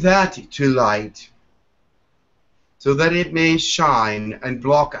bring that to light so that it may shine and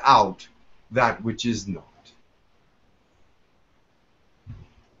block out that which is not.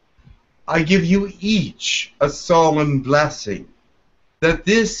 I give you each a solemn blessing that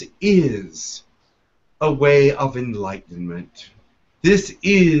this is a way of enlightenment. This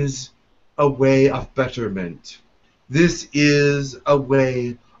is a way of betterment. This is a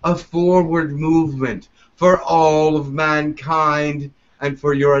way of forward movement for all of mankind and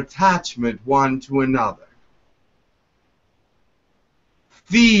for your attachment one to another.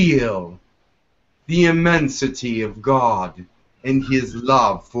 Feel the immensity of God and His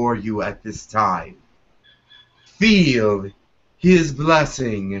love for you at this time. Feel His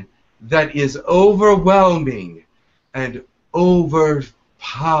blessing that is overwhelming and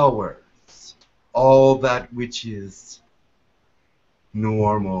overpowers all that which is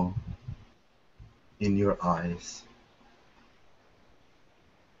normal in your eyes.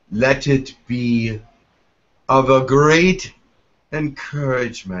 Let it be of a great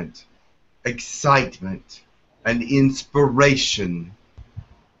encouragement, excitement, and inspiration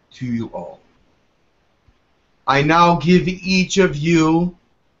to you all. I now give each of you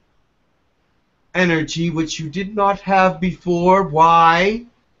energy which you did not have before. Why?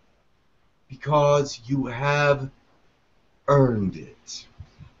 Because you have earned it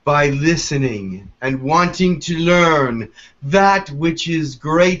by listening and wanting to learn that which is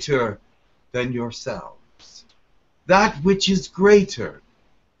greater than yourselves, that which is greater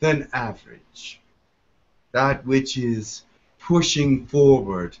than average, that which is pushing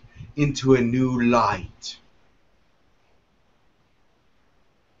forward into a new light.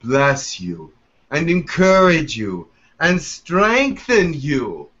 Bless you and encourage you and strengthen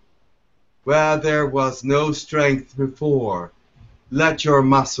you where there was no strength before. Let your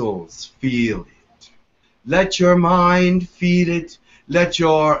muscles feel it. Let your mind feel it. Let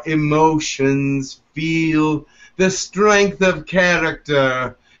your emotions feel the strength of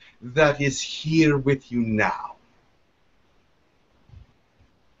character that is here with you now.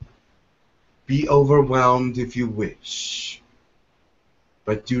 Be overwhelmed if you wish,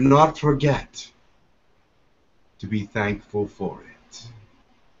 but do not forget to be thankful for it.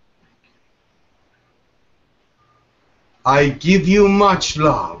 I give you much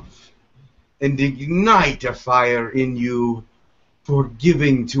love and ignite a fire in you for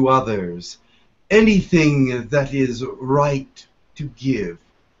giving to others anything that is right to give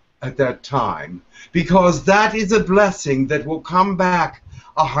at that time, because that is a blessing that will come back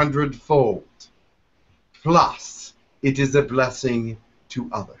 100-fold. Plus, it is a blessing to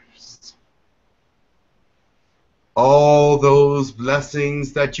others. All those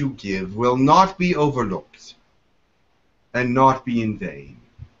blessings that you give will not be overlooked and not be in vain,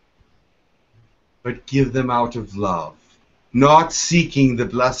 but give them out of love, not seeking the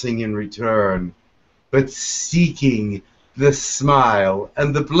blessing in return, but seeking the smile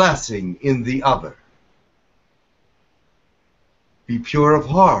and the blessing in the other. Be pure of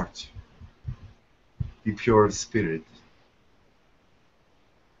heart. Be pure of spirit.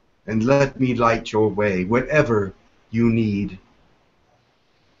 And let me light your way, whatever you need.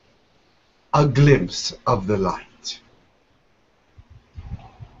 a glimpse of the light.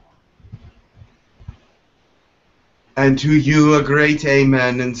 And to you a great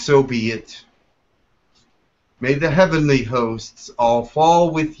amen, and so be it. May the heavenly hosts all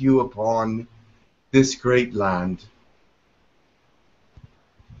fall with you upon this great land.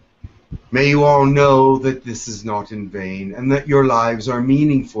 May you all know that this is not in vain, and that your lives are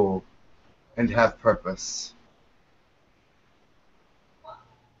meaningful and have purpose.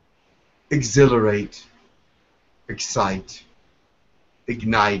 Exhilarate, excite,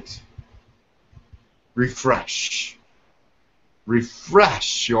 ignite, refresh.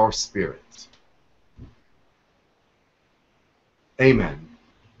 Refresh your spirit. Amen.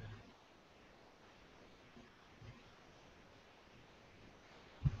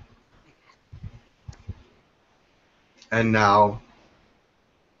 And now,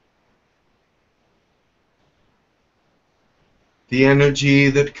 the energy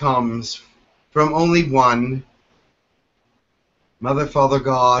that comes from only one, Mother, Father,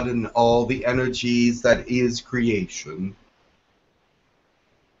 God, and all the energies that is creation,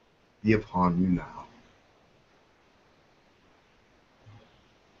 be upon you now.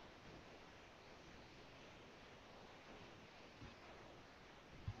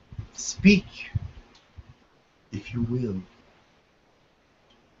 Speak, if you will.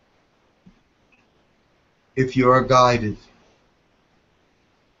 If you are guided,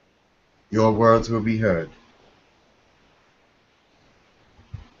 your words will be heard.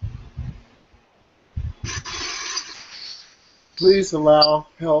 Please allow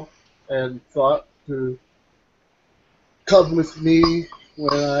help and thought to come with me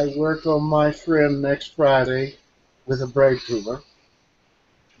when I work on my friend next Friday with a brain tumor.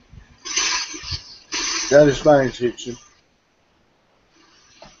 That is my intention.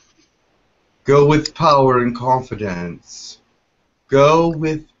 Go with power and confidence. Go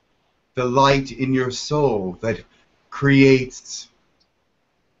with the light in your soul that creates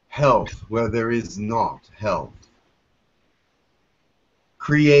health where there is not health.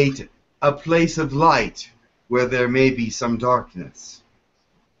 Create a place of light where there may be some darkness,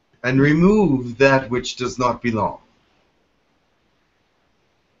 and remove that which does not belong.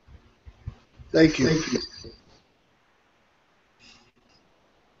 Thank you. Thank you.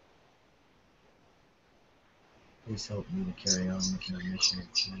 Please help me to carry on with my mission.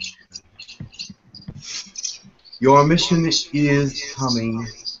 Your mission is coming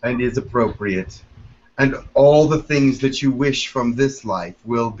and is appropriate, and all the things that you wish from this life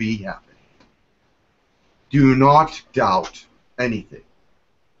will be happening. Do not doubt anything.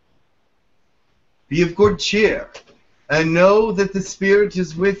 Be of good cheer, and know that the Spirit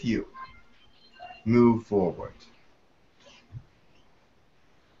is with you. Move forward.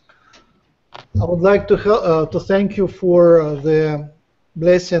 I would like to thank you for the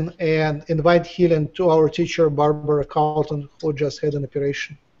blessing and invite healing to our teacher, Barbara Carlton, who just had an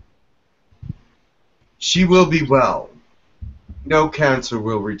operation. She will be well. No cancer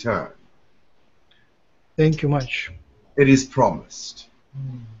will return. Thank you much. It is promised.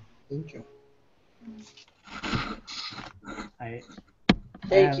 Thank you.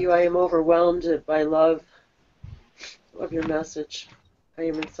 Thank you. I am overwhelmed by love of your message. I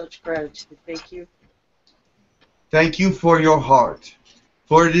am in such gratitude. Thank you. Thank you for your heart,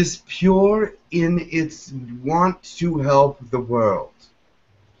 for it is pure in its want to help the world.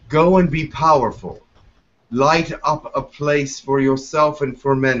 Go and be powerful. Light up a place for yourself and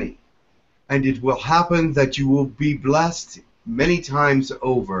for many, and it will happen that you will be blessed many times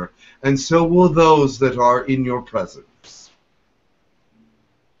over, and so will those that are in your presence.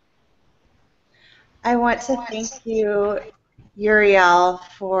 I want to thank you, Yahyel,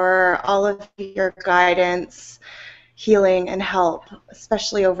 for all of your guidance, healing, and help,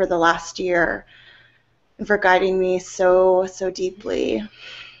 especially over the last year, and for guiding me so deeply.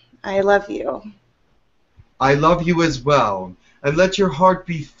 I love you. I love you as well, and let your heart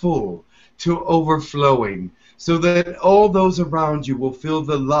be full to overflowing, so that all those around you will feel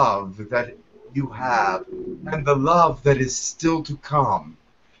the love that you have, and the love that is still to come.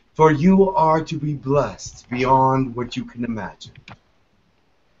 For you are to be blessed beyond what you can imagine.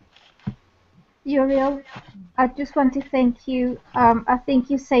 Yahyel, I just want to thank you. I think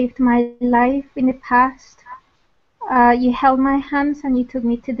you saved my life in the past. You held my hands and you took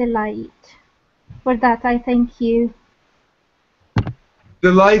me to the light. For that, I thank you.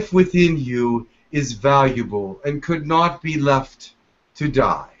 The life within you is valuable and could not be left to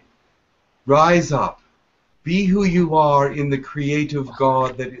die. Rise up. Be who you are in the creative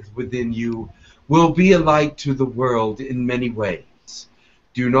God that is within you. Will be a light to the world in many ways.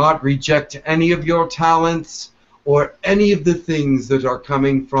 Do not reject any of your talents or any of the things that are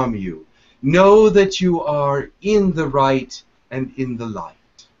coming from you. Know that you are in the right and in the light.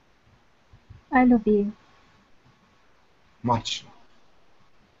 I love you. Much love.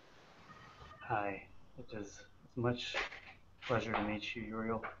 Hi, it is much pleasure to meet you,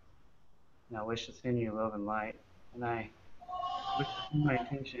 Uriel. And I wish to send you love and light. And I wish to send my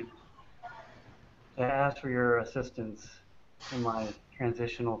attention to ask for your assistance in my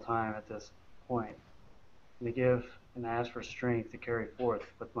transitional time at this point. And to give and ask for strength to carry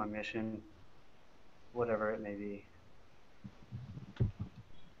forth with my mission, whatever it may be.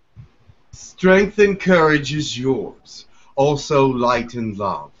 Strength and courage is yours, also light and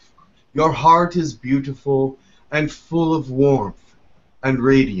love. Your heart is beautiful and full of warmth and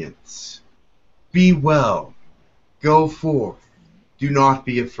radiance. Be well, go forth, do not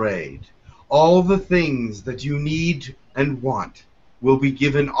be afraid. All the things that you need and want will be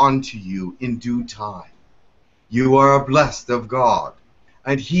given unto you in due time. You are blessed of God,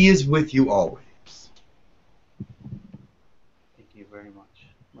 and He is with you always. Thank you very much.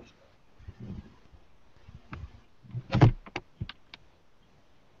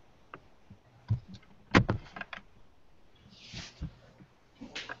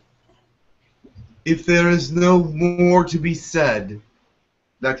 If there is no more to be said,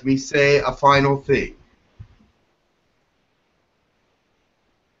 let me say a final thing.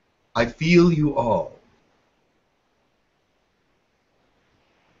 I feel you all.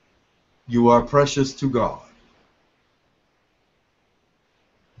 You are precious to God.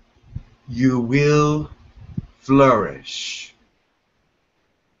 You will flourish.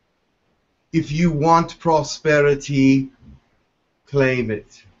 If you want prosperity, claim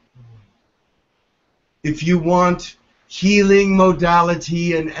it. If you want healing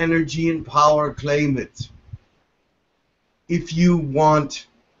modality and energy and power, claim it. If you want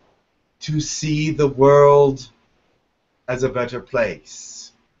to see the world as a better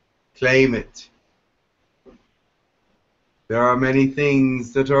place, claim it. There are many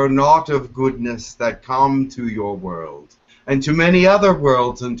things that are not of goodness that come to your world, and to many other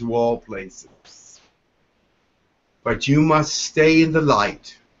worlds and to all places. But you must stay in the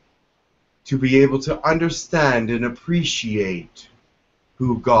light to be able to understand and appreciate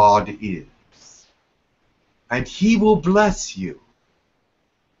who God is. And He will bless you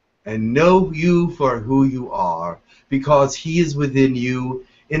and know you for who you are, because He is within you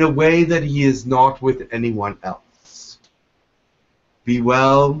in a way that He is not with anyone else. Be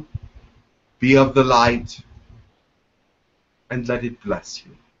well, be of the light, and let it bless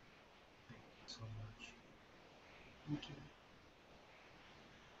you.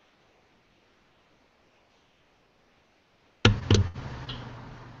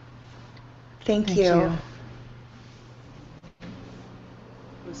 Thank you.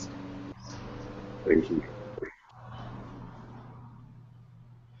 Thank you.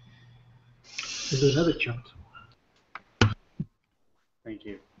 There's another chant. Thank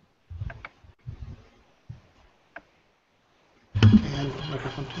you. And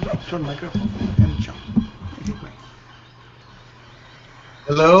microphone turn microphone and chant. Okay, great.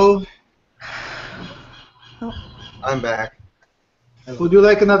 Hello? Oh. I'm back. Would you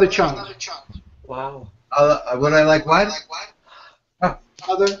like another chant? Wow. Would I like what?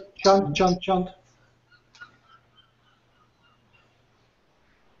 Other chant.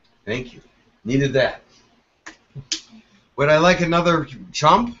 Thank you. Needed that. Would I like another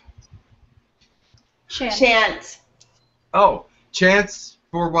chump? Chant. Oh, chance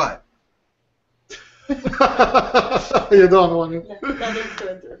for what? You don't want it. That is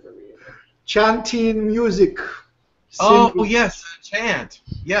going through for me. Chanting music. Oh, Singing. yes, chant.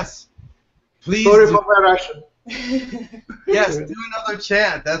 Yes. Please. Sorry for my Russian. Yes, do another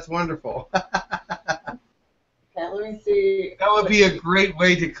chant. That's wonderful. Okay, let me see. That would be a great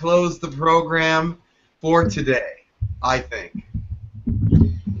way to close the program for today, I think.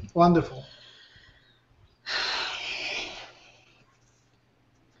 Wonderful.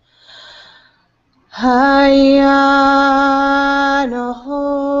 Hayano,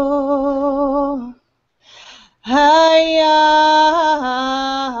 haya,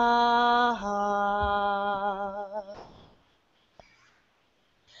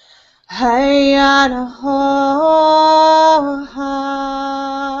 hayano,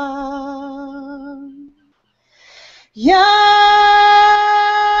 ya.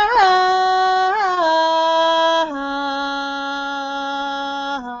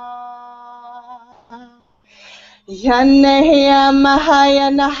 Yanaya Mahaya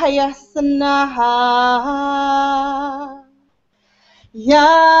Nahaya Sanaha Ya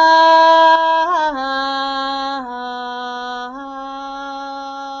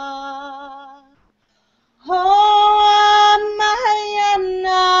Ho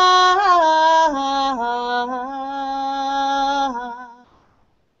Mahayana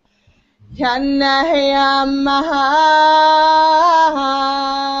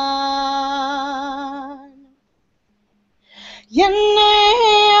Yanahiyamahan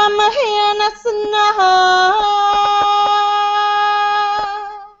Yanahiyamahyanasnaha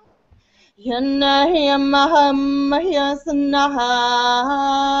Yanahiyamahamahyanasnaha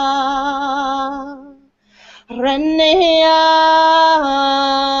Raniya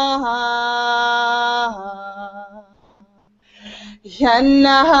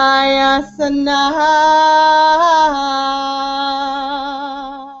Yanahaya Sanaha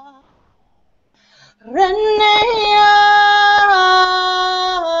Raniya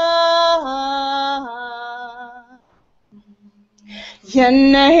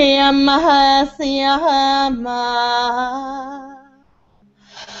Yanahaya Mahasiyama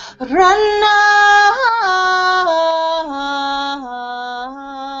Rana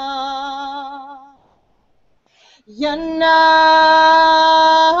Yana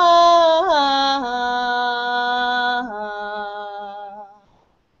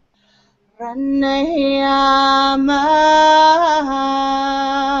Ranayama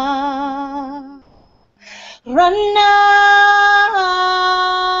Rana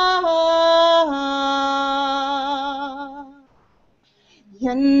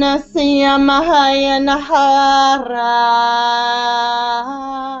Yanasya Mahayanahara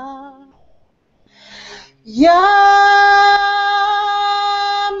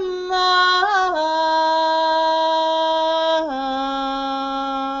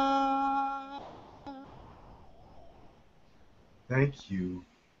Thank you.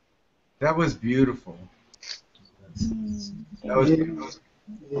 That was beautiful. That was beautiful.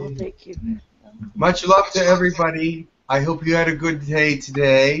 Oh, thank you. Much love to everybody. I hope you had a good day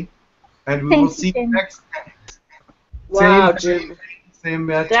today, and we will see you next time. Wow, Jim. Same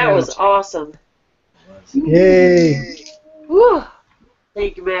That was awesome. Yay. Whew.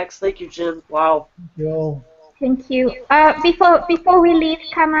 Thank you, Max. Thank you, Jim. Wow. Yo. Thank you. Before we leave,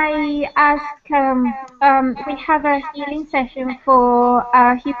 can I ask? We have a healing session for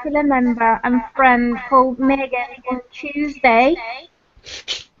a Hucolo member and friend called Megan on Tuesday.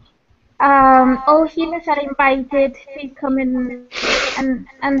 All healers are invited to come in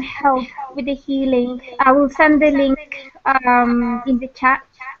and help with the healing. I will send the link in the chat.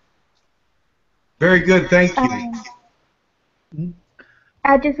 Very good. Thank you.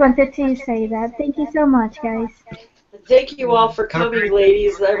 I just wanted to say that. Thank you so much, guys. Thank you all for coming,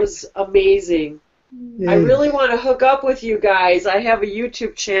 ladies. That was amazing. I really want to hook up with you guys. I have a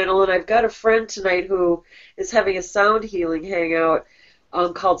YouTube channel, and I've got a friend tonight who is having a sound healing hangout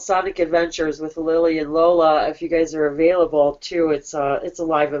called Sonic Adventures with Lily and Lola. If you guys are available, too, it's a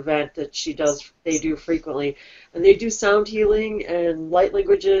live event that they do frequently, and they do sound healing and light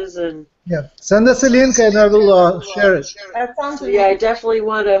languages and. Yeah, send us a link and I will share it. That sounds Yeah, I definitely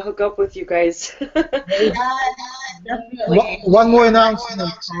want to hook up with you guys. One more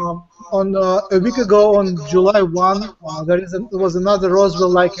announcement. On a week ago, on July 1, there was another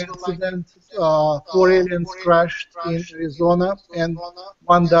Roswell-like incident. 4 aliens crashed in Arizona, and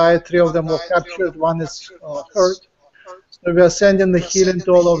 1 died. 3 of them were captured. 1 is hurt. So we are sending the healing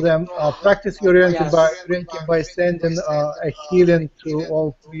to all of them. Practice your Reiki by sending a healing to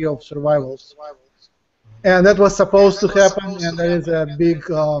all 3 of survivals. And that was supposed to happen, and there is a big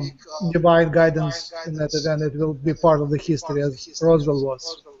divine guidance in that event. It will be part of the history, as Roswell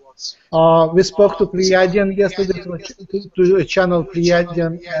was. We spoke to Pleiadian yesterday, to a channel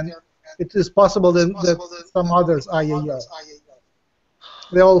Pleiadian, and it is possible that some others are Yahyel.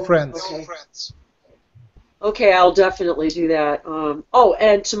 They're all friends. Okay. Okay, I'll definitely do that. Oh,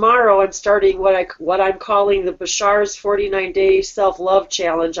 and tomorrow I'm starting what I'm calling the Bashar's 49-Day Self-Love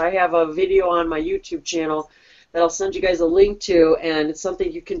Challenge. I have a video on my YouTube channel that I'll send you guys a link to, and it's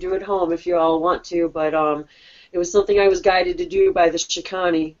something you can do at home if you all want to, but it was something I was guided to do by the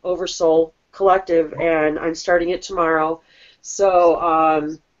Shikani Oversoul Collective, and I'm starting it tomorrow.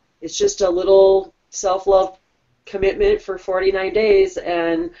 So it's just a little self-love commitment for 49 days,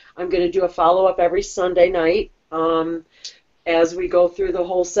 and I'm going to do a follow-up every Sunday night. As we go through the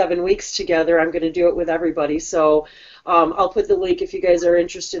whole 7 weeks together, I'm going to do it with everybody. So I'll put the link if you guys are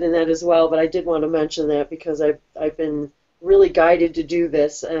interested in that as well, but I did want to mention that because I've been really guided to do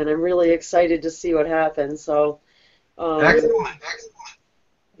this, and I'm really excited to see what happens. So Excellent.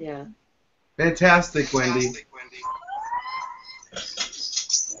 Yeah. Fantastic, Wendy.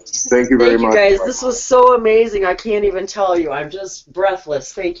 Thank you very much. Thank you, guys. This was so amazing. I can't even tell you. I'm just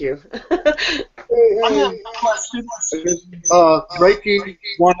breathless. Thank you. I have a question. Reiki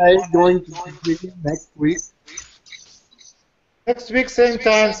 1A going to begin next week? Next week, same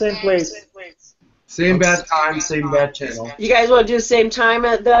time, same place. Same bad time, same bad channel. You guys want to do the same time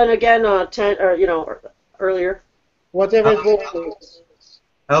then again, 10 or or earlier? Whatever it was.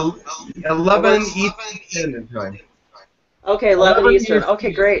 11 Eastern Standard Time. Okay, 11 Eastern.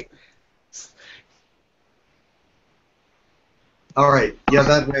 Okay, great. All right. Yeah,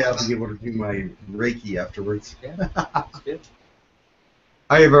 that way I'll be able to do my Reiki afterwards.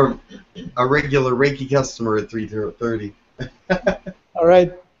 I have a regular Reiki customer at 3:30. All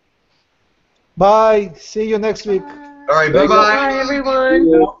right. Bye. See you next week. All right. Bye-bye. Bye,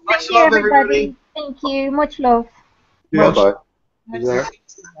 everyone. Much Thank you, love, everybody. Thank you. Much love. Bye-bye. Yeah.